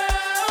me,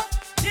 girl.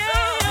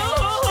 Yeah,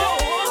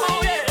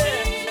 oh, yeah.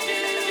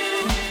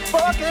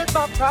 Forget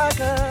my pride,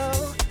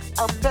 girl.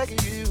 I'm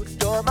begging you.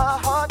 You're my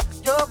heart,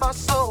 you're my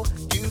soul.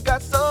 You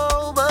got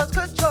so much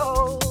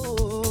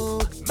control.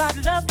 My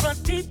love runs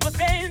deeper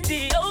than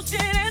the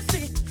ocean and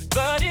sea.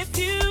 But if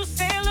you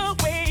sail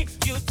away,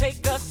 you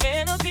take the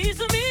centerpiece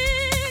of me.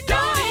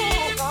 Don't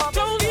leave,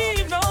 don't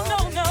leave, no,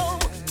 no, no.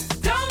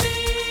 Don't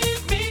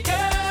leave me,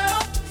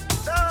 girl.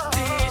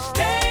 Please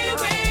stay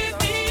with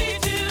me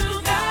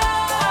tonight.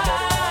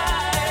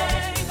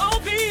 Oh,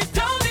 please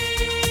don't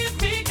leave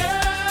me,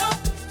 girl.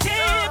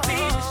 Yeah,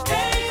 please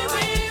stay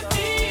with me.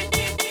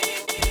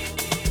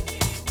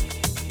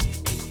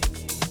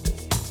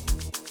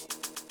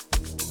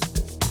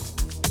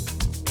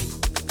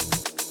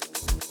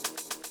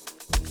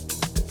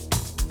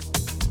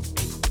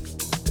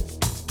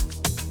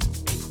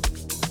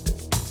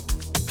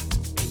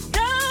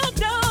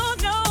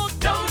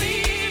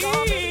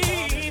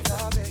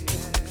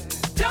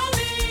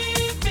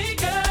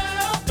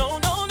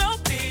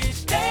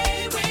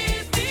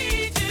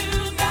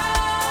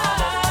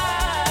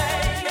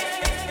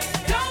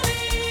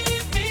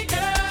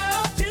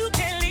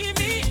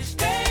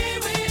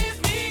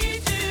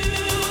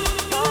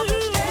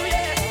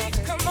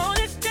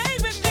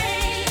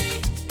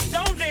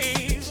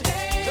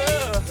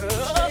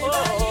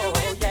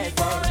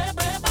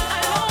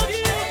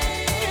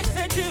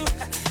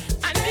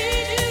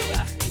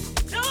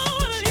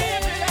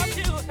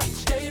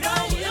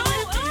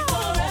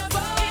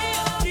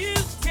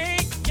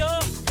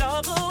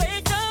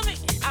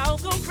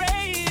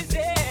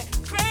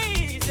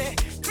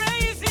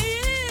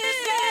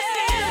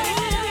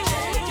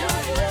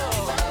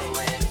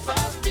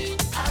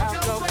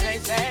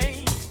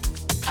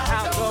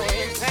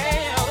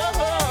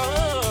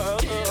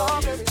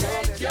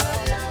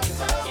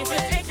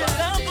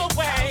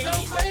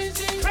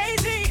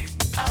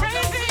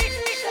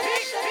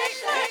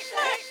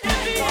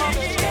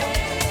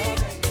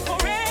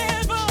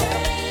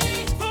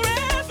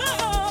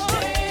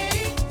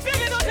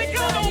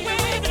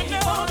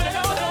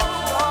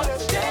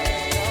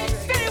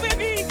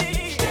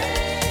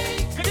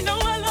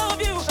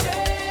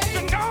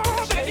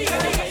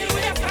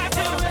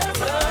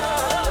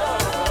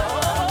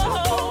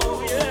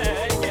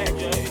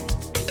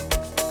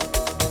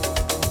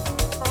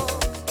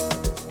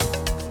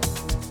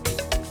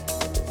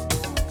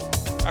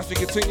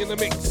 Continue the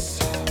mix.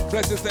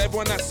 Blessings to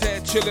everyone that's here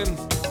chilling,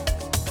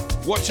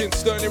 watching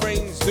Sterling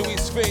Reigns do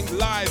his thing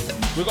live.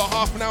 We got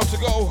half an hour to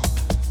go.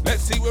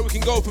 Let's see where we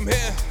can go from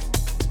here.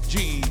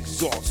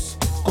 Jesus,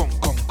 gong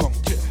gong gong.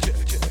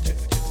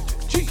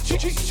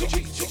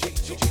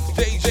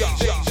 Deja,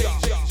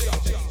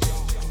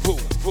 boom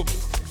boom.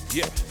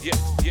 Yeah yeah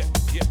yeah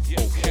yeah yeah.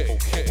 Okay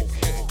okay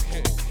okay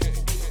okay.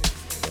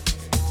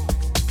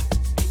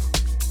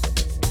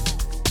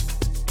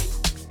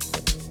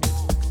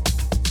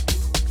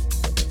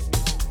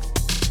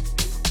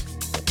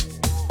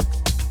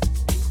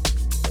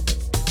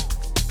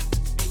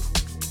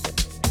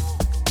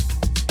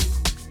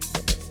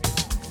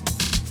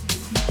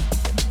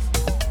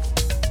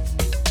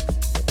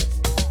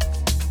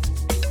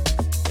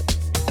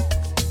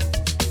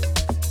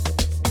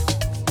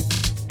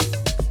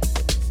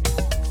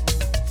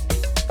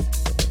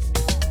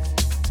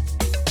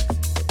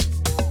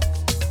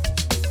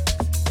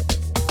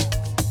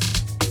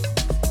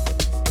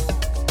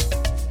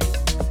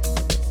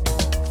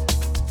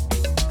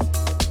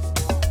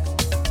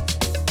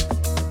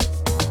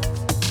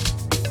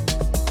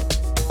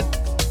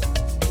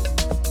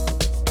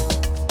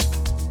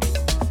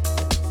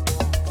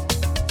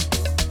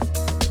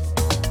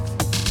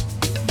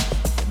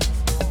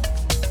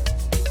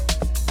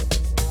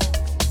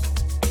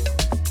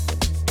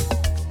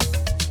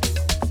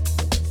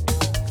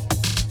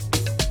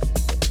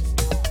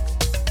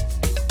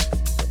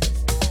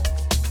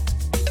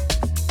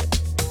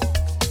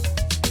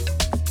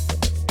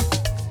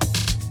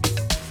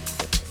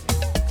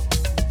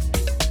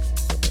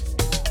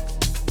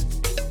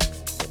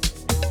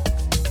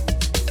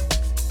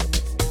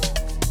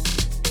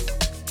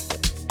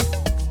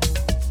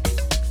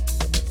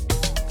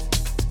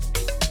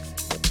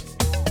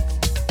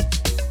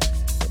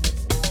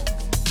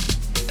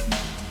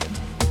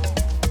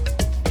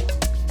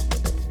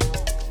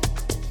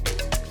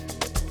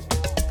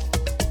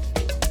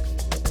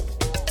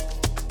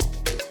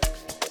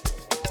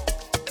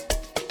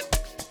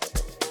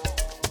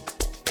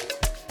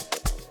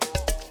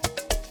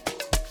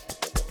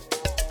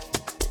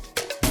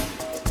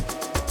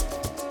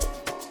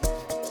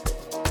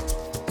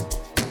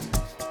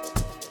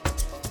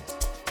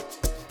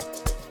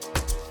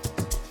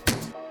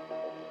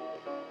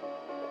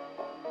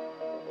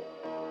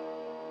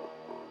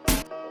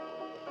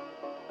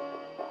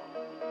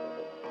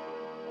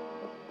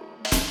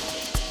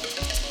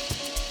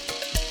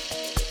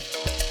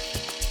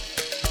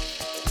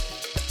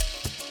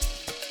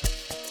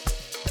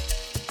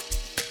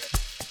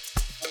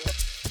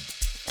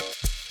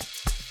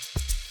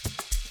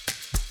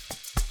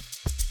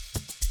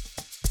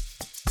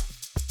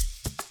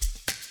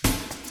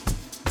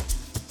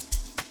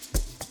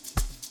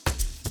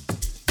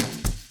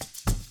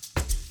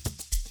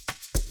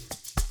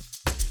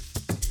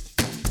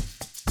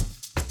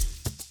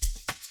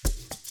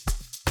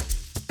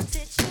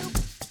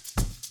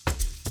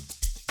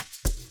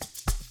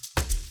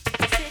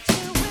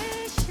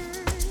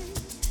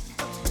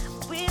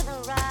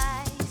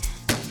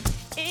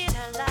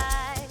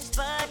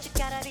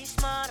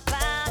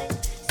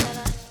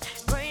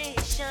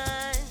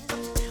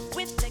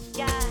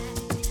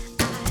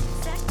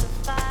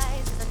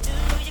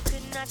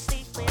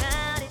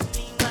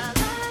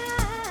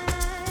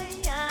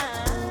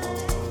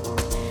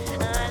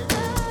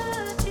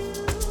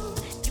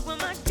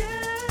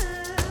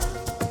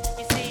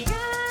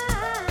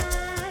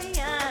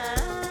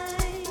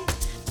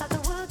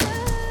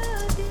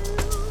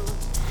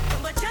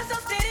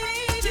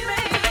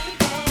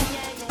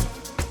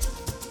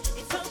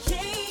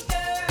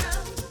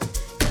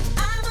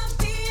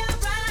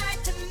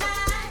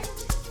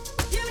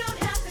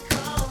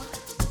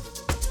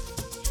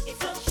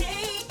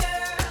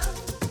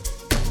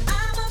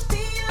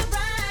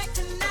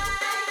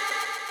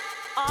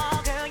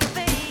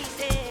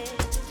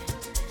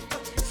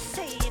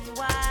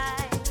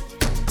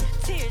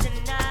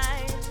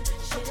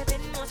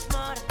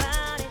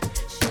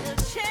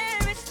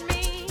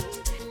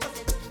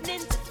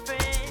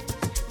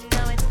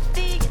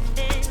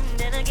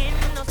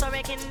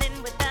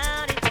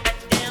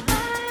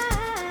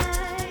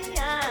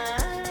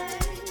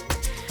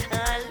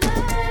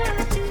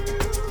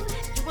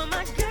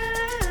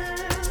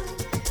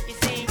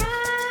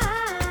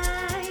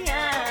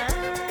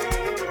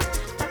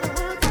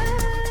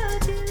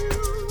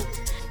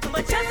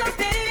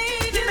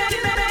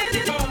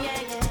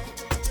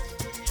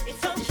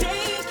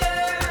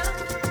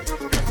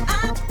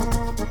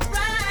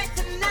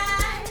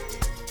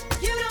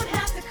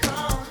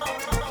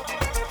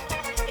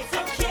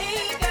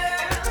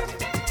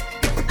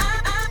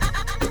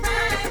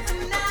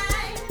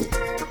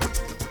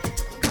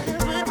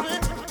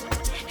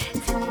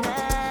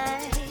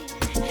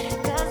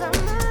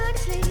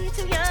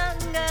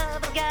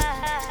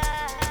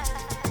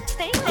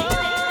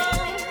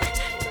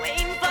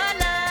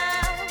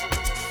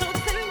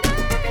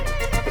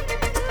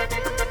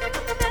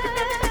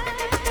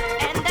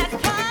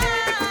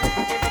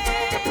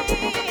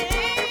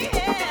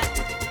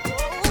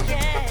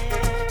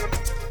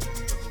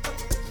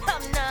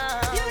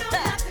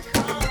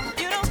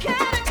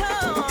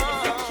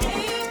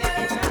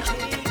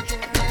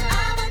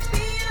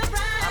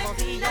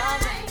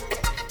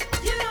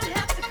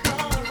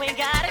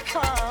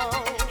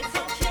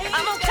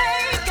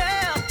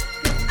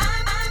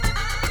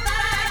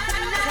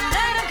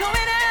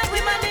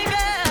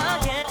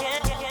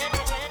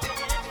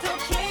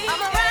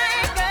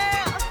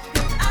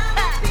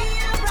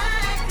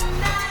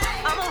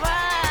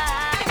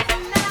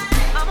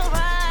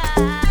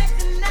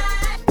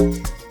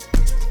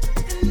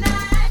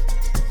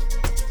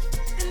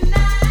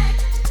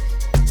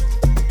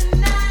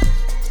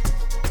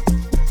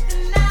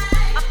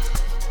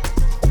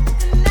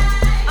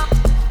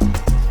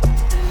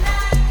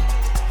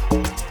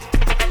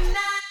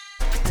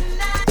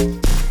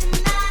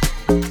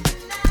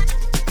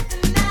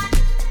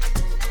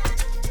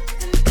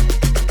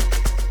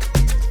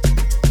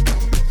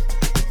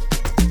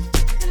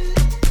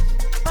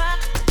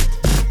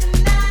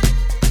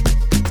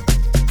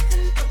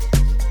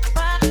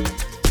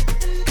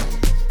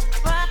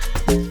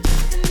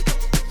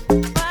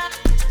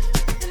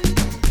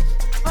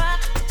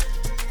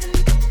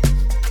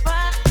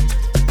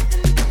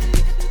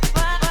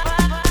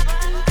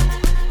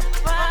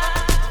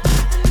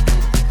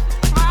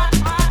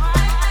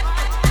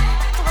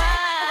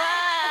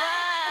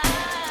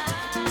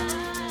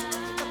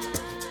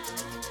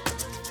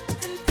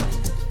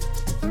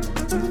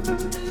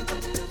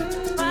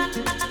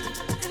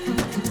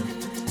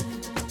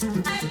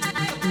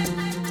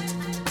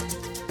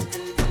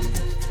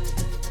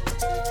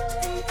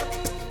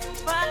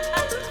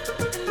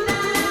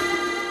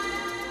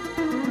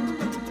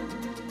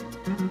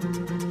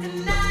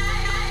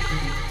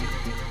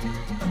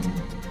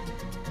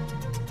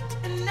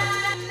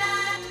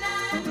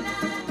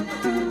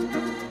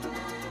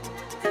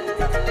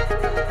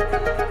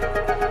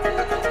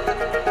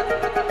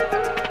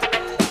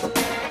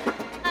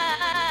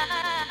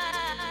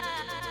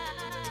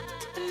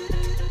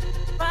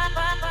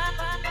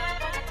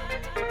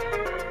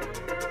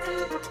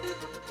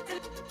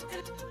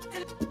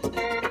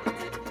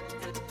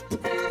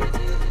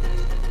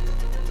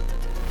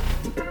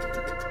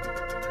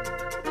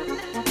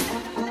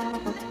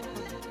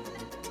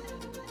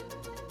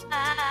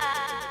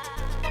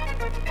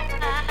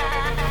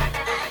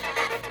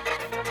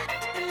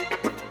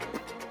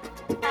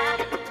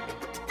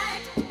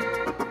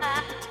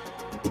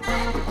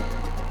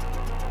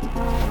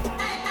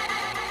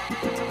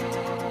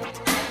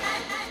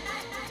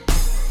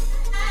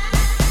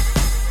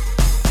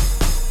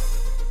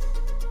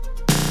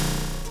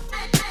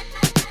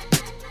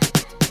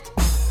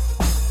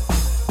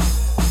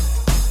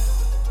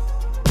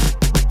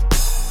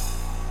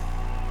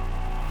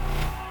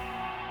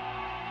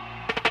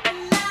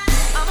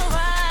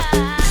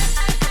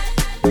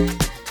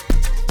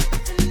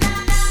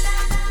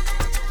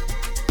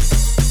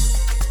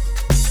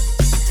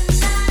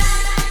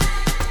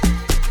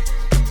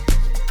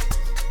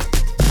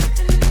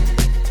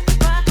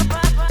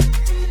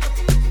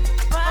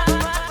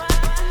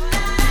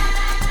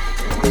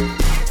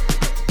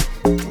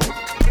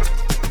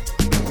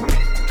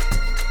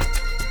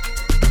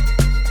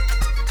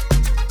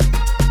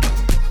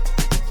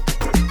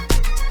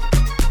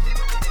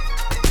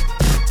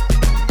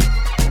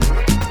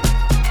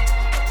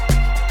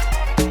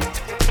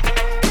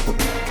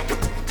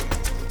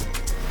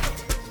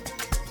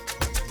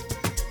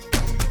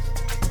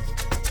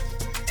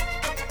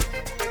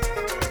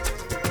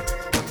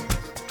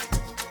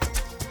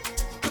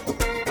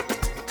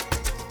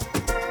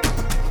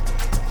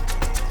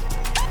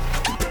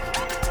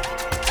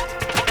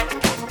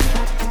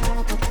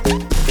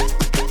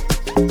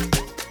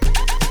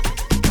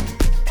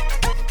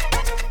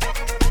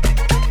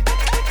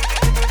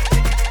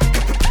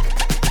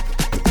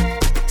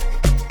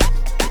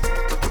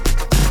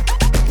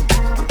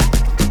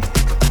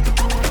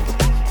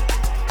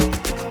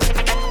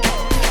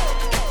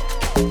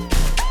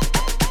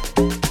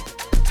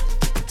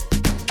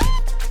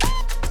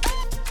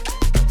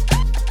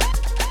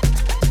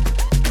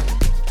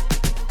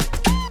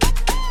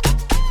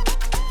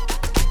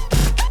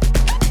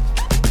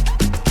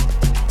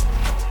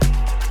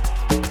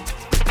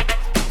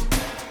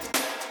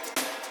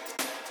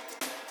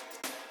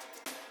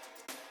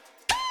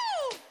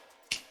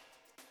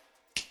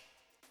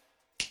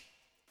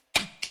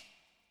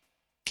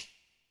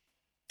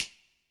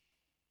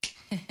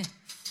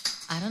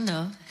 I don't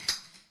know,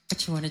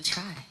 but you want to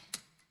try.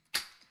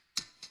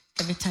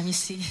 Every time you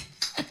see.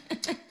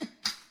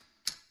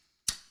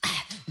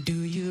 Do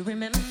you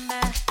remember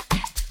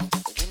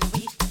when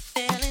we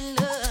fell in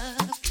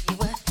love? We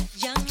were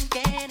young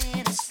and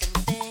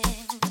innocent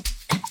then.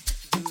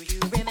 Do you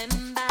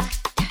remember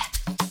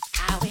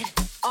how it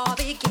all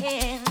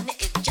began?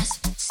 It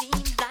just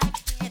seemed like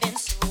heaven,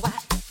 so I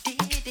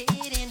did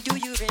it. And do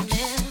you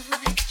remember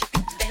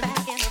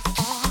back in the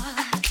fall?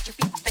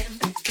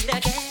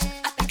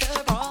 Again,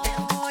 after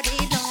all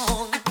day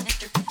long.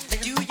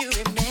 Do you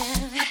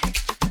remember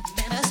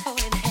us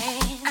holding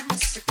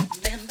hands?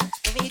 Remember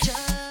in each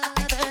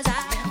other's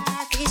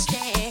eyes?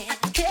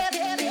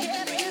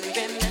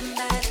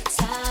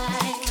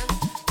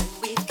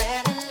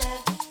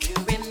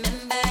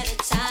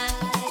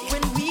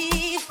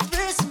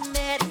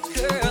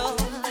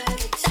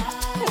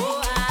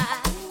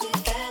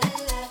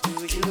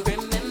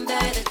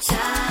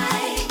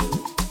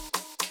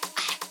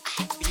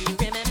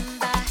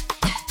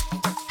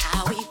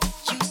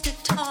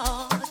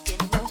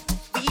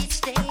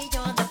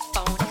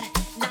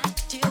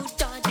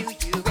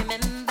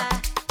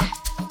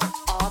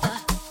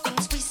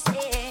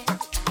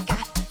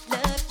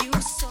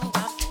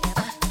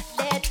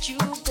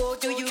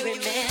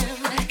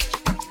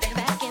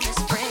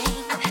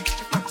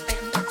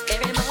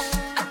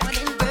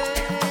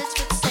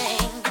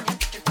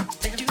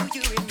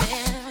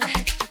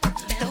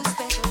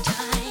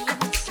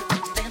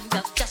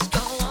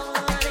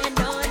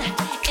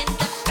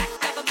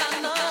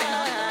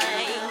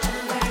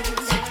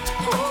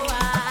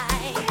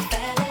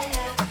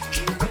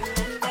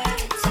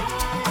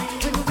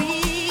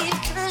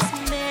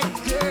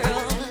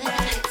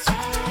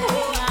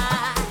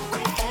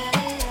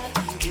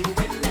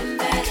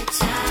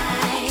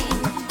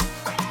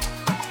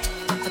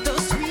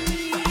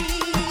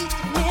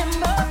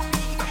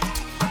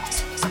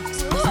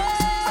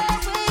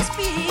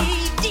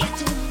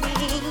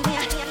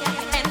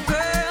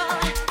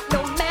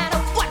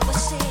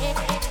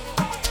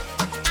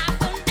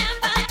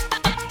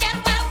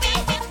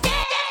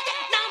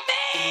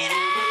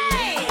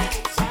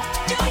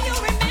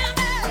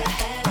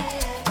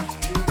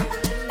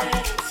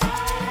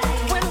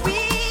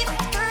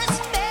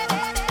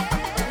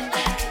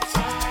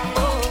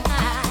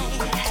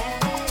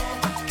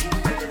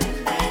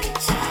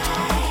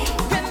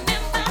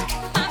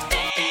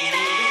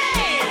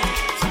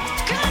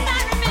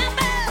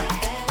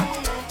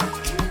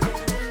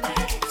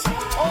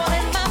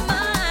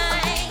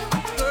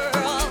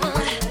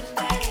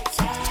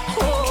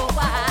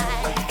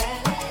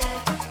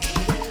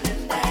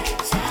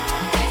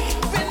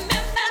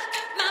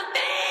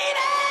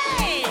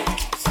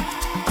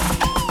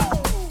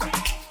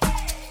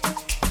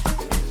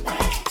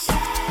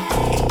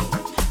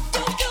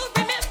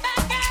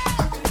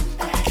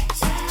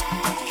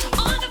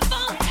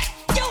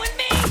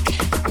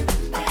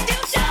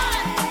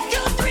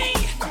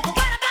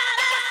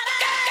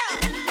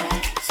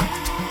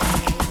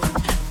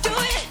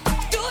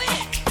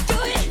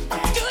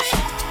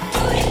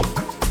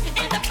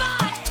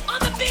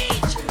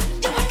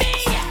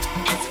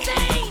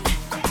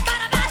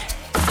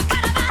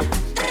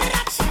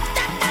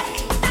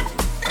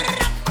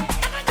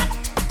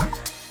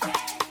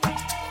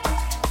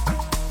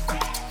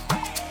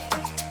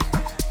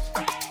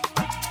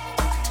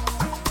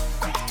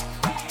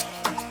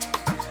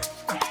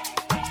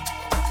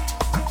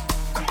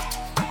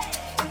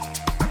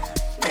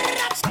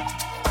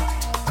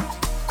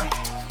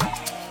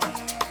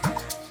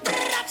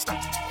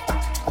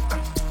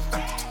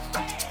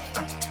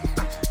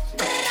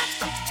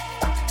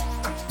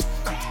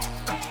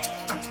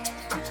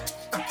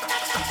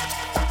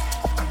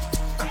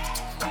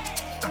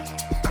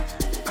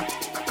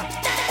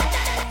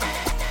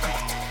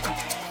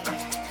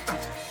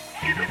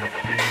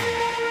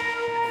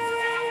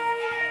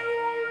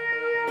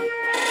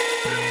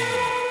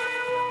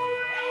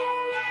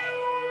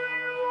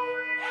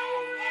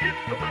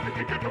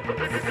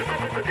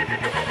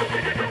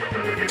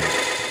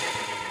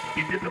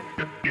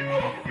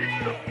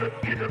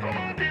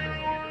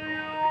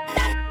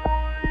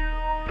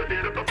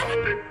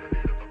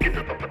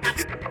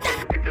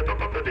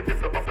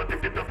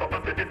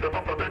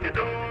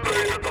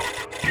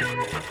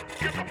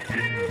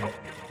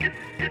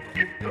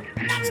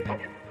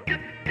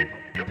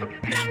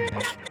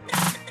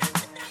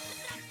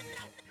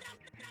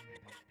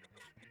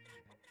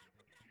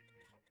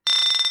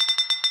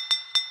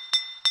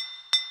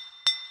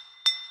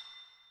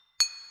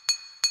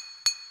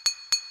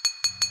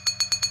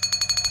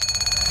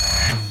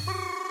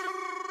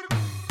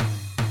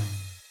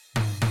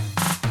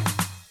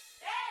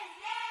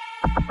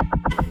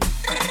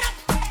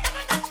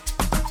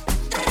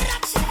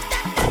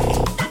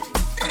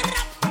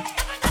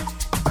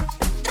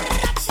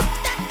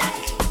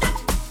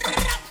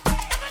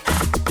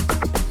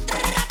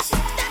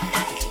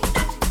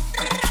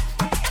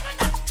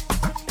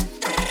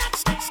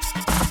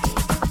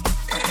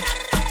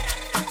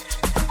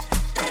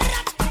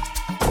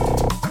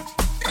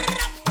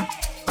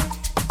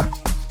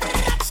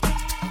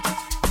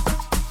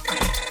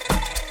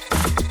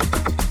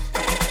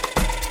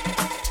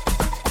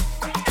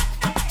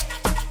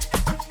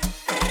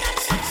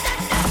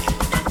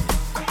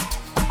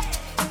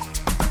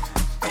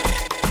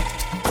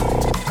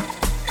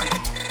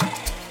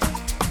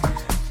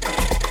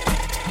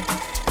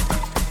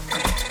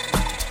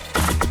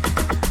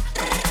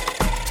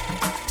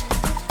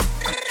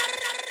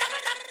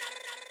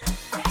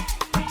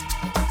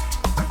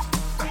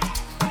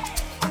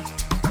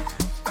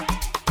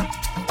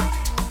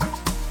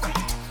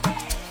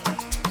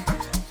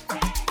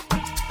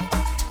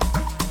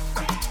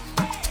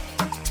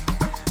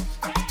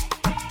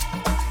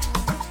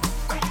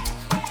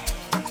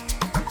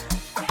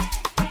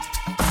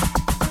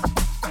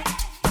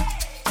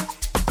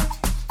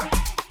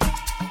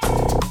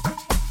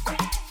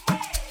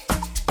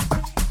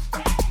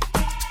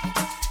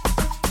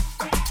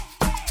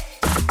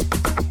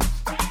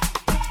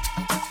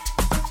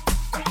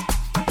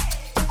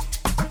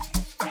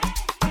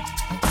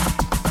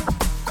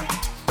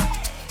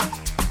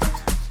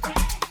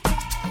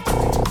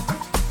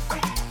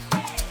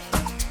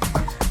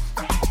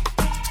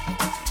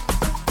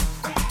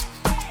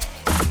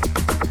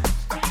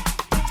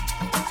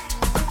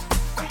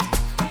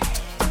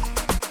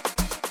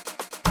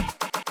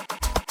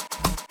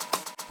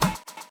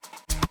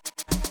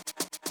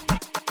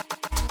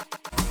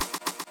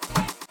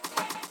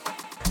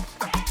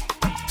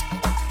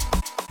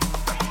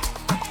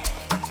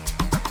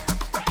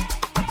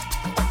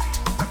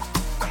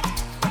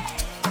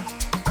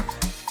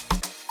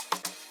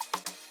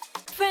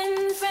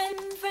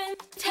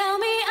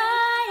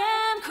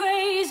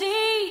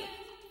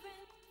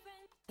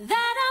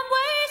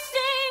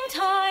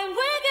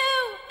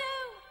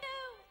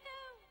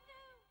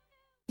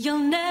 You'll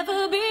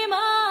never be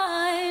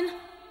mine.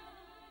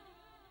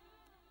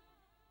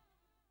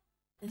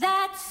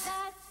 That's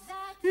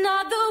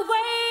not the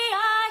way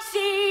I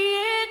see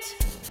it.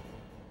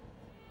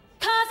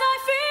 'Cause I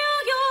feel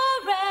you're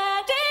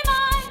ready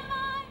mine.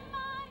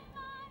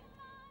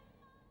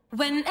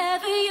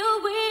 Whenever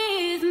you're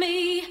with me.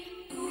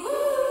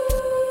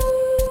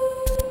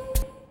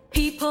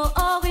 People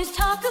always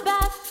talk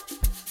about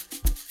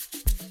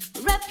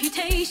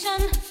reputation.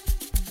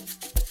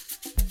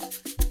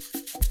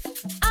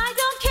 I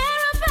don't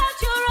care about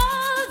your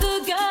other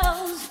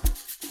girls.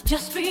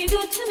 Just be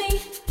good to me.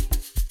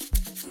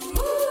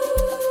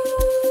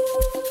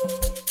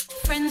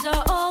 Friends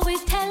are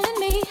always telling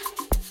me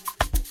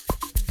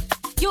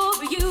you're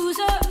a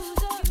user.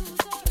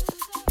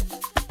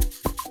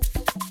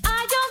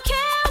 I don't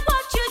care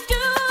what you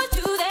do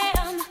to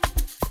them.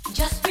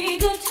 Just be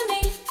good to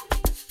me.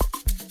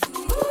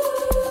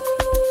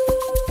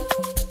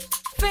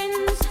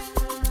 Friends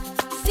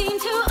seem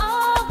to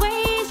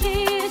always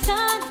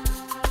listen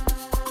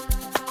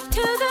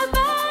to the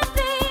bad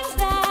things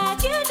that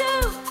you do.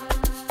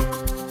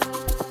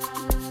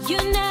 You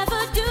never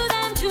do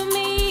them to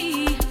me.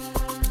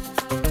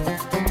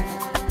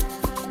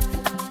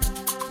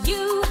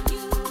 You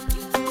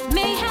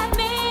may have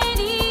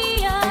many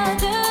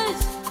others,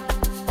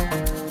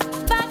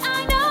 but I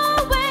know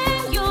when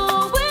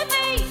you're with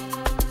me,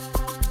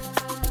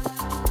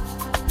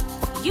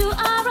 you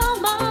are all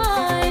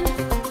mine.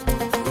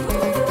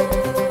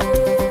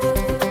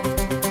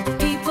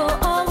 People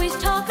always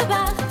talk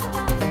about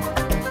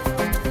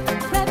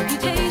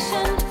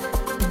reputation.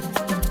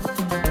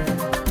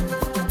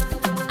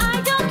 I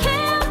don't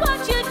care what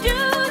you do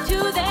to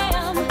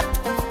them.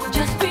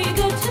 Just be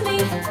good to me.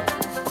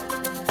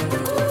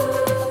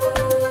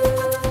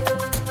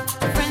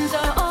 Friends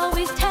are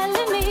always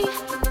telling me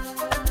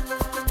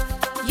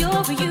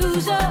you're a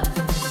user.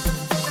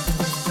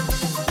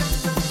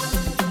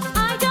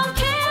 I don't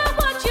care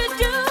what you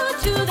do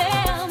to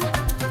them.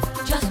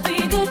 Just be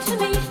good to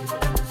me.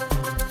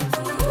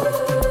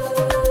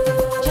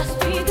 Just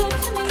be good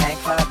to me. Can't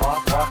clap,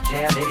 walk,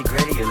 jam, nitty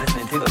gritty. You're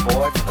listening to the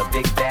board, the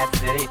big bad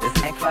city.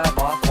 This ain't fly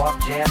boss walk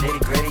jam nitty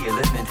gritty. You're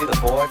listening to the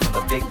boy from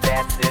the big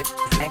bad city.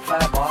 This ain't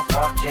fly boss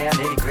walk jam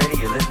nitty gritty.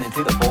 You're listening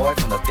to the boy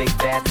from the big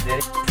bad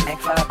city. This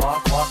ain't fly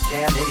boss walk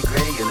jam nitty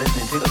gritty. You're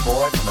listening to the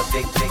boy from the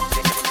big big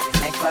big. This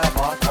ain't fly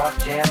boss walk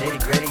jam nitty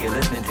gritty. You're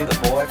listening to the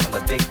boy from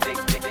the big big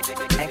big.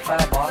 This ain't fly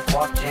boss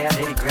walk jam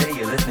nitty gritty.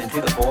 You're listening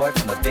to the boy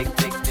from the big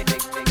big big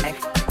big.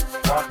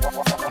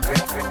 Walk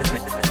grit grit big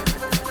big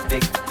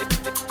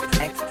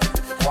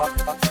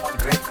walk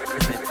grit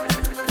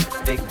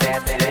big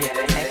bad city.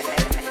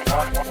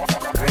 Walk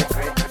grit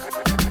grit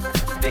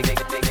big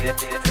big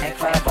big. Ain't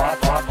fly boss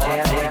walk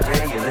jam nitty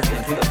gritty. You're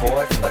listening to the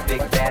boy from the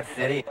big bad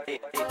city.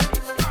 Big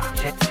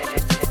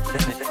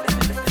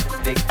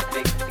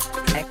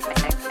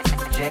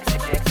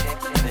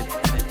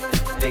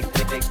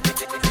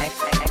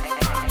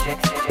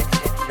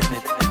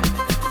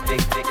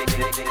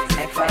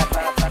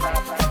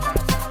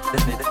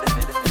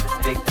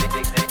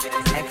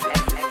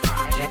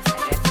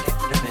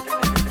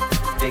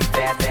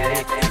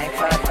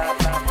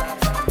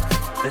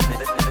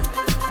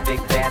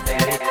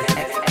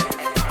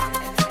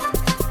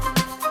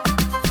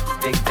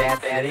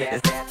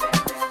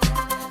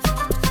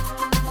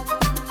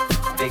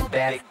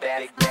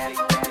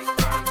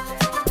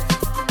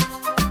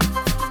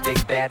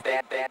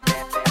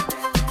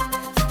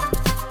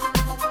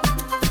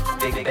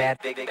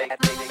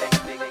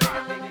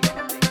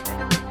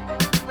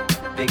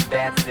big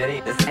bad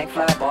city. This ain't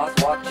fly boss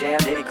walk jam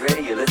nitty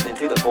gritty. You're listening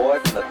to the boy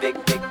from the big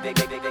big big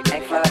big big.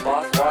 Ain't fly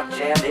boss walk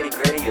jam nitty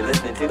gritty. You're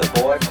listening to the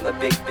boy from the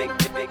big big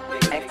big big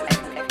big.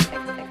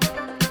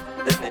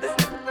 Listen.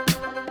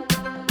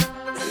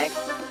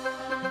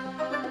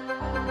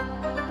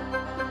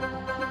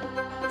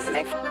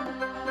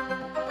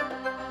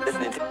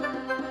 Listening to.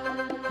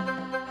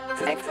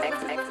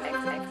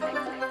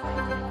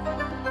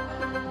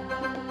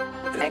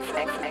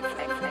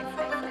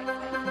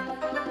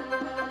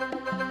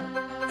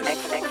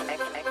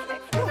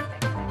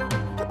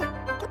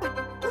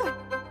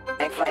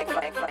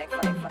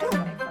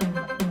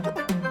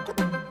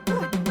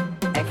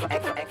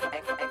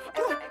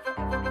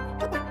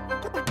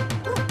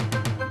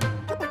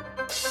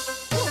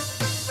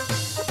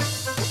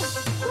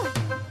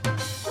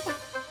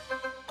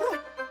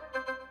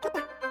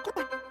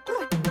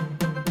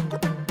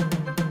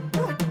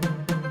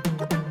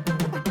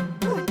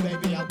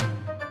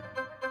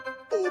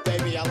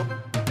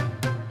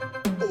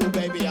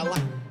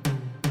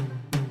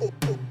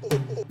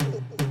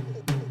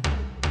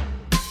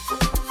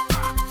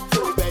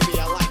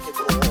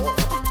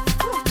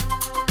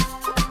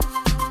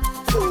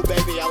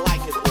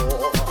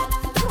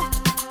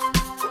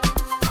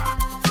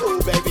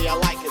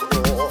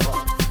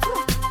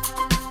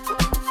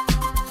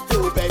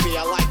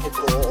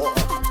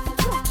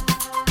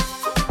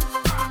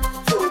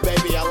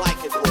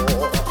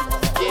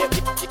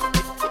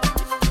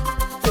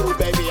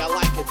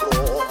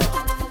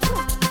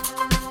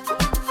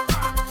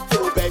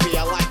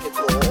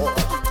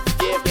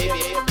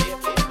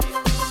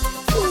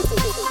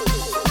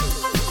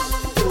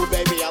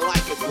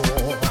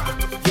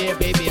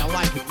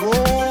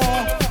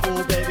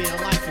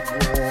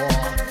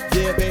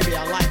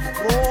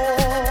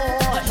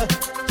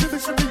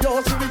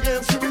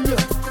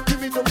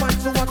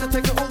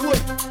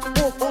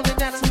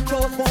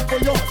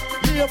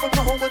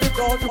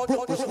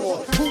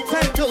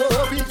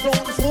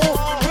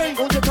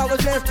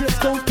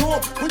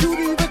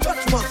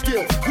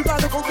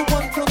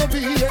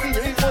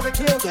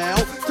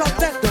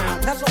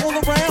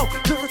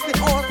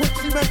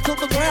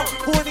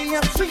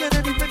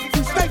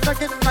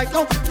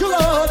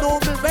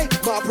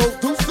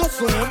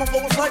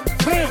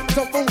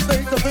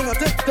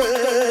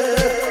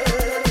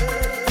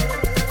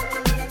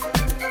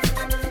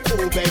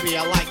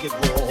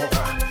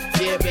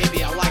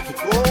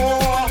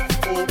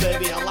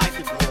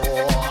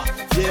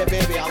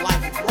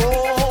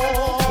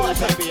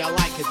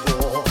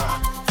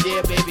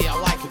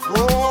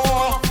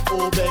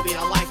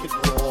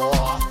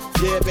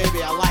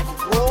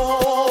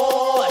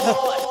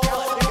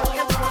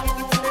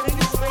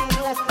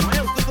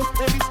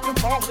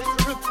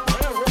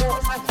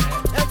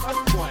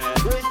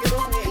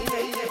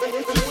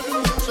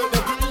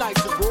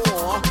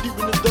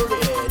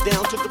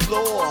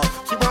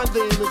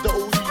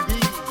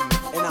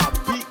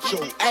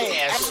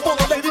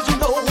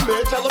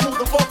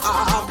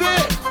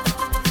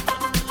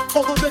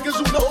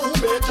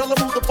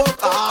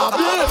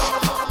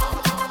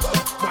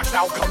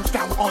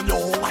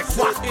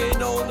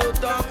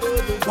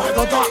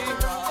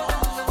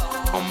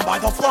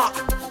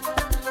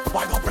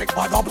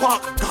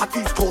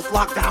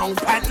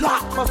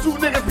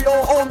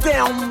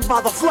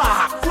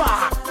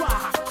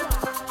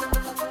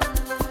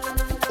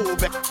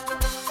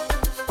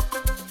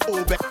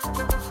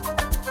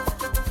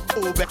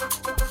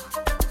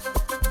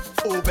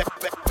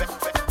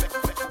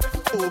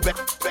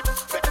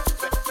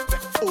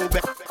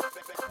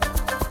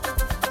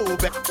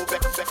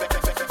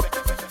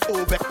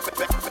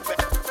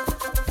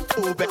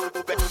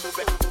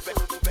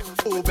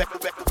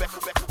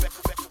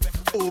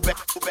 Ube,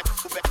 ube,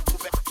 ube,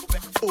 ube,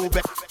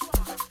 ube,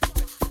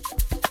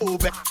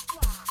 ube, ube,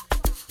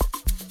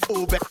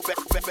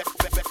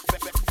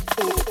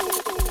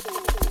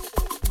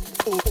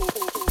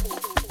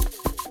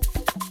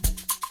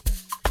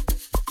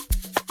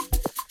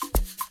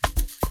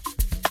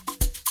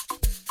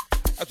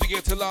 As we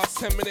get to the last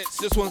 10 minutes,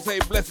 just want to say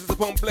blessings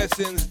upon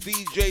blessings.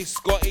 DJ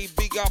Scotty,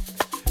 big up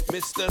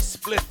Mr.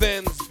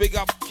 Spliffens, big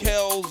up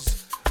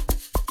Kells,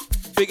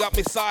 big up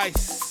Miss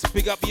Ice,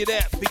 big up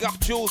Yadette, big up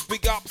Jules,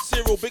 big up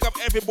Cyril, big up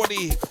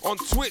everybody on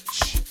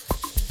Twitch.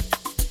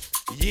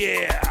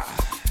 Yeah.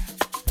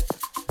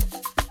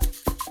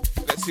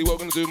 Let's see what we're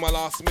going to do in my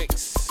last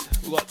mix.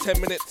 We've got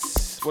 10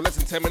 minutes, well less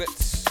than 10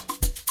 minutes.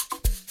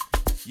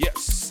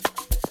 Yes.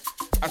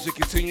 As we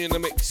continue in the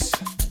mix.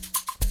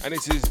 And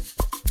this is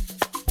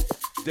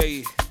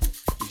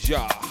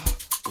Deja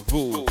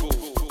Vu.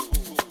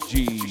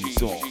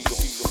 Jesus.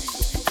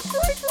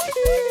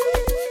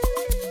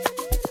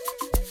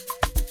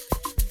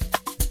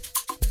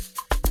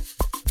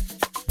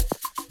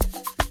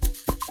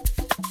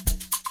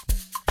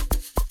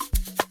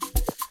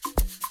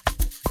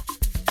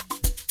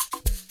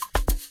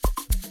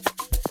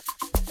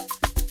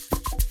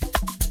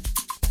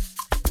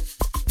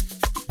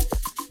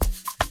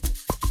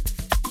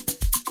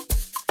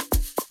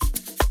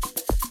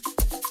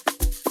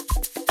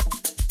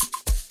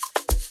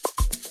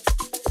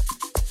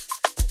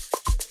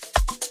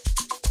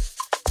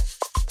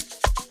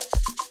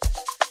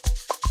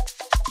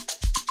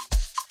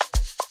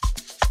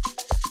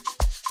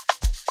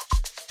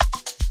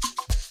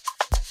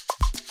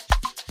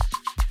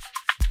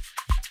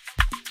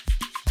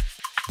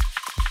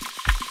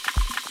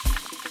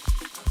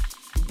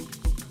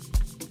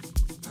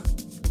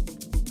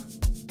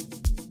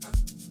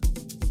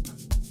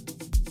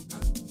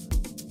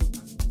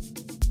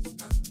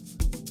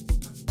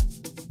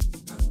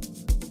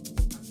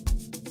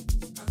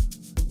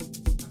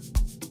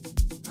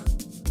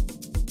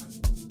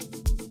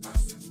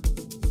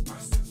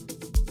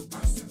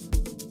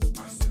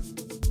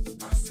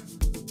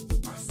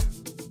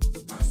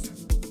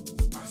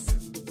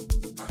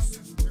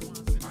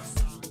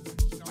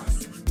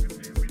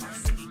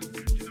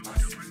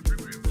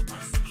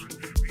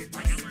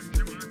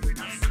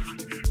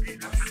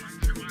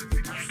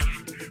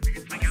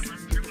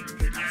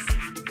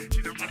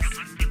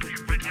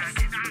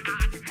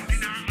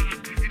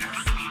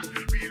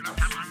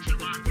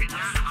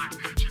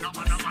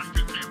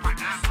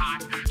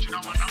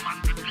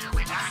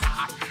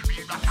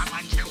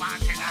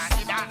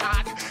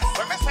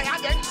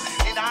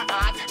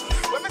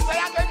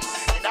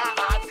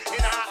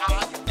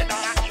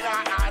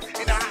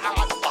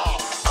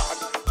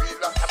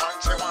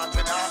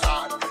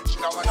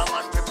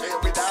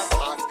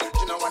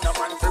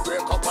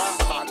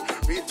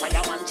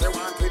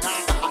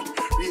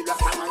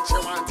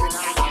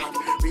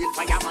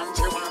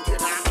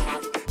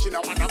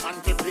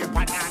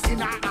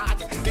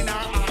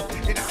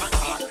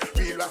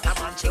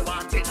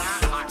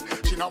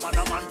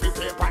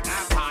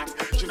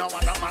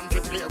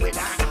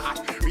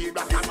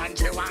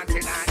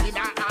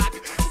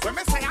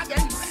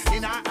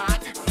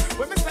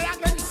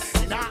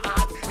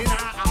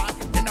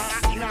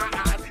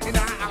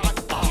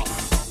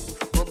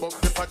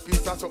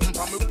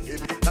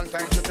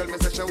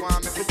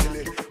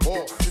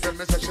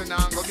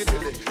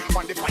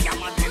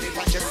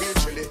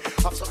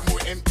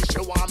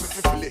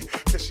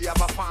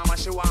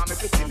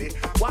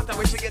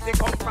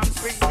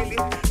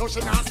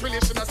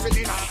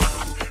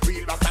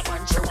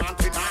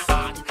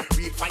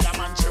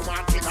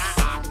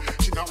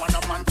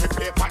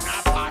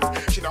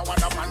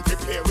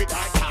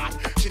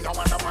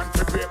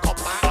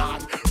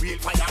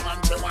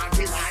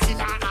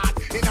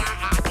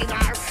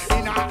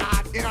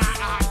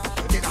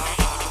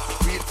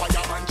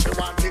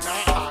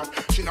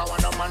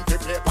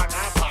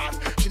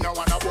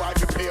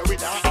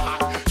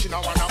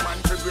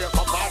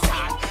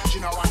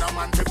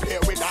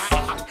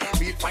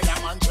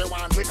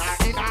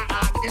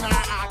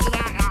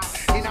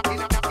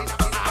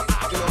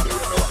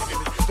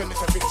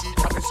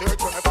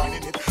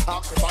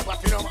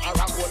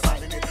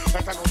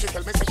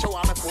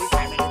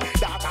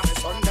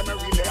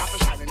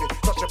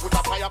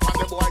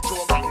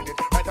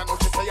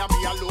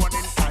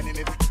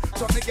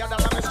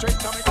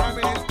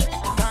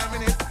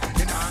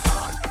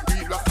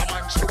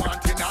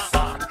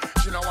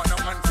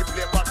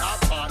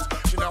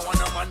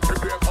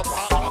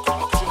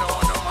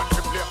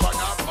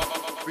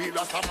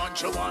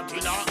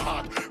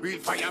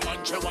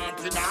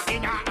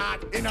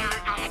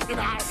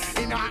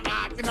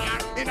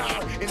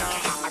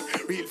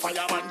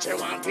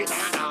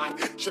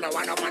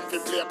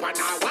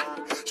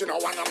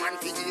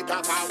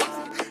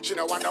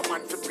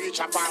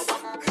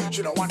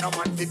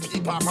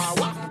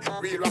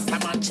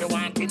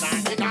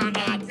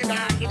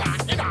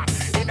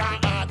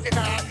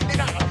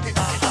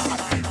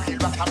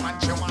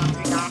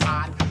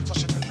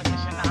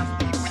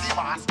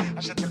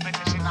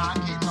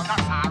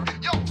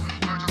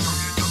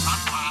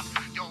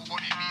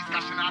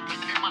 not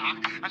take the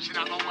mark. And she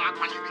not go walk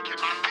on the wicked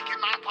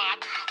man part.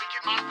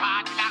 Wicked man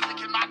part, not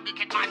wicked man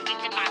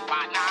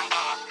part.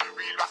 Nah,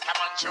 real Rasta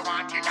man she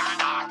want in her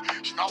heart.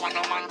 She no want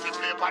no man to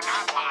play on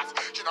her past.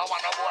 She no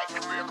want no boy to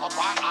break up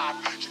her heart.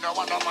 She no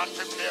want no man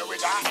to play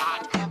with her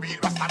heart. Real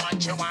Rasta man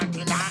she want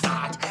in her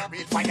heart.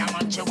 Real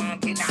fireman she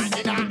want in her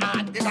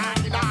heart.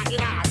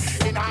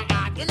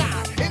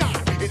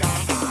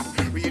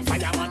 Real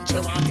fireman she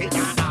want in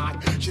her heart.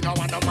 She no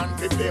want no man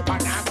to play on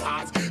her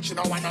past. She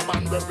no want no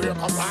man to break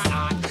up her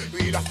heart.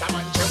 Real Rasta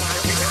man she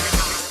want in her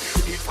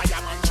heart. Real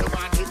fireman she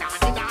want in her heart.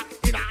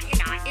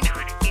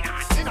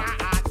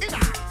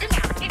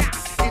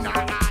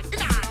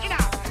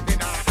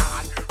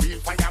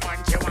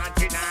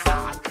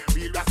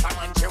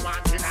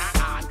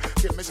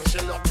 She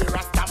love the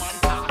Rasta man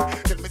part.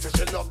 Tell me say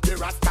she love the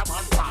Rasta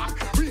man part.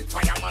 Real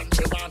fireman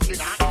she want in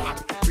her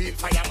heart. Real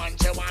fireman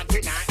she want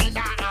in her heart. In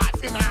her heart.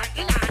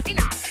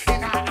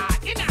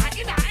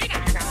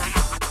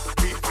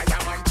 Real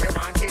fireman she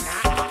want in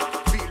her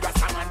heart. Real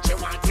Rasta man she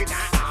want in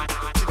her heart.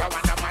 She don't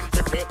want a man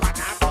to play on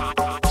her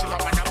part. She don't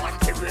want a man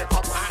to break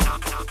up her heart.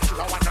 She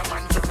don't want a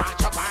man to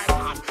patch up her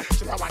heart.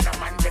 She don't want a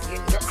man to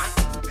think her heart.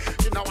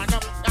 She don't want a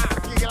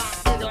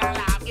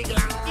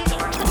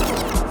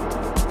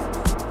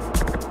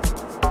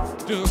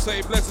Just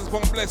say blessings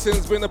upon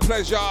blessings, been a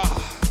pleasure.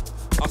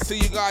 I'll see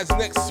you guys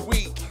next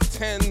week,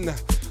 10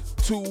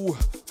 to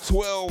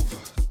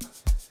 12.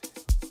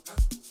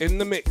 In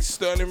the mix,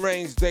 Sterling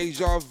Reigns,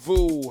 Deja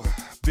Vu.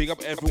 Big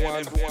up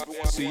everyone.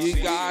 See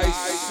you guys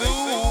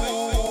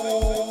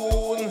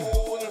soon.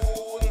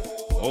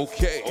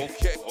 Okay.